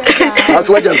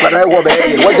 Aso wajan kwada wo be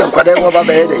de. Wajan kwada wo ba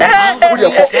be de. Wo de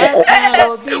ko.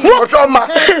 Wo so ma.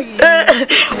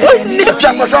 Ni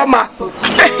pia ko so ma.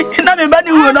 Na me ba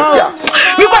ni wo no.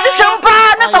 Mi ko ti champa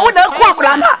na so wo na ku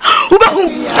akura na. Wo ba hu.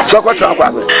 So ko so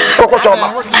akwa. Ko so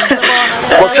ma.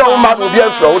 Ko so ma no bi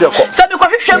afro wo de ko. So mi ko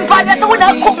ti champa na so wo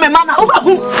na ku me ma na. Wo ba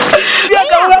hu. Bia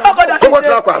ka wo ba ko da. Ko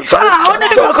so akwa. Ah, wo na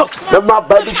ba ko. Na ma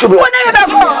ba di chubu. Wo na ba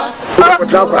ko. Ko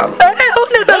so akwa. Wo na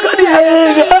ba ko di.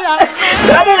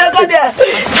 Wo na ba ko di.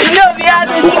 Ni obi a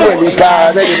ni. Ko ni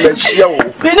ka na ni be sia wo.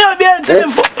 Ni obi a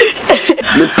ni fo.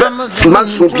 Me pa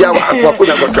maso bia wa akwa ko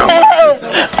na ko tra.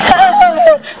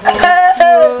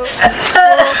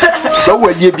 So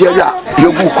we ye bia ya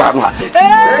yo bu kwa no.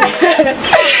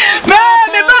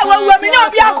 Me ba wa mi nyo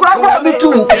bia akura mi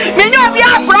tu. Mi nyo bia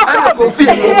akura Ko fi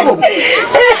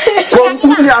ko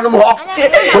nni anum ho.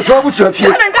 Ko tro bu tro fi.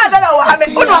 Me ka da wa me.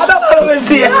 Uno aba ba me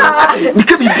si. Mi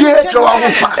ke bi bia tro wa ho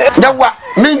fa. Na wa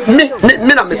mi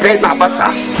na me pe na basa.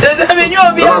 Me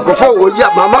nyo bia. Ko fo wo ya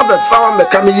mama be fa wa me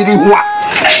ka me yiri hu a.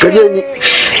 Kanye ni.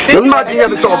 Mma di ya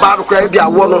be so ba ro kra bia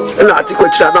wo no na ati ko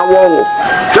kira na wo wo.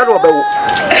 Tell wo be wo.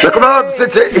 Na ko ba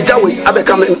fete ijawe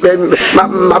abeka me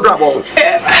bra wo.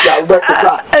 Ya wo be ko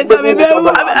kra. Ka mi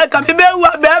be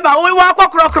wa be ma wo wa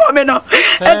kokro me no.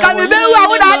 Ka mi be wa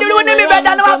wo na adi wo ni mi be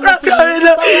da na wa kokro me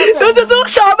no. Tu so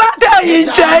shaba ta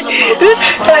yin chai.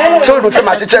 So do se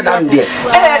ma cheche na ndie.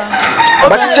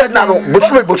 Ba cheche na no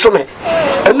bosume.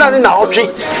 Ena ni na otwe.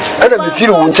 Ena bi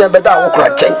firi wo nche be da wo kra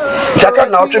chen. Jaka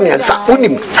na otwe me nsa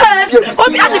unim.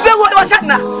 Obi ani be wo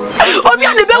chana. Obi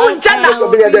ani be wo chana.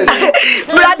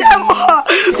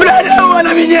 Brother mo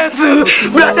na mi Yesu.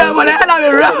 Brother mo na mi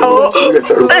rawo.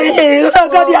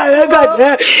 God ya God.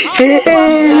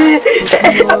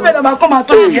 Afena ma koma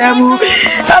to yemu.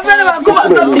 Afena ma koma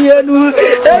so yenu.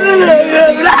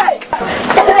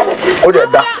 O de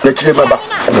da, le chire baba.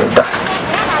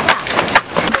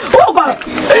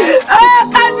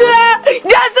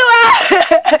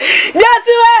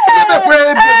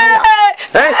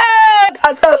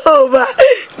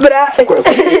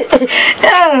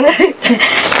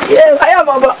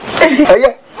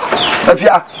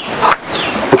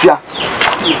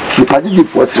 The party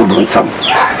for some some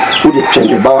who they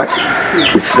change about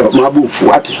it's Mabu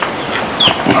Fuati.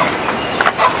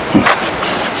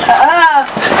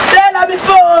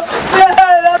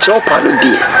 Chopa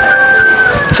dear.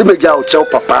 Semeja chow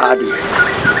papa di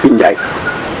indai.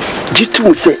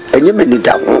 Jitu say enye meni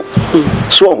da ho.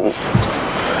 So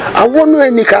awono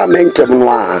ani ka mentem no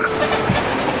a.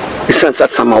 Isansa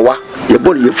samawa ye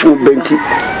bori ye fu benti.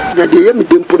 Ya de ye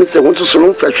medempo ne se wonso so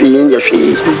no fa hwe yen ye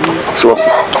hwe. So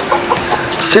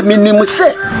seminimu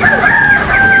se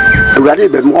Urare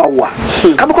be mo awa.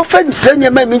 Kabako fa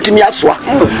senya ma mintimi asoa.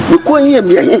 Me ko yin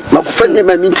me he, makoffa ne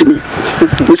ma mintimi.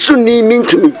 Me sunni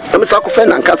mintimi. Am sa ko fa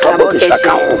na nka fa bo shaka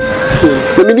ho.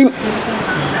 Me minim.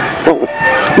 Oh.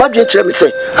 Ma dwe kire me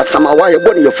se asamawa ye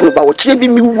bo ne ye funu ba wo kire bi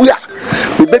mi wu a.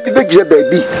 Me bebi be gire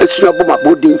baabi esua bo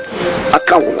mabodin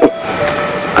aka ho.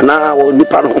 Ana wo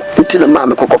nipa no ntina ma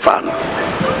me kokofa no.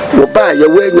 Wo ba ye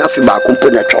we nya fi ba kompo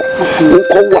na twa.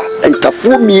 Nko wa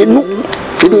entafuo mienu.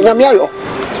 Kini nyame ayo.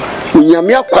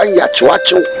 Nyame akwan ya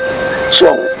chewachew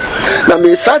so na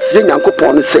me sasire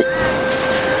nyankopon ne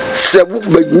se bu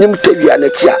bagnyim tawia na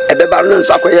chia ebeba no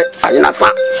nso akoye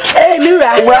ayenasa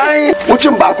mira wai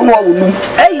wuchim ba ko no wonu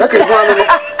e ke ho no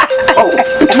oh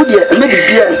tu die me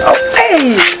bibia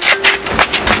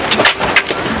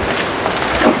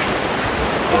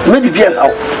me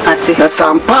bibia ati na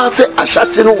sampa se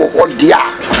ahyase no wo hodia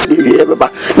de wie beba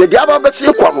na dia ba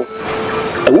bese kwa mo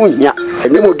ewunya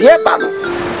ene mo die ba no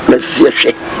let's see a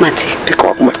shake. Mati. Pick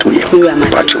up my two years.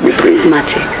 Mati.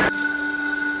 Mati.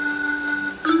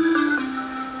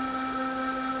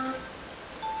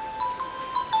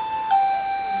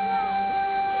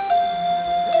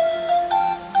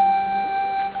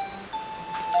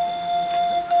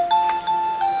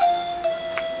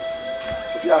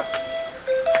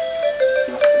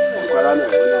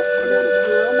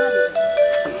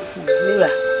 Mira,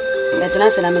 let's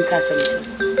not say I'm in casa.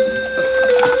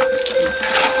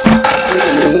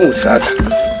 Sad.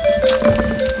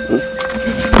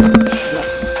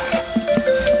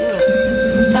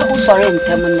 Sorry, in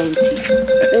Terminanti.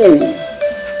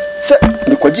 Sir,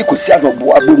 the Kojiko no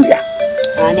Boabunia.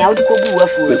 And I would go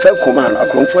for the fair command. I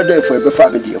come for there for a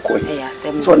family.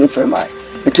 So, in fair mind.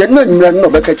 It had no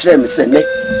back at Trem, said,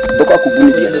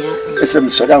 Bokakubunia. It's a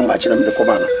Sudan match in the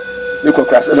commander. You could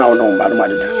cross an hour no matter.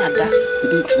 You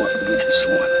didn't want to meet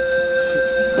someone.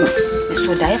 It's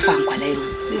what I found.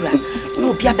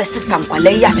 No bia best system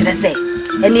kwale ya kire se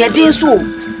ene e din so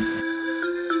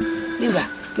mira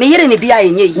me yere ne bia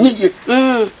enye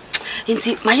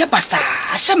nti maye basa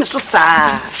ahye me so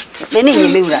saa me ne nye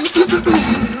mewura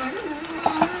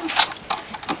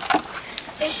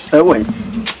ewe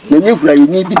na nye hura ye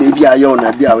ni bi na bia ye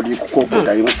ona bia odi kokko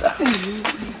da ye musa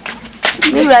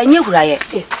mewura nye hura ye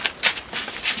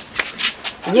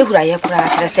kura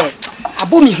kire se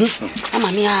abomi hu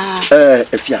ama me a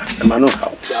efia ma no ha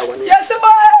Yes,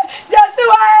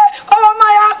 oh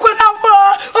my Akuna,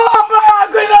 oh my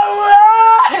Akuna.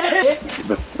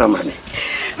 Mamani.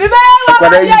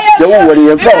 What are you doing?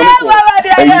 You're found.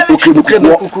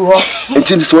 And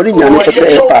since one young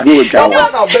I knew it down.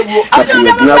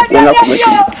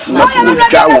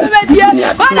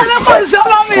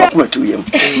 What to him?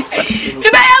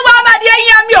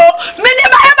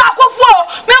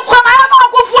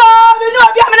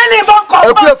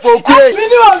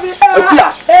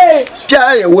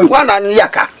 One and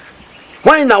Yaka.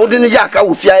 Why now didn't Yaka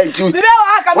with fear to the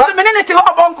minute of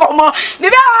Boncomo? The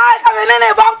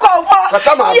minute of Boncomo.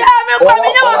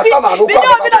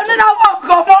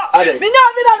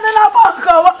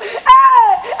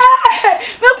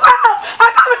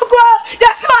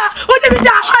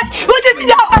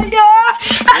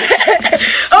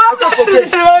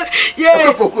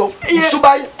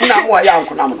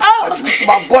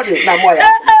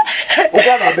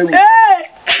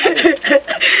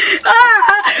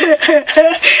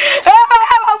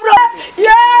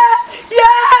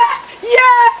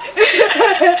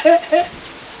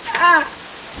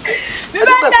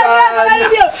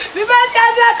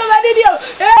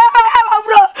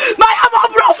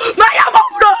 My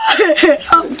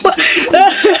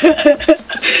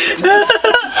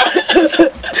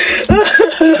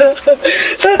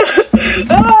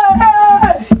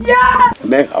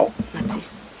Me how?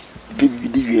 Bibi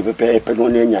di we pepe no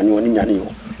na nyane woni nyane yo.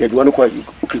 Ye do no kwa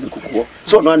ukiri kukuo.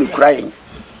 So no an crying.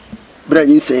 Bra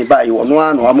yin say ba yo no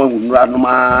an wa ma nwura no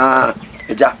ma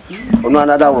eja. Ono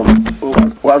anada wo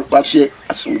wa hye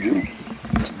asomdwum.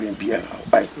 Ti ben bia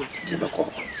bai ti be ko.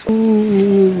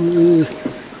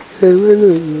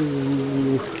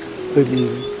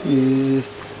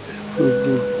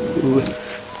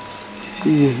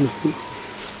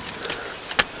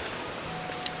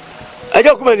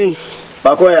 Aja kumani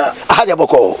Bakoya ahade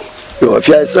boko yo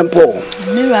fia simple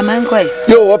mi ra man ko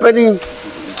yo openi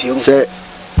se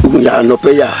ya no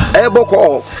pe ya e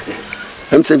boko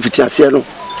em se fiti ase no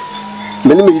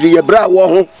meni me yiri ye bra wo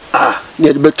ho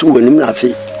ne de betu wani na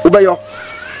ase wo be yo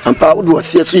ampa wo do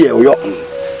ase so ye yo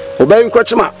wo be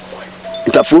nkochima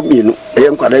ntafo mienu e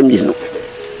nkwara mienu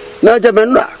na ja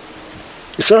menra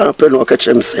isora pe no ka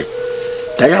chrem se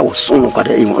da ya wo so no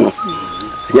kwara yi no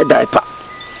ye dai pa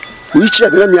we chere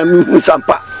na mi amu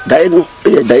sampa dai no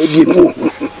e dai bi mu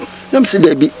nam se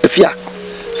da bi afia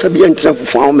sabi entra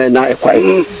fufu an me na e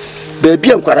kwai ba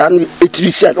bi ankwara no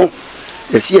etirisia no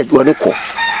esi e do no ko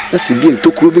na se bi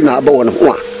ntokuro bi na aba won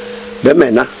ho a be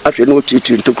me na ahwe no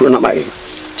titu ntokuro na mai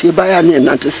ti ba ya ne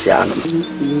na ntsia no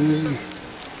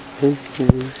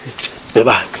be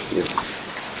ba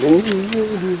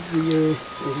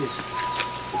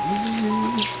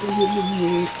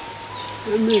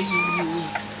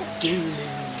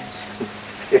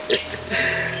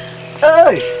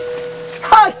Hey!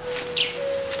 Hi!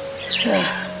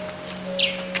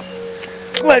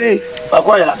 Kumani,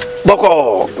 Bakoya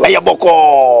boko, aya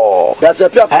boko. that's a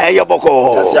pia Aya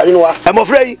boko. that's ya inwa I'm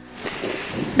afraid.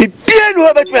 Bibia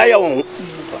no bet me aya won.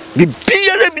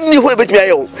 Bibia ni ho bet me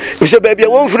aya won. If say baby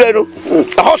won frɛ no.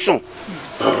 A hoso.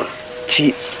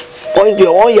 Ti on de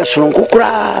on ya sonko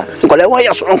kura. Nkole on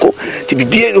ya sonko. Ti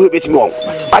bibia no bet me won.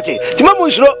 Ati, ti mamu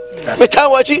nsuro. Beta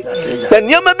wachi. Na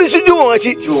niam bi suju won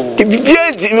achi. Ti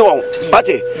bibia ti me won.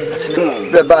 Ati.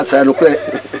 be ba sa no kwe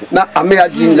na ame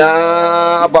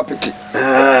adina abapeti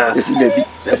esi baby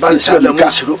Ba nsuro na mu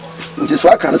nsuro. nti so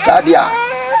aka sa dia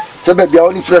se baby a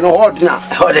oni frɛ no hodna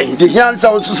de hian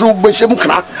sa susu be shem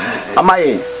kra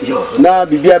amaye na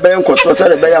bibia be nkoto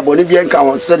se be ya boni bia nka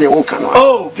ho se de wo ka no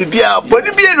Oh, bibia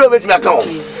boni bia no bet me aka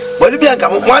won. Boni bia nka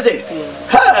mo ate.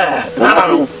 Ha! Na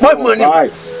no. Mo mo ni.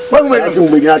 Mo mo ni. asim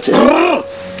be nya che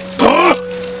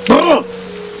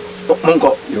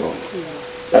Mongo. yo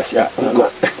that's ya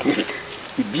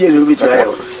Bibia no bet me aya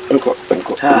won. enko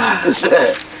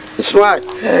it's right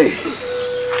Hey.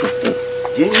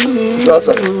 that's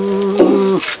it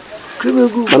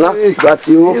ana that's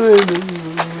you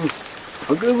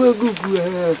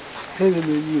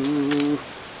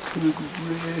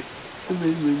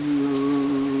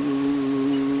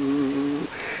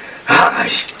Ai.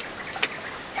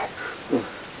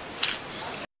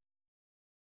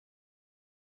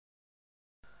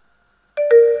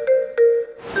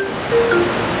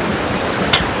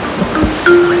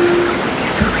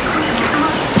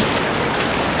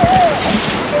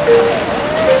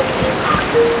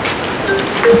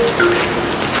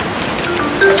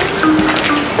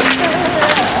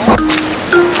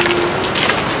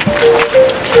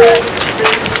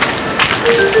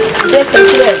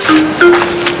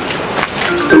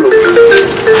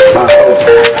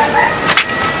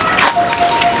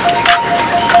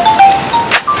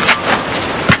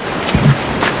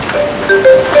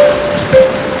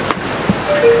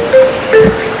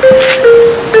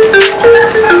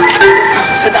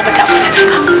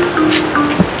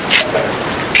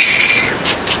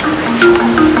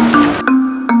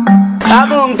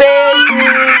 Abum pesi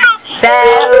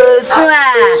sua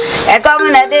e como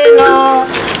na de no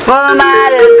o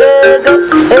mar go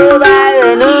o mar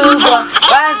no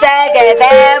one second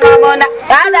de mamona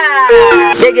ada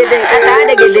digede ata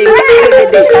digede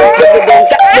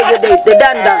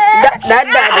danda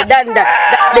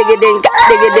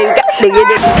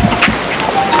digede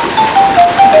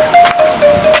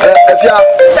efia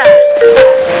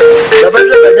ya ba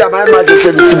je ma ma je se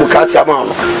si bukasi ama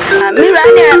no mi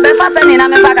rani be fa penny na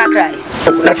me fa kakrai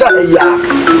na sa ya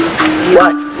why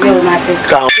yo mate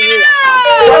ka oh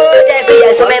yes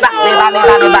so me ba u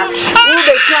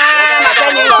be swa ma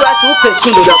penny swa su pe su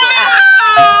do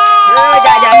oh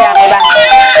ja me ba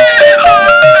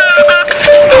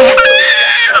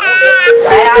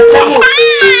aya samu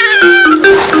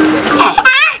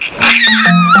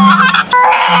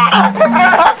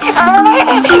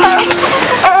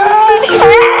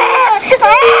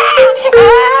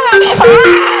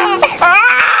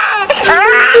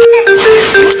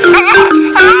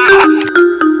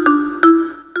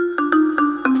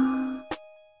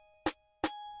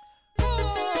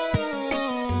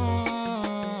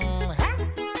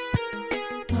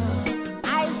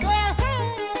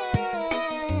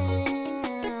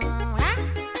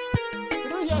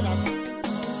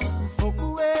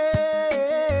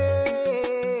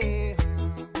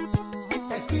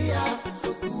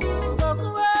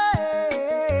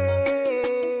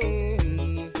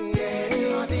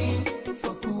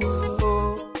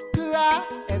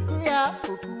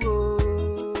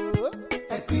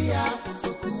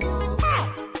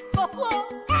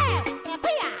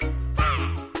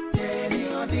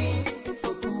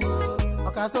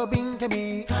so bing to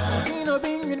me. No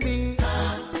bing be.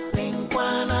 Think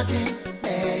one a drink.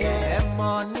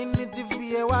 Morning it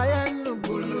fear why and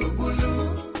bulu bulu.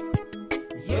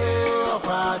 Yo,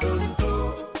 pardon to.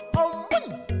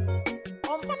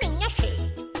 Funny yashi.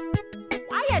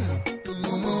 Why and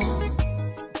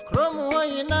Chrome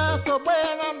so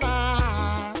buena.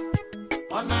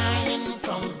 On I in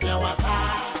Tompiawata.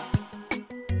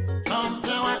 On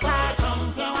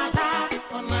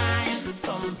I in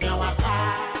Tompiawata.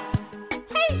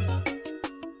 hey,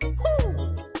 who?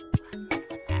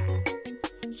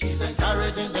 She's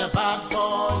encouraging the bad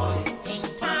boy in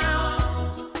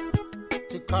town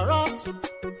to corrupt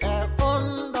her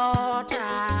own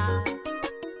daughter.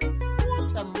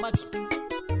 What a magic.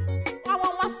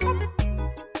 What's up?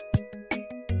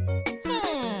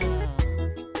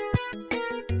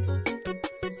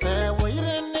 Say, we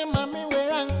didn't mommy, we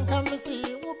ain't come to see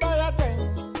you by a thing.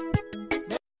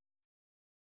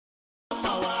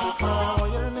 Oh,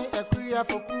 you're in a Akua,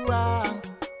 Fokuo,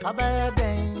 Kabaya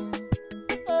Dane.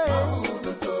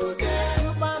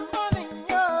 Super morning,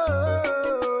 yo,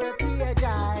 Akua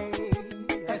Jai,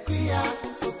 Akua,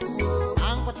 Fokuo,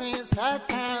 I'm putting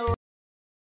Akan.